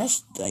mean,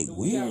 that's like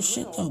weird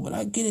shit though. But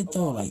I get it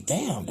though. Like,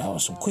 damn, that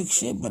was some quick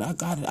shit. But I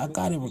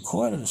got it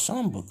recorded or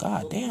something. But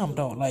goddamn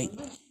though, like.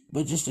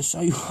 But just to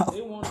show you how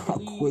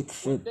quick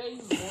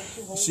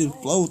shit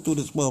flowed through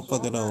this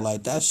motherfucker though,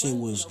 like that shit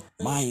was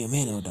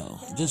monumental though.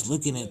 Just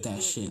looking at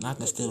that shit, and I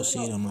can still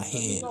see it in my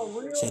head.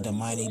 Said the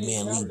mighty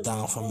man leaped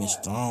down from his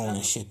throne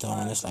and shit though,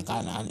 and it's like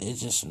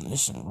it's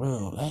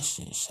real. That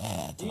shit's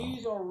sad though.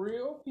 These are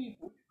real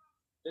people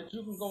that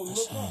you can go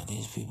look up.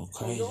 These people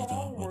crazy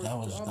though, but that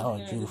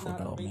was beautiful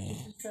though, man.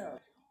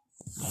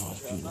 That was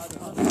beautiful.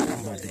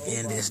 I'm about to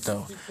end this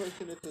though.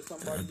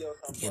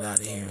 Get out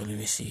of here. Let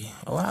me see.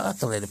 Oh, I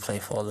can let it play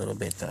for a little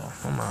bit though.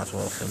 I might as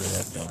well fill it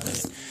up though.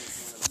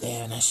 But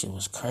damn, that shit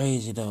was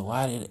crazy though.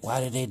 Why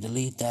did they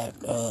delete that?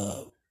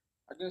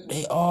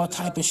 They all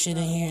type of shit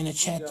in here in the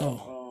chat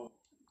though.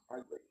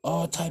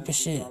 All type of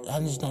shit. I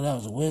just know that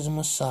was Wisdom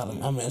of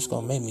Solomon. I mean, it's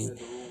gonna make me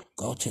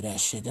go to that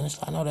shit. Then it's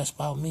like, I know that's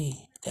about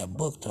me. That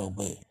book though,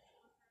 but.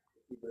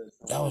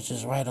 That was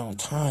just right on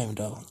time,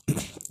 though.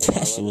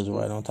 That shit was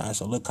right on time.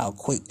 So look how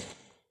quick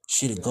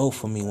shit'll go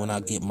for me when I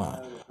get my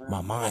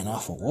mind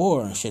off of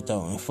war and shit,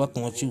 though. And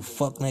fucking with you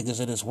fuck niggas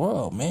of this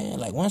world, man.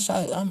 Like, once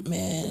I'm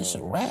man, it's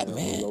a rap,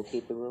 man.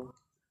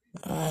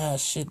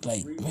 Shit,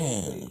 like,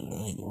 man,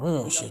 like,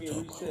 real shit,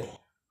 though, bro.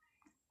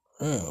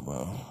 Real,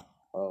 bro.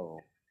 Oh.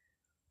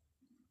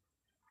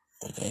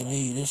 They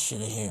leave this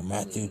shit in here.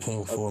 Matthew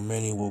 24,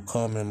 many will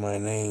come in my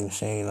name,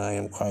 saying I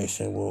am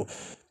Christ, and will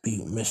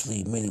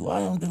mislead many. Why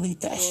don't delete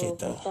that shit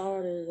though? For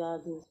starters, I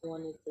just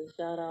wanted to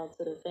shout out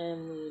to the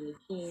family and the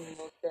king,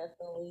 most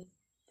definitely,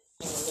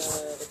 and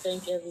to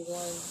thank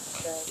everyone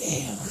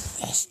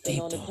that's been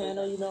on the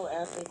panel.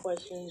 Asking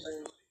questions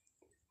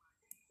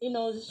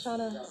and just trying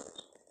to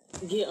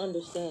get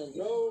understanding.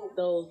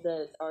 Those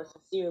that are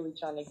sincerely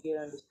trying to get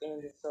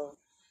understanding. So,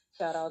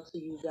 shout out to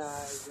you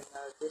guys, and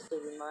just a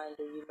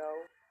reminder,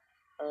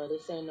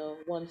 this ain't a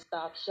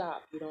one-stop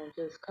shop. You don't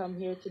just come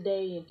here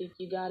today and think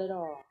you got it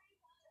all.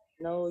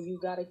 No, you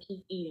gotta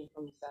keep eating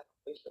from the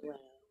sacrificial lamb.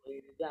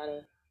 You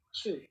gotta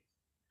chew.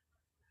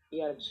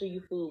 You gotta chew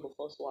your food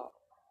before swallow.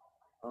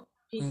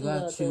 You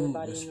gotta chew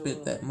and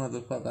spit that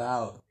motherfucker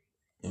out.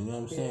 You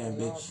know what I'm saying,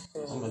 bitch?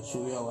 I'm gonna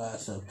chew your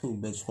ass up too,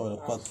 bitch. Where the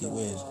fuck you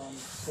is?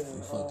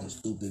 You fucking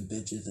stupid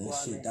bitches and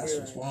shit. That's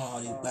what's wrong. All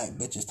these black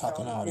bitches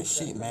talking all this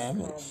shit, man.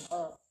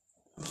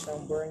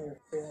 Don't bring your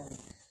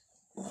feelings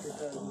because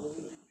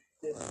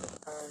this is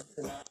time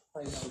to not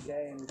play no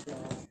games,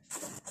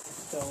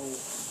 So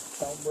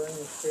don't bring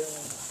your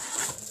feelings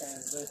and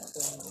listen to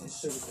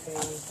the king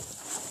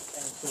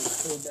and to the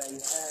crew that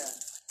you have.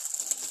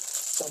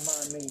 Don't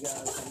mind me,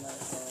 guys. I'm not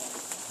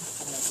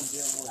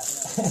dealing with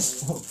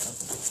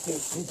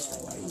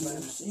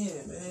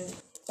Yeah, man.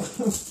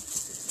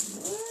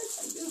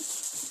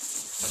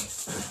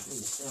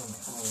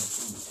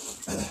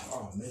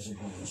 Oh,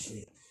 miserable and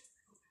shit.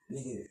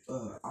 Nigga,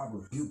 I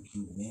rebuke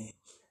you, man.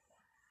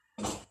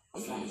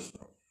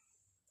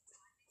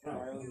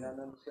 Alright, we got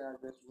nothing to say. I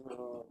guess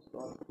we'll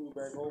start the crew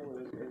back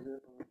over. Is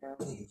it from the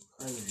family? It's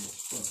crazy as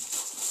fuck.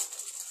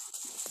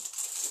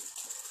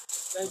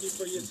 Thank you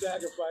for your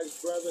sacrifice,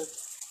 brother.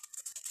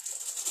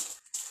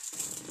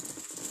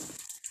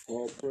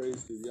 All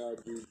praise to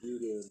Yaju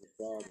Judah and the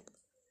Father.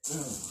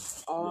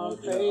 All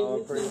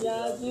praise to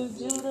Yaju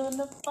Judah and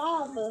the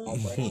Father.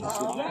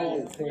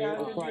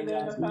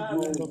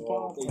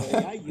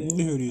 You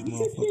hear these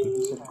motherfuckers?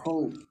 It's a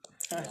quote.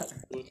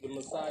 With the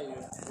Messiah.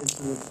 It's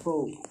a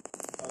quote.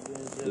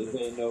 This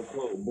ain't no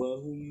quote, but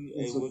what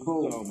you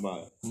talking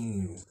about?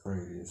 It's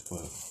crazy as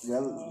fuck.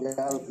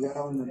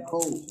 Y'all in the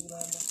quote.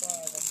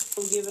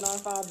 from giving our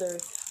Father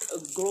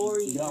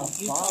glory. Your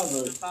You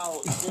Father, talking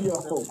about this is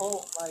a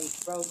cult,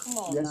 like, bro, come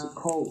on that's now. a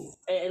cult.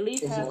 At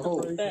least It's a have some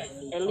cult. respect.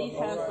 At least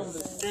have some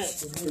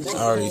respect. I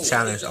already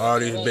challenged all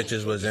these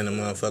bitches was in the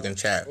motherfucking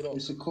chat.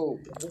 It's a cult.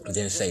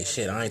 Didn't say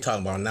shit. I ain't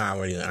talking about now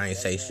already. I ain't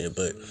say shit,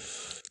 but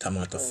talking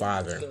about the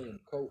Father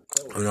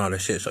and all that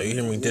shit. So you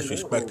hear me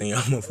disrespecting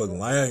y'all motherfucking.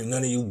 Why ain't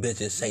none of you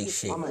bitches say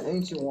shit? I'm an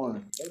ancient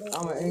one.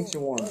 I'm an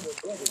ancient one.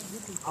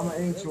 I'm an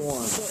ancient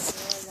one.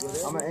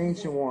 I'm an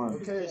ancient one.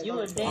 You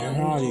a I damn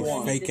heard all these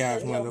fool. fake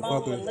ass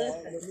motherfuckers.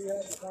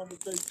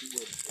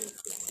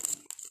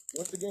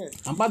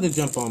 I'm about to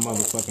jump on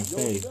motherfucking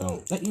stage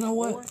though. You know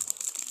what?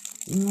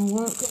 You know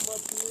what?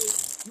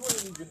 You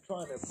ain't even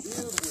trying to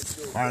build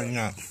with Why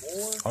not?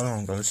 Hold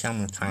on, bro. See how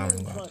much time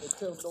we trying got. to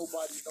tell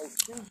nobody no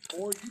truth,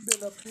 boy. You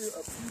been up here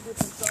a few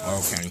different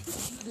times. Okay. But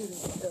you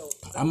didn't tell.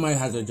 I might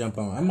have to jump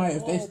on. I might,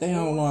 if they stay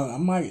on long, I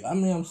might. I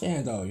mean, I'm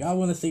saying though, y'all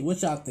want to see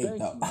what y'all think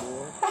though.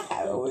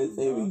 I always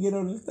say we get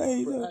on the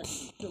stage though.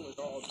 Killing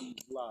all these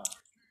lies.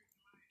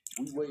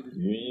 We waited.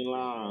 You ain't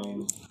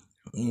lying.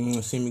 You want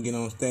to see me get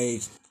on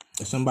stage?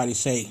 If somebody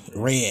say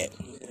red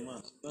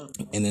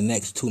in the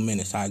next 2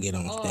 minutes, I'll get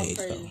on stage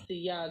All though. praise to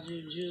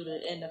Yaju, Judah,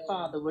 and the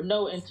Father with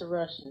no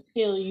interruptions.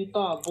 Kill you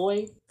thought,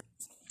 boy.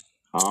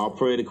 All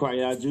pray to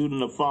Christ, Judah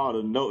and the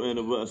Father, no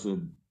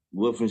interruption.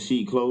 Wolf and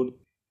sheep clothing.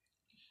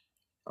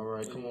 All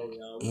right, come on,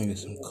 y'all. Maybe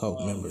some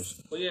cult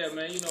members. But yeah,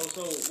 man, you know,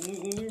 so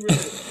when we really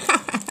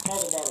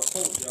talk about a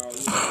cult, y'all,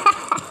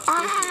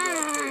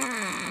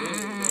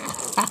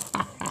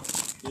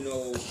 you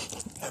know,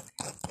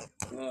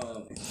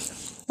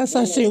 that's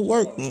how shit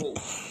work, man.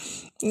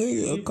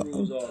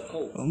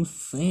 Nigga, I'm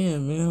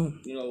saying, man.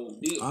 You know,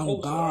 I'm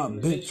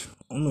God, bitch.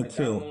 I'm gonna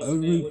kill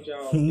every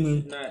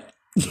human.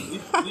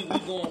 We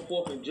going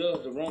forth and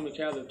judge the Roman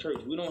Catholic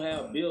Church. We don't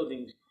have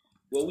buildings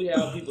where we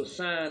have people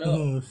sign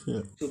up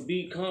to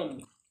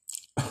become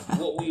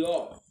what we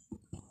are.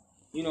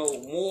 You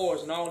know,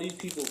 Moors and all these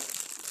people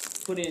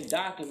put in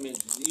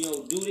documents, you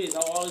know, do this,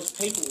 all this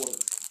paperwork.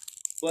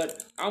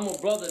 But I'm a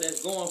brother that's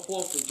going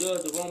forth to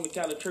judge the Roman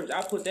Catholic Church.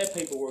 I put that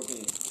paperwork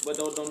in, but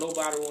don't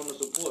nobody want to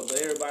support. But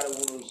everybody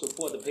want to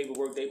support the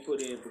paperwork they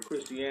put in for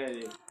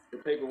Christianity, the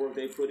paperwork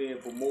they put in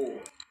for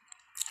Moors.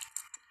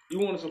 You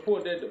want to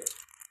support that though,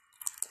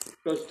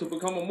 because to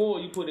become a Moor,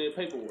 you put in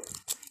paperwork.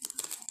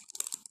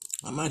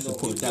 I might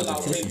support that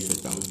petition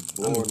shit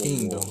though. I'm a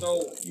king though.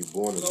 You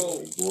born a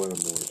Moor.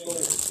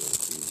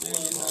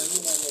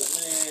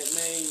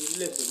 Man,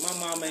 listen, my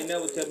mom ain't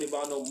never tell me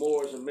about no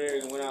Moors and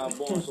American when I was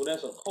born, so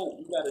that's a cult.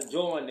 You gotta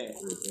join that.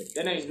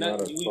 That ain't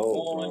nothing. We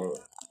born.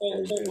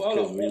 It's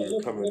because we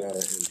were coming out of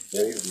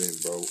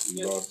enslavement, bro.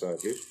 We lost our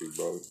history,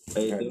 bro.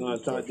 Hey, then I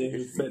start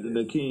disrespecting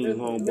the king,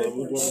 homeboy.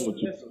 What's wrong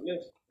with you?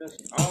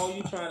 Listen. All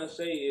you trying to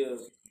say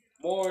is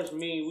Moors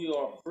mean we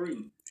are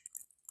free.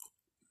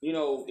 You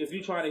know, if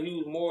you try to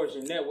use Moors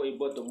in that way,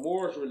 but the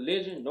Moors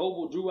religion,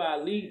 Noble Drew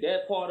Ali,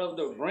 that part of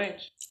the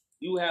branch,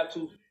 you have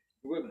to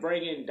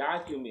bring in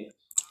documents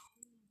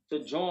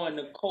to join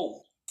the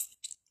cult.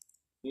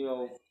 You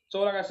know,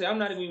 so like I said, I'm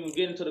not even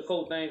getting to the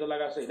cult thing, because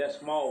like I said, that's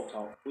small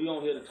talk. We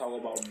don't here to talk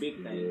about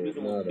big things. Yeah, we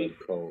doing big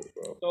cult,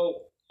 bro.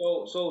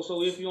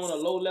 So if you're on a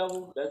low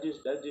level, that's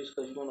just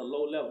because you're on a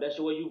low level. That's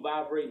the way you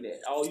vibrate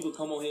that. Oh, you can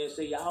come on here and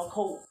say y'all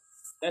cult.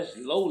 That's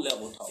low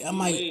level talk. I'm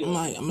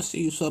gonna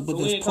see you up with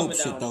this Pope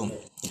shit though.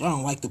 I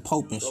don't like the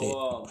Pope and shit.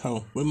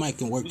 So we might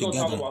can work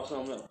together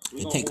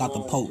and take out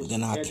the Pope.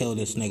 Then I'll kill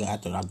this nigga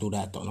after I do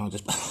that though. No, I'm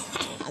just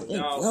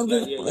y'all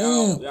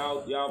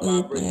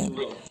vibrate too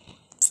low.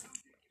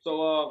 So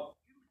oh,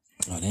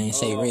 they ain't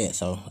say red,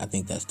 so I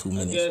think that's 2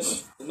 minutes. I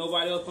guess if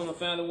nobody else from the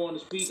family want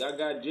to speak, I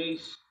got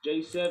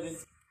J7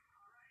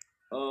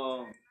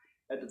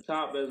 at the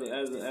top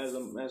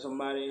as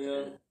somebody in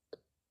here.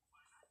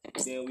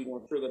 Then we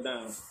gonna trigger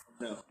down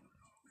now.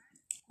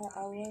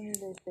 I wanted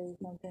to say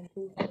something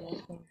too.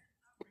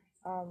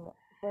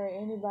 For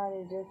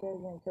anybody, just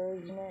as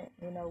encouragement,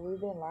 you know, we've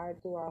been lied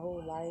to our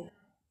whole life.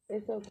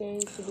 It's okay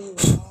to be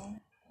wrong,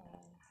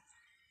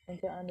 and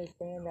to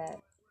understand that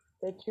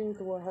the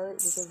truth will hurt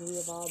because we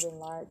have all been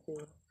lied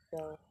to.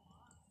 So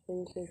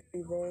please just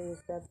be very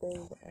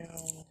receptive and,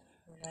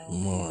 you know.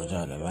 Moors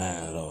are the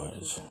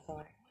landlords.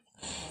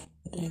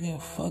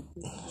 Nigga, fuck.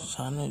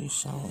 I know you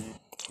sound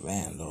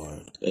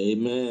landlord.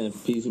 Amen.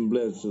 Peace and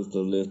blessings, sister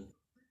Liz.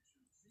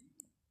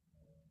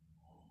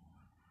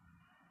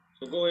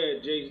 So go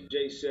ahead,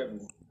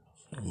 J7.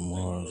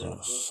 Moors are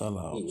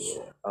sellouts.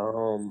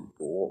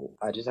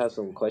 Yeah. I just have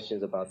some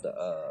questions about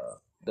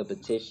the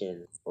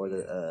petition or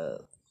the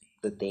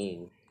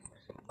thing.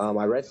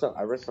 I read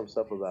some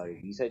stuff about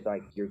it. You said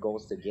like your goal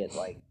is to get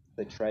like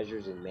the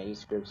treasures and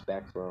manuscripts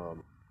back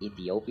from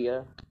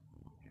Ethiopia.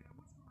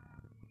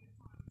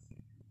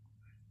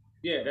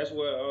 Yeah, that's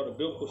where the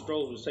biblical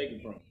scrolls was taken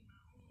from.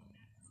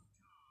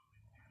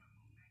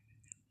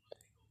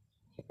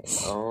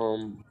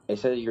 It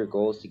says your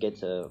goal is to get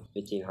to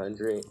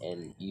 1500,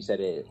 and you said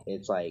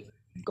it's like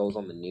goes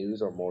on the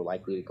news or more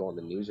likely to go on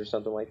the news or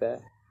something like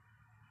that.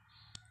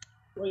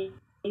 Well,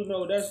 you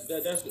know that's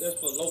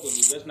for local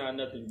news. That's not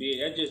nothing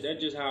big.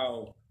 That's just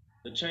how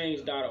the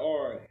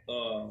change.org,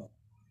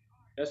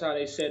 that's how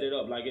they set it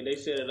up. Like they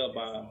set it up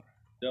by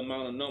the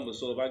amount of numbers.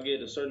 So if I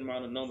get a certain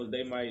amount of numbers,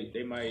 they might.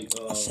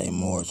 I say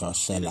Moors are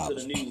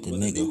sellouts. The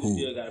nigga who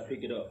still gotta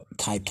pick it up.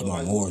 type to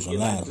my Moors or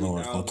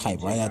landlords gonna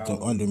type right out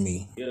there under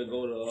me.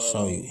 Go to,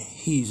 so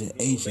he's an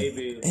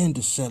agent and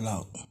a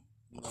sellout.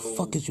 The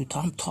fuck is you?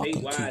 I'm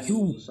talking to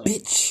you,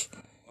 bitch.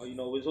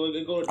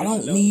 I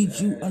don't need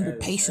you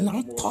underpacing.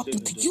 I'm talking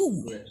to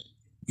you.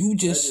 You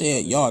just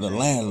said y'all the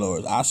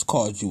landlords. I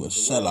called you a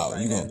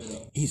sellout. You know,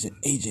 he's an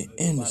agent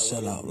and a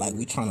sellout. Like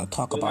we trying to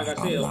talk about.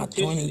 I'm not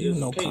joining you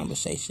no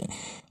conversation.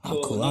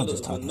 I'm cool. I'm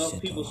just talking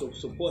shit.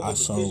 I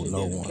sold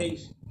no one.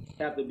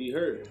 Have to be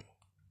heard.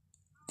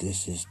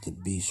 This is the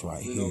beast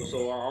right here.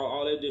 So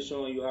all that just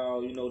showing you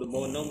how the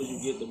more numbers you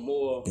get, the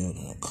more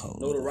building a code.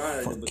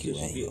 Notoriety the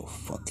petition get.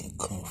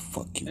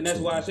 Fuck you. And that's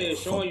why I say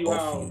it's showing you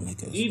how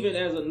even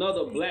as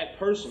another black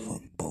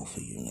person, both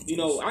of you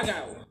niggas. I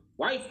got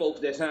white folks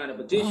that sign a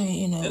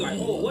petition. They're like,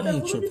 oh, whatever,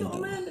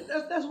 man.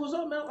 That's what's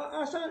up, man.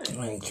 I signed it.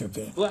 I ain't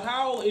tripping. But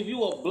how if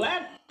you a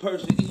black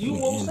person, you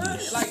won't sign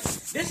it? Like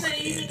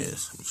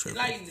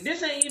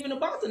this ain't even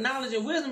about the knowledge and wisdom.